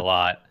disliked it a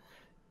lot.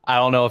 I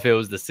don't know if it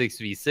was the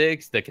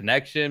 6v6, the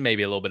connection,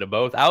 maybe a little bit of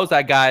both. I was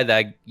that guy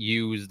that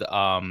used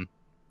what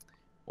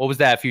was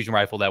that fusion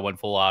rifle that went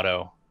full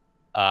auto?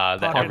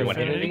 That everyone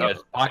hated.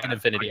 Pocket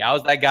Infinity. I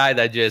was that guy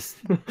that just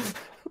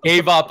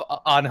gave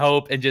up on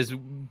hope and just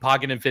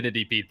Pocket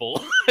Infinity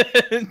people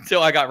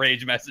until I got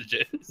rage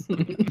messages.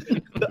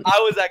 I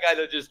was that guy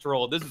that just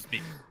trolled. This is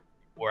me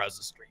before I was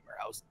a streamer.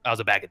 I was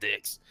a bag of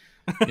dicks.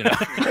 You know.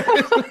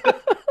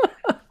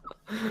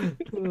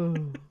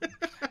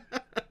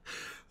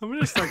 I'm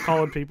gonna start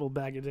calling people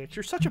bag of dicks.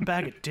 You're such a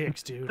bag of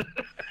dicks, dude.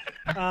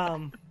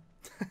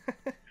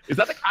 Is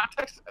that the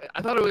context?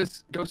 I thought it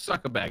was go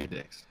suck a bag of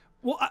dicks.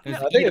 Well, I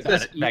think it's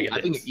just E.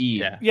 I think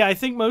E. Yeah, I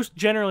think most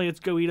generally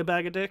it's go eat a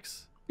bag of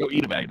dicks. Go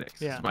eat a bag of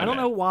dicks. Yeah, I don't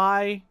know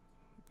why,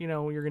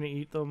 you're gonna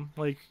eat them.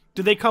 Like,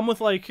 do they come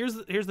with like? Here's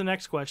the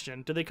next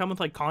question. Do they come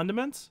with like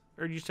condiments,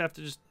 or do you just have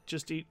to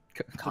just eat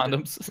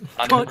condoms?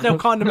 No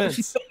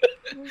condiments.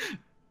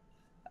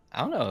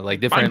 I don't know, like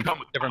different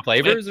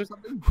flavors or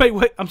something.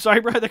 Wait. I'm sorry,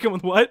 Brad. They come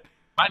with what?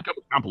 Mine come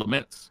with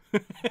compliments.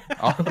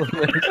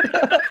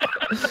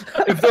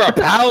 If they're a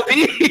pound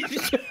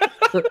each.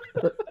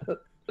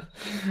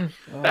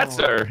 That,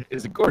 sir,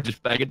 is a gorgeous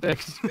bag of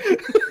dicks.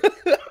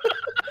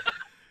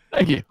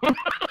 Thank you.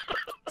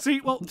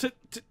 See, well,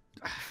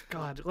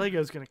 God,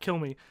 Lego's gonna kill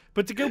me.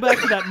 But to go back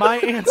to that, my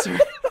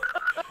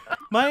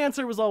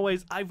answer was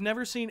always, I've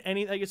never seen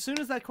any. Like, as soon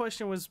as that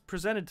question was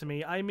presented to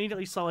me, I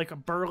immediately saw like a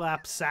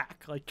burlap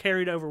sack, like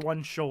carried over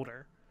one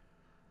shoulder.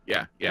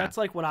 Yeah, yeah. That's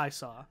like what I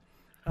saw.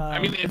 I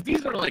mean, if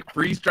these are like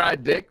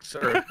freeze-dried dicks,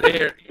 or if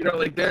they're,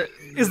 like they're,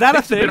 is that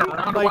a thing? Been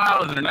around a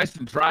while and they're nice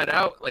and dried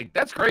out, like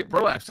that's great.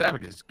 Prolapse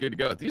Savage is good to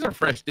go. If these are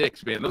fresh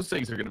dicks, man, those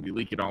things are going to be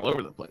leaking all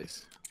over the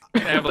place.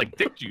 You're gonna have like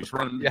dick juice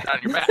running down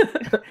your back.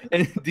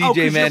 And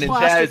DJ Man and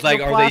Chad is like,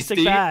 are they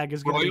steamed? Bag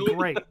is going to be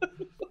great.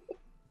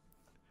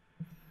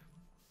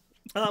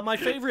 My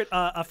favorite,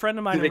 a friend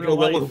of mine. Do they go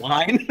well with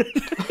wine?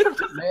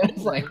 Man,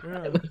 it's like.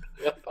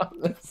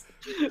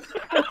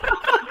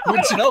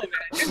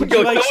 Would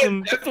you like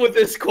some with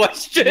this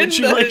question? Would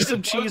you like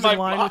some cheese and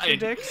wine with your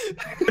dicks?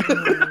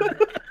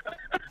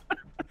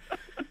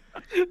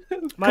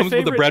 Comes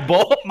with the bread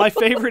bowl. My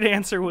favorite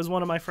answer was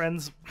one of my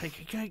friends. Like,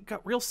 he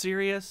got real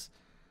serious,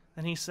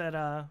 and he said,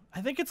 "I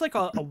think it's like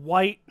a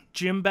white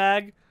gym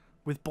bag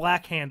with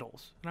black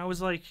handles." And I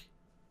was like,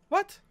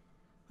 "What?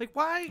 Like,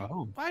 why?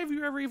 Oh. Why have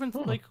you ever even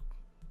like?"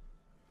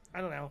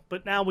 I don't know.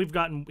 But now we've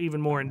gotten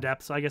even more in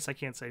depth, so I guess I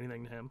can't say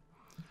anything to him.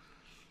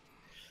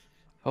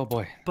 Oh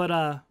boy.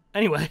 But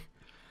anyway,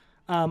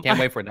 Can't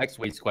wait for next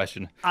week's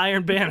question.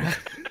 Iron Banner.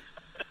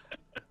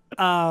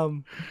 I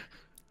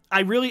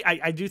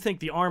do think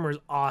the armor is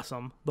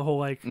awesome. The whole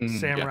like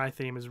samurai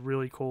theme is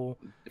really cool.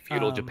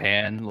 Feudal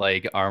Japan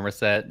like armor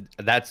set.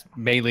 That's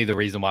mainly the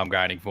reason why I'm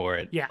grinding for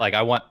it. Yeah. Like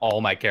I want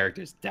all my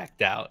characters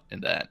decked out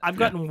in that. I've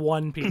gotten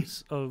one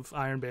piece of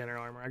Iron Banner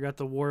armor. I got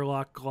the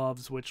Warlock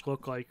gloves, which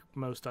look like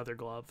most other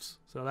gloves.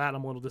 So that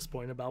I'm a little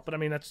disappointed about. But I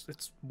mean,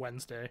 it's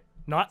Wednesday.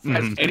 Not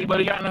Has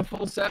anybody gotten a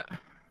full set?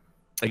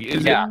 Like,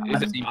 is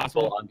it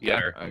possible? On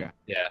Twitter. Yeah. Okay.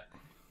 Yeah.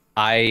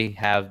 I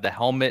have the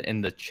helmet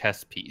and the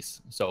chest piece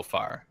so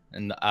far,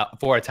 and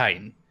for a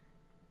Titan,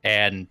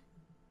 and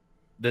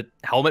the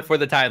helmet for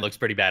the Titan looks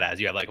pretty badass.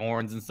 You have like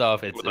horns and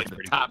stuff. It's With, like,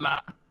 pretty the top cool.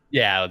 knot.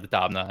 Yeah, with the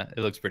top knot. It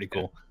looks pretty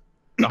cool.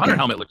 The Hunter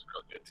helmet looks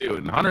real good too,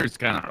 and Hunter's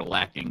kind of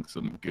lacking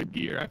some good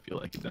gear. I feel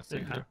like it does.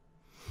 Yeah.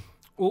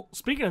 Well,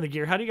 speaking of the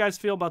gear, how do you guys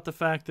feel about the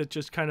fact that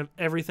just kind of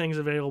everything's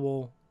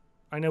available?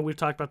 I know we've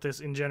talked about this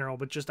in general,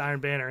 but just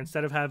Iron Banner,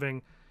 instead of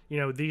having,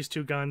 these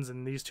two guns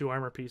and these two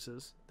armor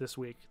pieces this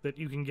week, that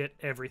you can get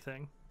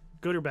everything.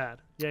 Good or bad?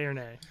 Yay or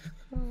nay?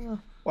 Well,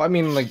 I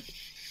mean, like,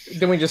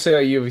 didn't we just say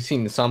that you've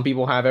seen some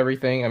people have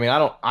everything? I mean,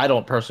 I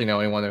don't personally know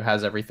anyone who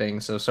has everything.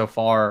 So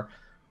far,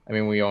 I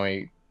mean, we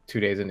only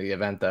 2 days into the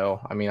event, though.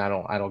 I mean,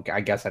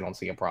 I guess I don't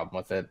see a problem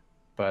with it.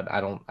 But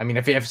I mean,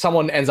 if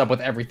someone ends up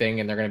with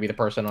everything and they're going to be the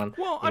person on,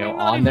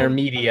 on their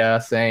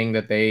media saying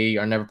that they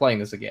are never playing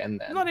this again,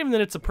 then not even that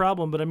it's a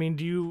problem, but I mean,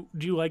 do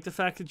you like the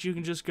fact that you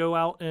can just go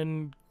out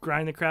and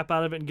grind the crap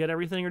out of it and get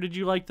everything, or did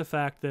you like the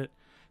fact that,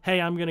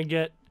 hey, I'm going to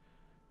get,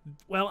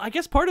 well, I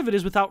guess part of it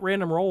is without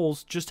random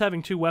rolls, just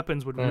having two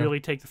weapons would really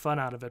take the fun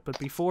out of it. But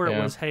before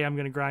it was, hey, I'm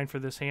going to grind for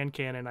this hand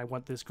cannon, I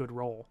want this good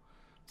roll.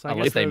 So I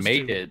guess they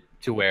made it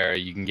to where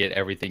you can get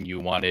everything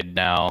you wanted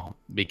now,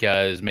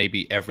 because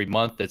maybe every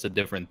month it's a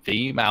different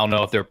theme. I don't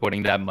know if they're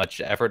putting that much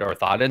effort or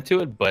thought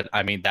into it, but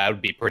I mean, that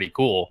would be pretty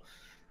cool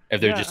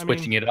if they're just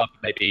switching it up.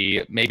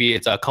 Maybe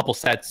it's a couple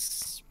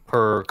sets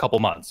per couple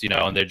months,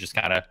 and they're just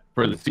kind of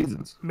for the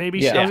seasons.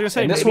 Maybe I was gonna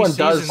say, and this one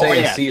does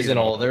say seasonal.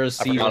 Seasonal. There's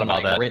season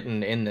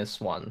written in this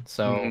one,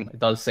 so it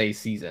does say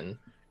season.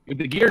 If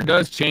the gear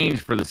does change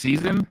for the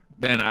season,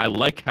 then I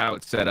like how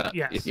it's set up.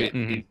 Yes. If it's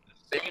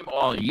the same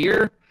all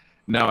year,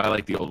 no, I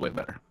like the old way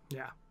better.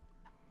 Yeah.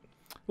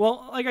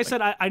 Well, like I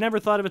said, I never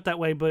thought of it that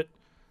way, but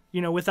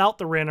without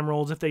the random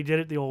rolls, if they did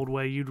it the old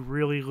way, you'd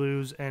really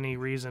lose any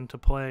reason to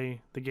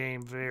play the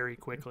game very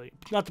quickly.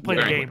 Not to play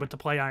the game, but to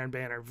play Iron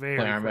Banner very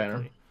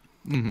quickly.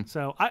 Mm-hmm.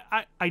 So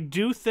I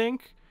do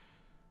think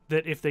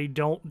that if they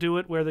don't do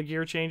it where the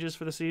gear changes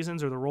for the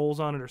seasons or the rolls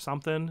on it or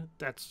something,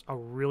 that's a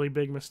really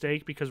big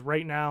mistake, because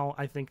right now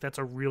I think that's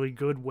a really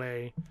good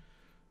way.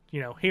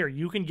 Here,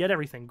 you can get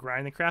everything,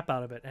 grind the crap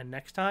out of it, and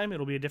next time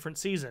it'll be a different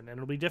season, and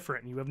it'll be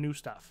different, and you have new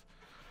stuff.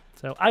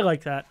 So I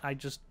like that. I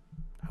just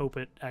hope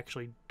it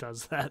actually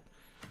does that.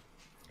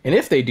 And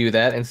if they do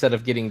that, instead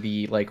of getting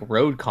the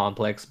road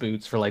complex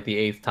boots for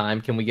the 8th time,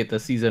 can we get the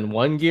season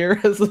 1 gear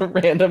as a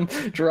random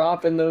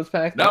drop in those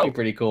packs? That'd be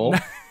pretty cool.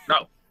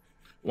 No.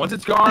 Once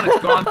it's gone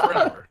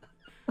forever.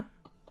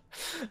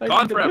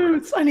 Gone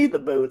forever. I need the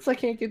boots. I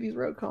can't get these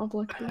road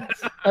complex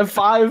boots. I have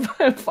five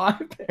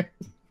pairs.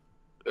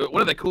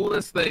 One of the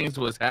coolest things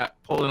was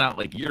pulling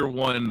out year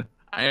 1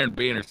 Iron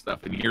Banner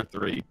stuff in year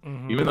 3,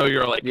 even though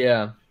you're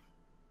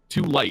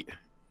too light.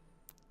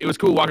 It was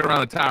cool walking around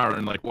the tower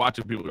and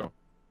watching people go.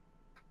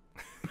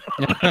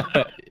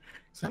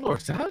 Is that Lord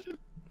Saladin?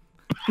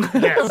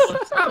 Yes.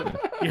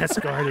 Yes,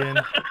 Guardian.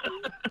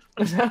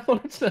 Is that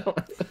Lord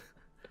Saladin?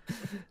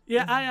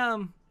 Yeah,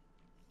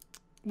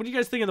 what do you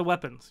guys think of the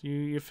weapons?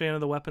 You a fan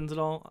of the weapons at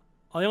all?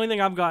 The only thing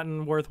I've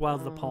gotten worthwhile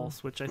is the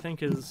Pulse, which I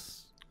think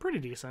is pretty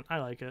decent. I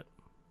like it.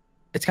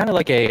 It's kind of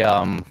like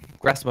a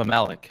Grasp of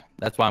Malik.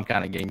 That's why I'm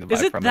kind of getting the vibe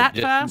Is it from that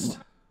it. fast?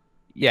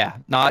 Yeah,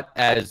 not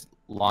as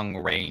long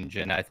range,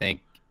 and I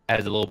think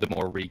has a little bit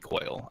more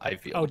recoil, I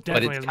feel. Oh,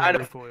 definitely but has it's kind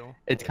more of, recoil.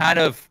 It's kind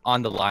of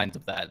on the lines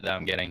of that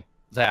I'm getting.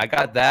 So I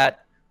got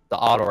that, the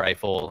auto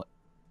rifle,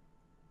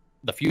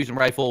 the fusion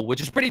rifle,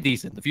 which is pretty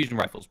decent. The fusion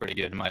rifle is pretty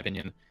good in my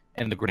opinion,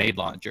 and the grenade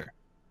launcher,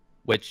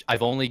 which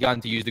I've only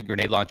gotten to use the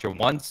grenade launcher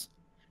once,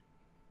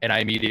 and I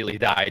immediately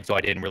died, so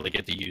I didn't really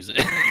get to use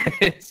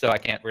it. So I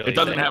can't really. It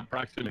doesn't have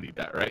proximity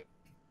die, right?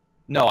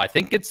 No, I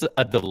think it's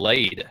a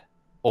delayed,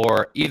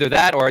 or either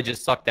that, or I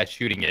just sucked at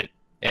shooting it,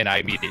 and I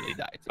immediately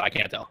died. So I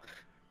can't tell.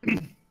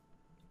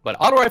 But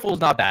auto rifle is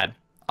not bad.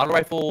 Auto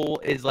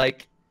rifle is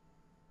like,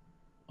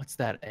 what's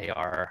that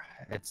AR?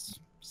 It's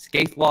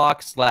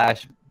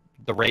Skaithlock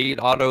 / the Raid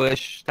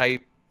auto-ish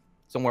type,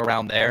 somewhere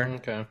around there.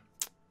 Okay.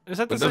 Is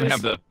that the It doesn't same?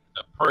 have the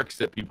perks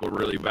that people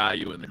really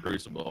value in the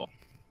Crucible.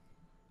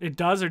 It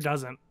does or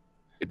doesn't?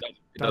 It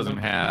doesn't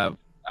have.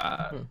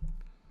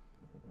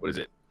 What is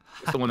it?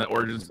 It's the one that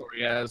Origin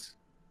Story has.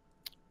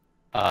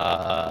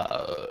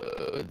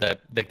 The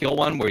kill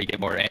one where you get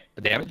more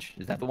damage.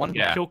 Is that the one?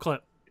 Yeah. Kill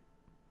clip.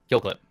 Kill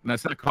clip. No,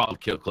 it's not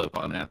called Kill Clip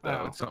on that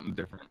though. Oh. It's something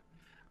different.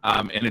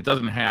 And it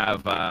doesn't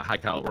have high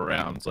caliber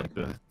rounds like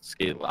the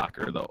Skaithlock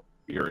or the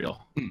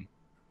Aerial.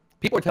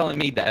 People are telling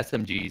me the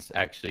SMG is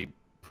actually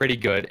pretty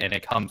good, and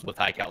it comes with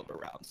high caliber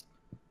rounds.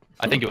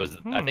 I think it was.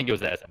 I think it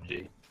was the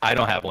SMG. I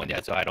don't have one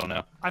yet, so I don't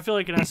know. I feel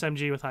like an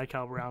SMG with high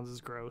caliber rounds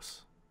is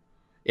gross.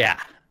 Yeah.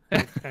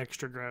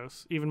 Extra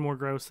gross. Even more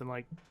gross than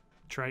like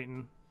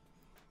Triton.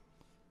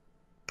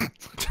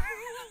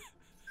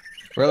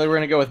 Really, we're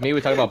gonna go with me? We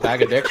talk about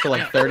bag of dicks for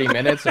like 30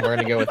 minutes, and we're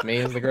gonna go with me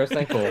as the gross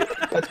thing. Cool.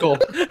 That's cool.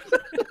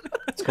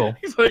 That's cool.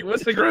 He's like,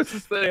 what's the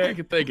grossest thing I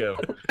can think of?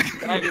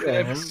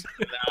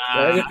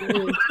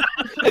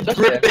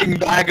 Dripping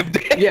bag of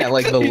dicks. Yeah,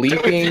 like the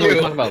leaking.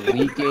 We're talking about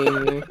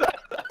leaking.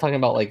 Talking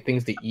about like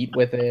things to eat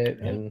with it,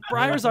 and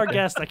Briar's our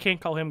guest. I can't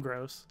call him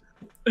gross.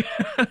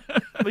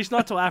 At least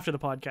not till after the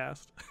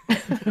podcast.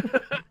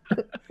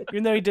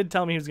 Even though he did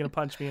tell me he was going to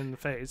punch me in the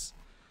face.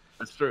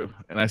 That's true,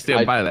 and I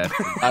stand by that.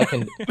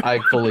 I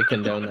fully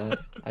condone that.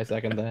 I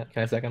second that.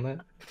 Can I second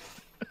that?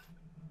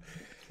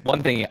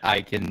 One thing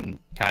I can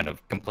kind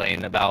of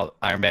complain about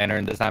Iron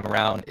Banner this time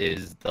around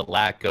is the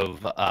lack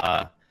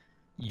of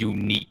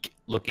unique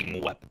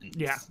looking weapons.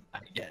 Yeah. I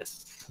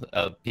guess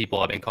people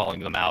have been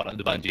calling them out on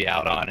the Bungie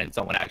out on, and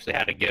someone actually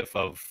had a GIF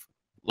of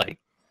like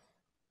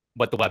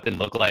what the weapon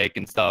looked like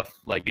and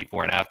stuff like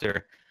before and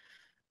after.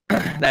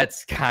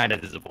 That's kind of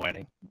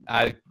disappointing.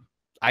 I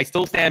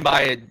still stand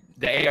by it.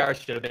 The AR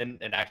should have been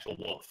an actual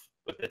wolf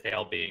with the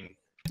tail being.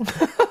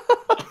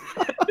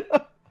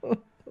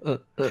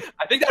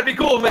 I think that'd be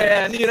cool,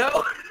 man. You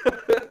know.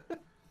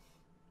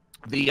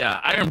 The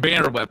Iron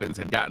Banner weapons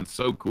had gotten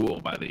so cool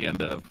by the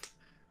end of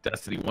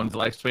Destiny 1's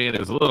lifespan. It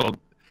was a little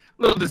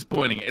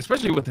disappointing,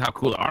 especially with how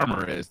cool the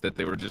armor is, that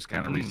they were just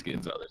kind of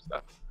reskins of other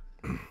stuff.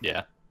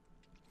 Yeah.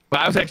 But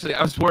I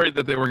was worried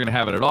that they weren't going to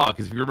have it at all,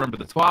 because if you remember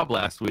the TWAB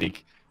last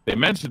week, they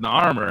mentioned the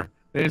armor.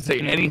 They didn't say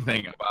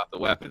anything about the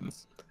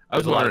weapons. I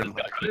was wondering, are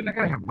they not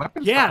going to have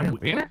weapons? Yeah. For Iron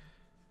Banner?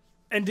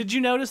 And did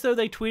you notice, though,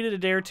 they tweeted a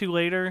day or two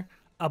later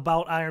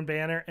about Iron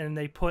Banner, and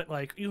they put,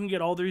 like, you can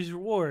get all these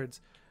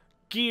rewards.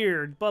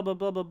 Geared, blah, blah,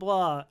 blah, blah,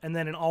 blah. And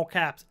then in all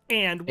caps,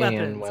 and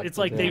weapons. It's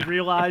like they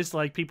realized,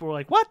 like, people were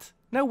like, what?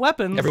 No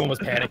weapons. Everyone was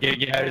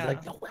panicking. Yeah, it was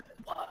like, no weapon.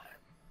 Why?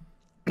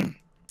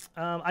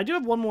 I do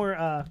have one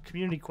more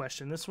community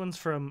question. This one's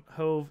from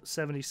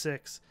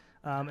Hove76.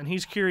 And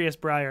he's curious,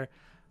 Briar,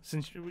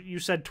 since you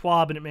said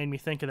TWAB and it made me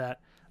think of that.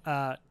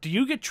 Do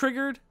you get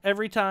triggered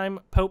every time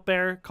Pope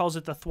Bear calls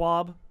it the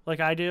THWAB like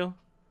I do?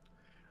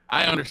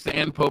 I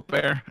understand Pope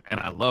Bear, and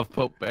I love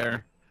Pope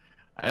Bear.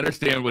 I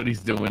understand what he's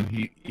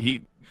doing.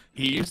 He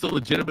used to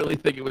legitimately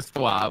think it was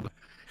TWAB.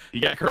 He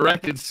got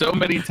corrected so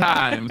many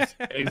times,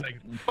 and he's like,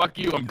 fuck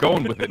you, I'm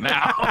going with it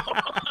now.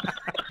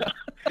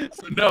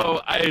 So,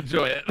 no, I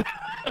enjoy it.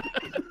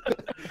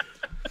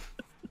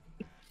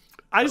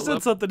 I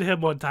said something to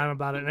him one time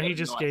about it, and he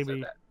just gave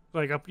me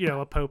like a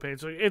Pope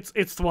page. It's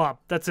THWAB.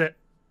 That's it.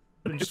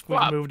 And just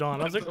moved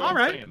on. I was like, all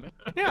right.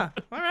 Yeah,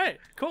 all right,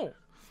 cool.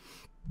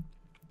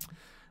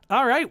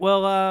 All right,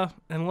 well,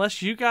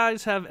 unless you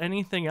guys have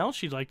anything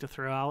else you'd like to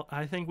throw out,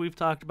 I think we've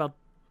talked about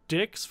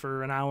dicks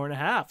for an hour and a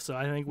half, so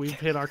I think we've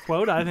hit our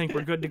quota. I think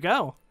we're good to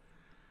go.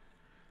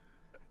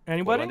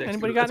 Anybody?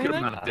 Anybody got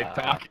anything? Dick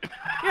talk.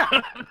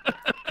 Yeah.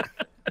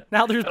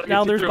 Now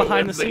there's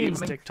behind the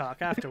scenes dick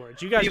talk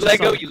afterwards. You guys.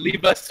 Lego, you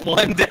leave us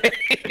one day.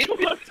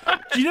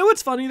 Do you know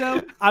what's funny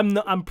though?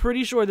 I'm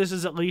pretty sure this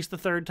is at least the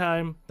third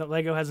time that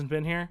Lego hasn't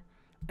been here,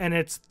 and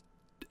it's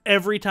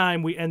every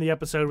time we end the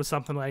episode with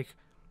something like,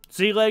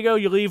 "See, Lego,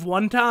 you leave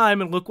one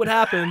time and look what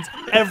happens."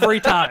 Every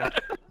time,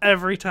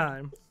 every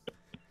time.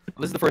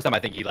 This is the first time I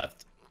think he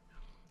left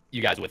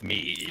you guys with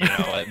me. You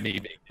know, at me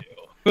big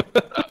deal.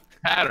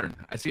 Pattern.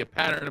 I see a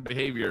pattern of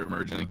behavior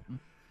emerging.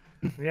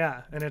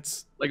 Yeah, and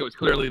it's Like it was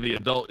clearly the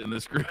adult in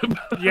this group.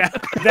 yeah,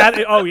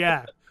 that. Oh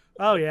yeah,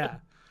 oh yeah.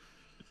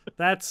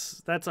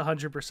 That's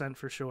 100%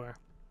 for sure.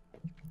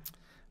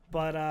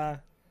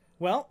 But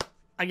well,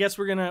 I guess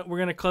we're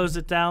gonna close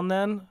it down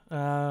then.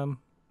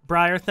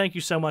 Briar, thank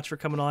you so much for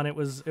coming on. It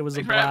was Thanks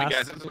a for having me,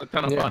 blast. guys. This was a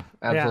ton of fun.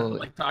 Absolutely. I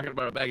like talking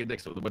about a bag of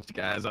dicks with a bunch of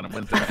guys on a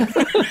Wednesday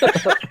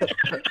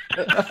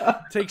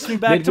night. Takes me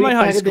back to my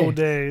high school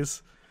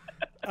days.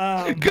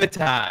 Good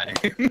time.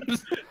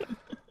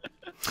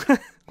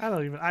 I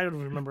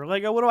don't remember.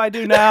 Lego, what do I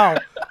do now?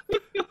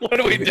 What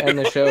do we do? End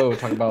the show.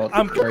 Talk about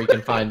where you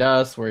can find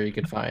us, where you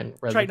can find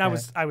Triton,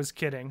 REZOcast. I was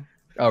kidding.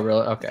 Oh,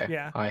 really? Okay.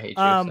 Yeah. I hate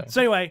you.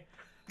 So anyway,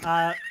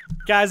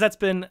 guys, that's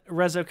been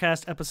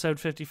REZOcast episode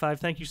 55.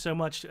 Thank you so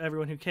much to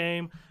everyone who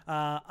came.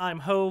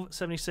 I'm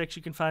Hove76.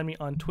 You can find me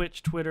on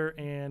Twitch, Twitter,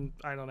 and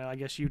I don't know, I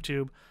guess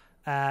YouTube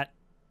at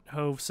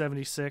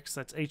Hove76.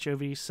 That's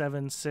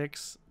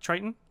HOV76.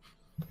 Triton?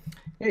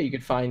 Yeah, you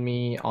can find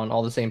me on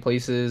all the same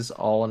places,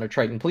 all under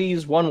Triton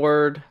Please. One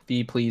word,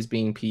 the please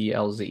being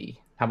PLZ.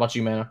 How about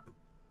you, Mana?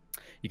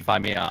 You can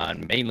find me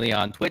mainly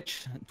on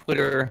Twitch,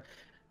 Twitter,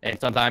 and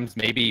sometimes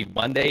maybe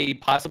one day,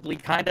 possibly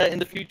kinda in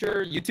the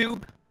future,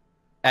 YouTube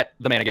at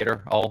the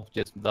Manigator. All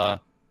just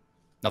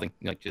nothing,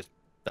 like just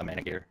the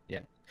Manigator.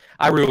 Yeah,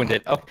 I ruined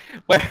it. Oh,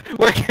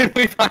 where can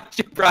we find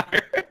you,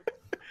 Briar?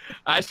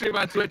 I stream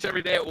on Twitch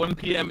every day at 1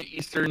 p.m.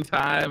 Eastern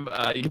time.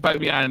 You can find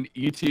me on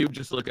YouTube.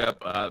 Just look up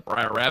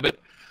Briar Rabbit.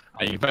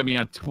 You can find me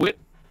on Twitter.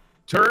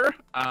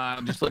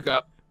 Just look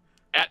up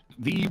at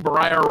the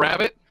Briar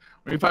Rabbit.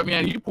 Or you can find me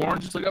on YouPorn.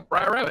 Just look up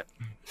Briar Rabbit.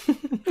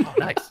 Oh,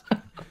 nice.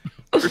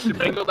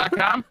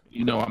 ChristianBingo.com.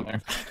 You know I'm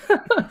there.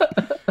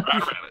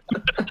 Briar Rabbit.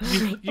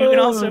 You can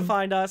also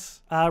find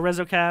us,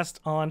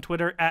 REZOcast, on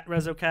Twitter at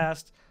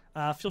REZOcast.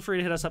 Feel free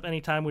to hit us up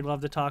anytime. We'd love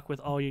to talk with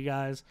all you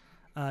guys.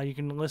 You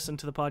can listen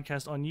to the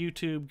podcast on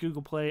YouTube,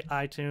 Google Play,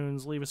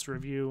 iTunes. Leave us a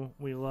review.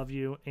 We love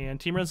you. And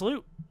Team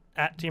Resolute,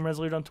 at Team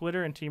Resolute on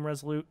Twitter and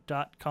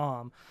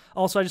TeamResolute.com.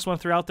 Also, I just want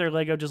to throw out there,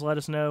 Lego just let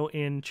us know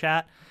in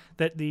chat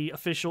that the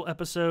official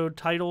episode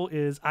title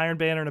is Iron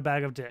Banner and a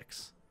Bag of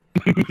Dicks.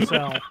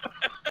 So,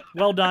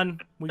 well done.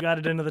 We got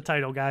it into the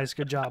title, guys.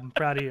 Good job. I'm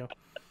proud of you.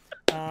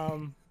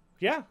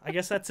 Yeah, I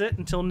guess that's it.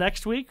 Until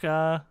next week,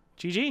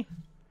 GG.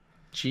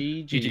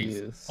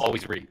 GG's.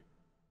 Always read.